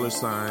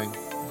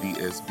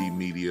 $DSB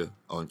Media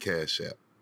on Cash App.